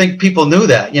just don't think people knew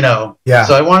that. Yeah.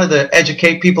 So I wanted to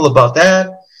educate people about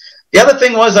that. The other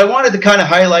thing was I wanted to kind of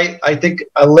highlight, I think,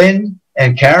 Lynn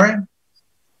and Karen,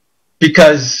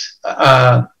 because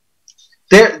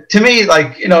they're, to me,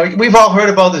 like, we've all heard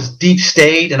about this deep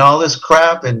state and all this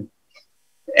crap, and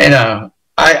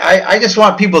I just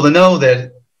want people to know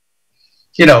that,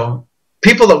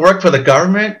 people that work for the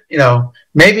government,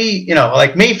 maybe,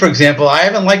 like me, for example, I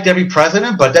haven't liked every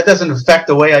president, but that doesn't affect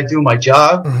the way I do my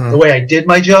job, the way I did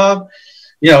my job.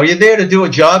 You're there to do a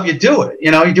job, you do it.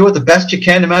 You do it the best you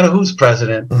can, no matter who's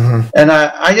president. And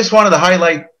I just wanted to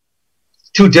highlight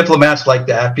 2 diplomats like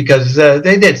that, because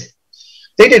they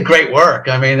did great work.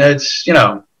 I mean, it's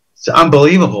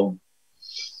unbelievable.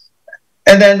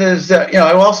 And then there's,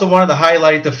 I also wanted to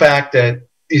highlight the fact that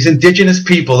these indigenous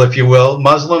people, if you will,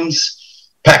 Muslims,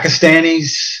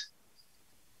 Pakistanis,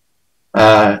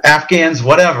 Afghans,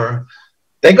 whatever,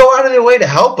 they go out of their way to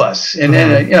help us, and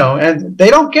and they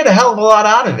don't get a hell of a lot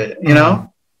out of it,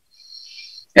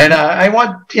 And I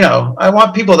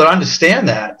want people to understand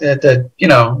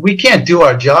that we can't do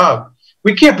our job,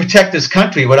 we can't protect this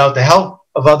country without the help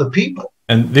of other people.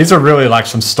 And these are really like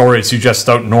some stories you just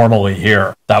don't normally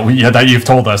hear that you've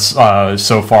told us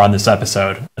so far on this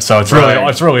episode. So it's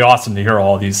really awesome to hear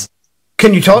all these.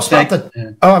 Can you tell us about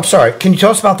the? Oh, I'm sorry. Can you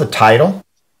tell us about the title?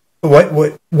 What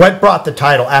brought the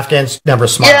title "Afghans Never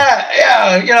Smile"?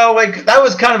 Yeah. Like that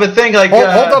was kind of a thing. Like hold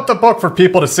up the book for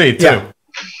people to see too. Yeah.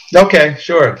 Okay,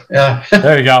 sure. Yeah.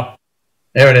 There you go.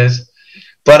 There it is.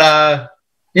 But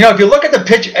if you look at the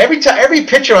picture, every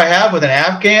picture I have with an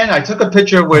Afghan, I took a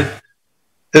picture with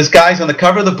this guy's on the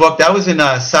cover of the book. That was in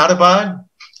Sadabad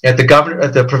at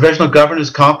the provisional governor's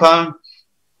compound.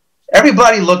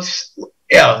 Everybody looks,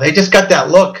 they just got that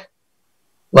look,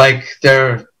 like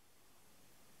they're.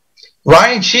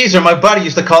 Ryan Cheeser, my buddy,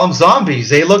 used to call them zombies.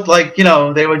 They looked like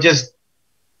they were just.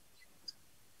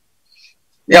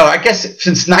 I guess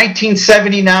since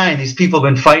 1979, these people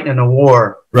have been fighting in a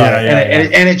war, right?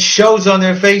 And it shows on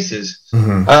their faces.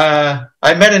 I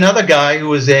met another guy who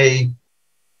was a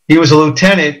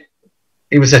lieutenant.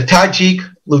 He was a Tajik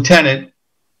lieutenant.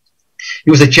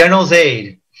 He was a general's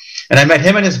aide, and I met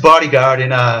him and his bodyguard in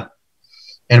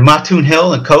Mattoon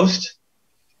Hill and Coast.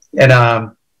 And I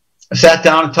sat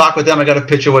down and talked with them. I got a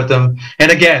picture with them,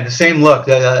 and again, the same look.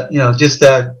 Just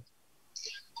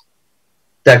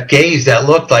that gaze that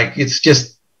looked like it's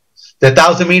just the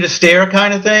 1,000-meter stare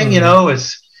kind of thing, you know,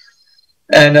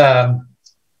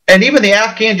 and even the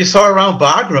Afghans you saw around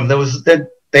Bagram,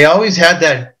 they always had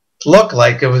that look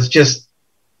like it was just.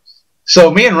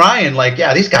 So me and Ryan, like,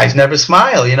 yeah, these guys never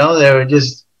smile, you know. They were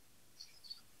just,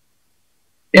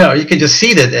 you know, you can just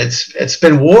see that it's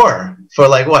been war for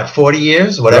like what 40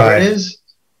 years, whatever it is.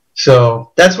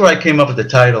 So that's where I came up with the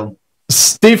title.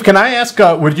 Steve, can I ask,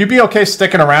 would you be okay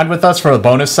sticking around with us for the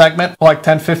bonus segment for like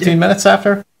 10, 15 minutes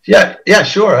after? Yeah,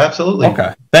 sure, absolutely.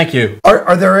 Okay, thank you.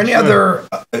 Are there any other?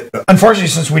 Unfortunately,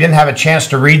 since we didn't have a chance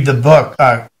to read the book,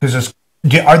 are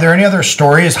there any other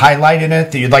stories highlighted in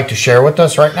it that you'd like to share with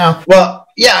us right now? Well,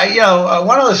 yeah, you know,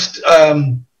 one of those.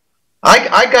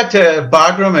 I got to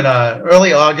Bagram in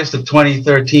early August of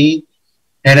 2013,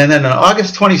 and then on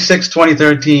August 26,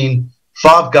 2013,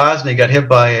 Fob Ghazni got hit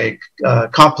by a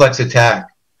complex attack.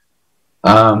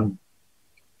 You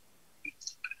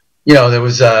know, there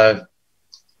was a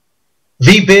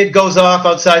V-bid goes off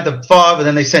outside the fob, and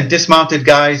then they sent dismounted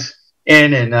guys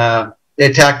in, and they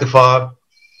attacked the fob.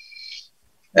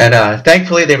 And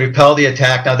thankfully, they repelled the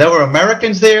attack. Now, there were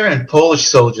Americans there and Polish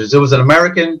soldiers. There was an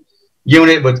American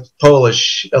unit with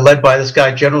Polish, led by this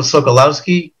guy, General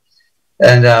Sokolowski.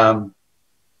 And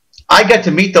I got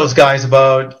to meet those guys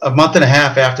about a month and a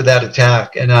half after that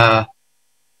attack. And,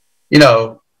 you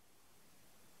know,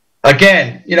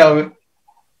 again, you know,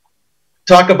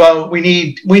 talk about we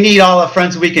need all our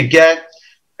friends we can get.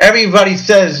 Everybody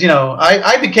says, you know,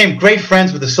 I became great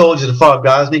friends with the soldiers of Fob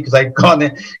Ghazni because I'd gone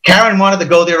there. Karen wanted to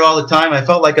go there all the time. I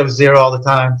felt like I was there all the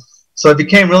time. So I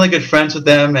became really good friends with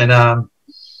them. And,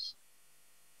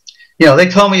 you know, they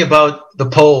told me about the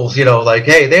Poles, you know, like,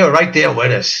 hey, they were right there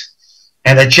with us.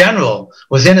 And a general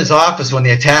was in his office when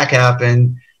the attack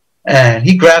happened, and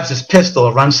he grabs his pistol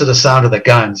and runs to the sound of the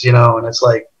guns, you know, and it's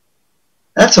like,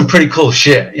 that's some pretty cool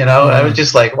shit, you know. I was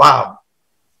just like, wow.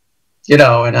 You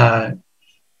know, and,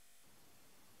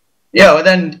 you know, and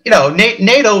then, you know,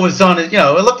 NATO was on it. You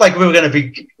know, it looked like we were going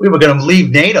to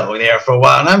leave NATO there for a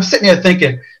while. And I'm sitting here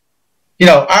thinking, you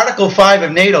know, Article 5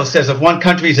 of NATO says if one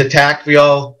country is attacked, we're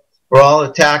all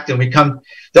attacked, and we come.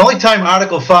 The only time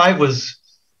Article 5 was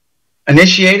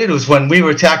initiated was when we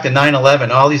were attacked in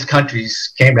 9/11. All these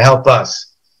countries came to help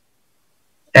us.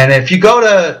 And if you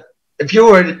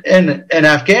were in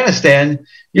Afghanistan,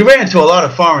 you ran into a lot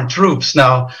of foreign troops.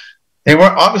 Now, they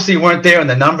weren't there in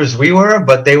the numbers we were,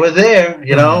 but they were there,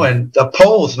 you know. And the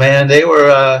Poles, man, they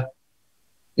were,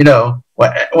 you know,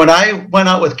 when I went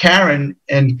out with Karen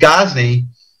and Ghazni,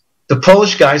 the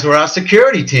Polish guys were our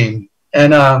security team,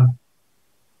 and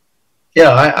you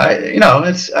know,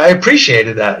 I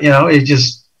appreciated that, you know. It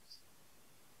just,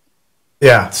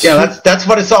 yeah, you know, that's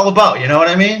what it's all about, you know what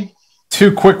I mean?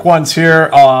 Two quick ones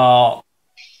here.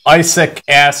 Isaac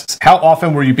asks, how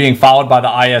often were you being followed by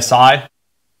the ISI?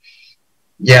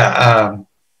 Yeah,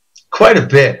 quite a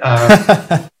bit.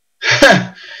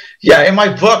 Yeah, in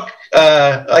my book,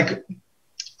 like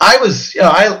I was, you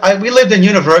know, we lived in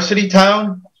University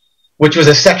Town, which was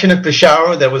a section of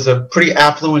Peshawar that was a pretty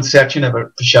affluent section of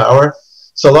Peshawar.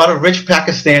 So a lot of rich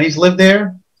Pakistanis lived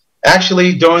there.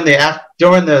 Actually, during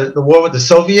the war with the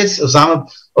Soviets,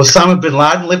 Osama bin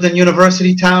Laden lived in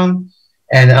University Town,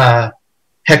 and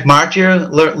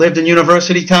Hekmatyar lived in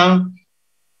University Town.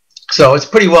 So it's a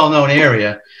pretty well-known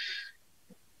area.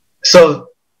 So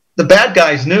the bad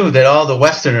guys knew that all the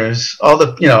Westerners, all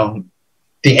the, you know,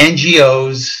 the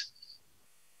NGOs,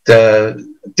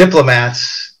 the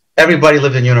diplomats, everybody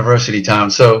lived in University Town.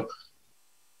 So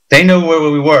they knew where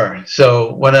we were.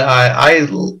 So when I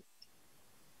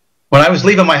was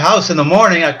leaving my house in the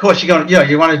morning, of course, you want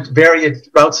to vary your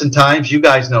routes and times. You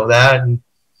guys know that, and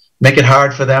make it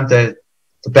hard for them, the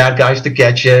bad guys, to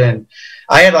get you. And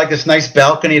I had like this nice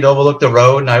balcony to overlook the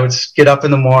road, and I would get up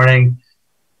in the morning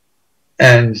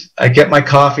and I'd get my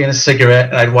coffee and a cigarette,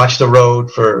 and I'd watch the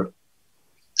road for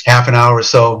half an hour or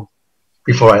so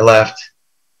before I left.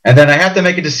 And then I had to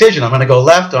make a decision. I'm going to go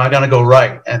left or I'm going to go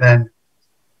right. And then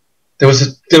there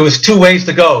was two ways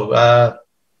to go.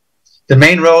 The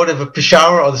main road of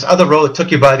Peshawar, or this other road that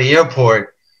took you by the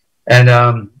airport. And,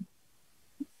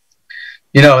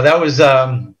 you know, that was,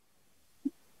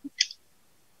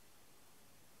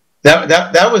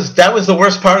 that was the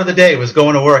worst part of the day, was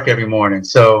going to work every morning.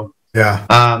 So, yeah.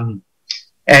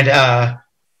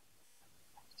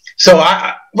 So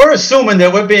we're assuming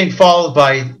that we're being followed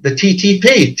by the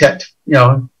TTP, you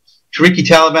know,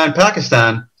 Tehrik-i-Taliban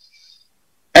Pakistan.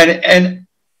 And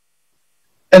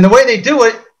the way they do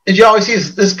it is you always see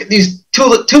these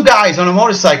two guys on a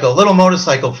motorcycle, little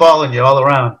motorcycle, following you all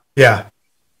around. Yeah.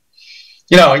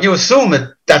 You know, and you assume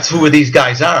that that's who these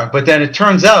guys are. But then it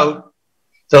turns out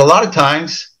that a lot of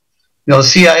times the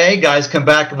CIA guys come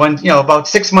back about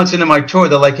 6 months into my tour.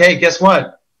 They're like, "Hey, guess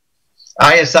what?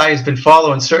 ISI has been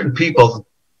following certain people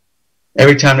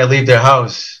every time they leave their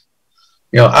house.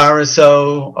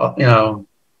 RSO,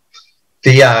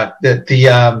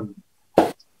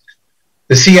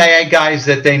 the CIA guys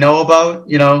that they know about,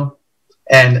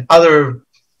 and other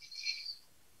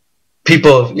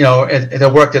people,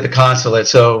 that worked at the consulate.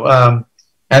 So, and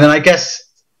then I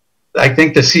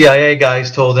think the CIA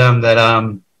guys told them that,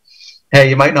 hey,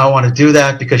 you might not want to do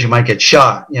that because you might get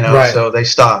shot, Right. So they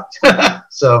stopped.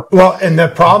 So, well, and the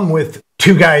problem with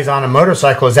two guys on a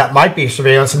motorcycle is that might be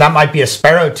surveillance, and that might be a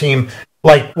Sparrow team,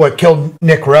 like what killed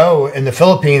Nick Rowe in the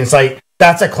Philippines. Like,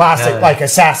 that's a classic, like,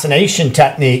 assassination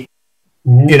technique,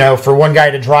 for one guy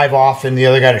to drive off and the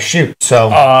other guy to shoot. So,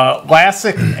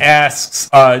 Lassick asks,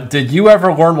 did you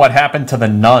ever learn what happened to the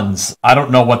nuns? I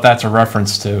don't know what that's a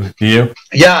reference to. Do you?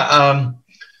 Yeah.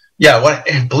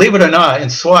 Believe it or not, in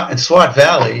Swat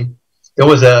Valley, there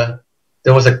was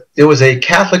a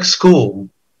Catholic school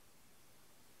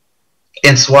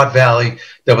in Swat Valley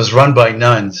that was run by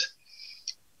nuns,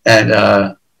 and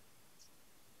when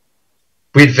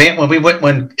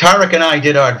Tarek and I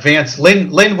did our advance,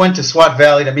 Lynn went to Swat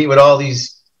Valley to meet with all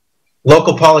these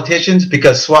local politicians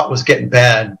because SWAT was getting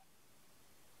bad,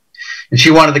 and she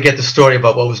wanted to get the story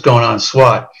about what was going on in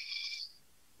SWAT.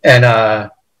 And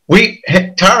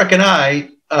Tarek and I,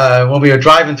 when we were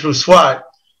driving through SWAT,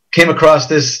 came across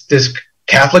this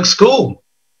Catholic school,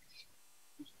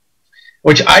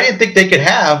 which I didn't think they could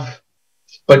have,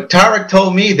 but Tarek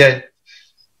told me that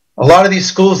a lot of these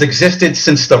schools existed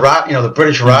since the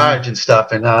British Raj and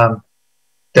stuff, and the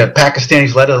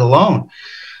Pakistanis let it alone.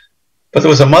 But there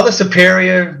was a Mother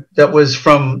Superior that was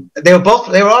from. They were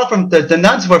all from. The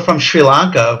nuns were from Sri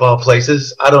Lanka, of all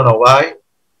places. I don't know why.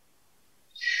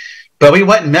 But we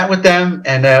went and met with them,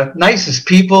 and nicest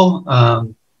people.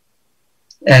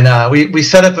 And we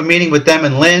set up a meeting with them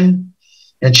and Lynn,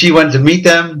 and she went to meet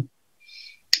them.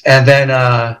 And then,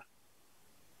 I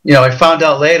found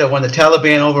out later when the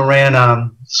Taliban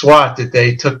overran SWAT that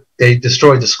they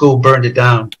destroyed the school, burned it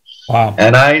down. Wow.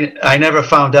 And I never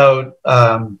found out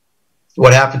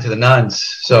what happened to the nuns.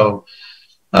 So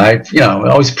I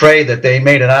always pray that they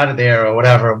made it out of there or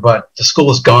whatever, but the school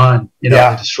is gone. They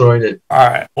destroyed it. All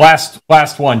right. Last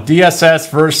one. DSS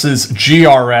versus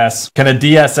GRS. Can a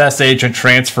DSS agent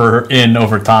transfer in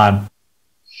over time?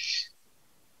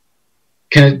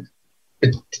 Can a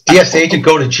DS agent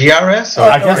go to GRS?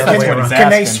 I guess that's what he's asking. Can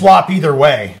they swap either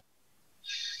way?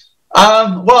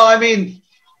 Well, I mean,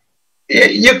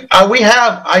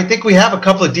 I think we have a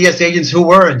couple of DS agents who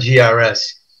were in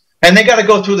GRS, and they got to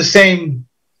go through the same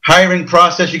hiring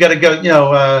process. You got to go,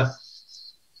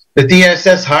 the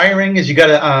DSS hiring is you got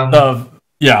to,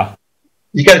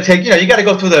 you got to take, you got to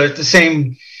go through the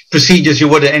same procedures you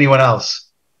would to anyone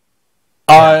else.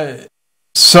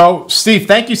 So, Steve,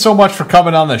 thank you so much for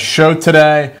coming on the show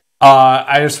today.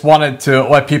 I just wanted to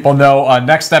let people know,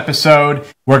 next episode,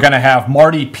 we're going to have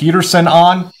Marty Peterson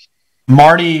on.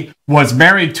 Marty was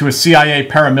married to a CIA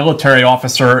paramilitary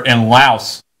officer in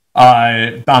Laos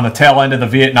on the tail end of the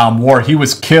Vietnam War. He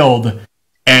was killed,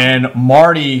 and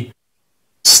Marty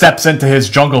steps into his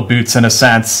jungle boots, in a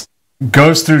sense,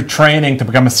 goes through training to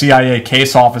become a CIA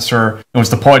case officer, and was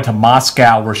deployed to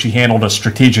Moscow, where she handled a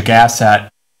strategic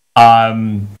asset.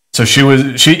 So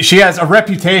she has a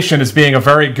reputation as being a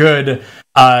very good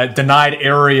denied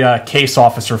area case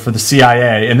officer for the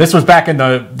CIA, and this was back in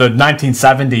the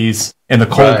 1970s in the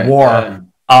Cold War.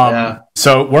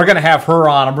 So we're going to have her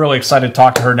on. I'm really excited to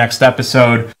talk to her next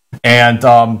episode.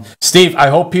 And Steve, I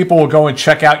hope people will go and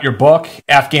check out your book,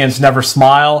 Afghans Never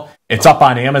Smile. It's up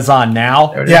on Amazon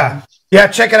now. Yeah,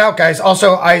 check it out, guys.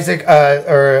 Also, Isaac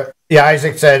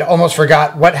said, almost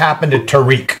forgot what happened to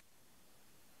Tariq.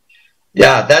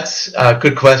 Yeah, that's a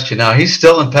good question. Now, he's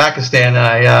still in Pakistan.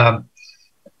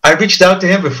 I reached out to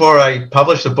him before I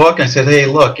published the book. And I said, hey,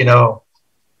 look,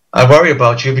 I worry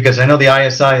about you because I know the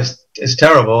ISI is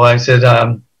terrible. I said,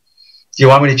 do you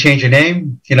want me to change your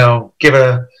name? Give it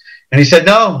a... And he said,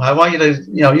 no, I want you to,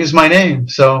 use my name.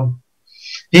 So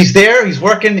he's there. He's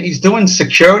working. He's doing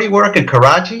security work in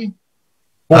Karachi.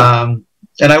 And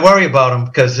I worry about him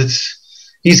because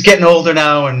he's getting older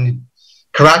now, and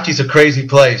Karachi's a crazy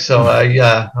place. So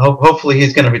hopefully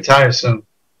he's going to retire soon.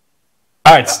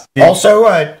 All right. Steve.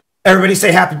 Also, everybody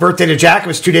say happy birthday to Jack. It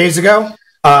was 2 days ago.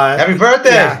 Happy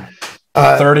birthday. Yeah.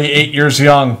 38 years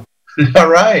young. All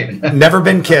right. Never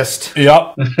been kissed.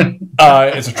 Yep.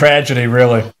 It's a tragedy,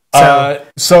 really.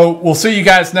 So we'll see you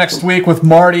guys next week with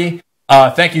Marty.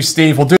 Thank you, Steve. We'll do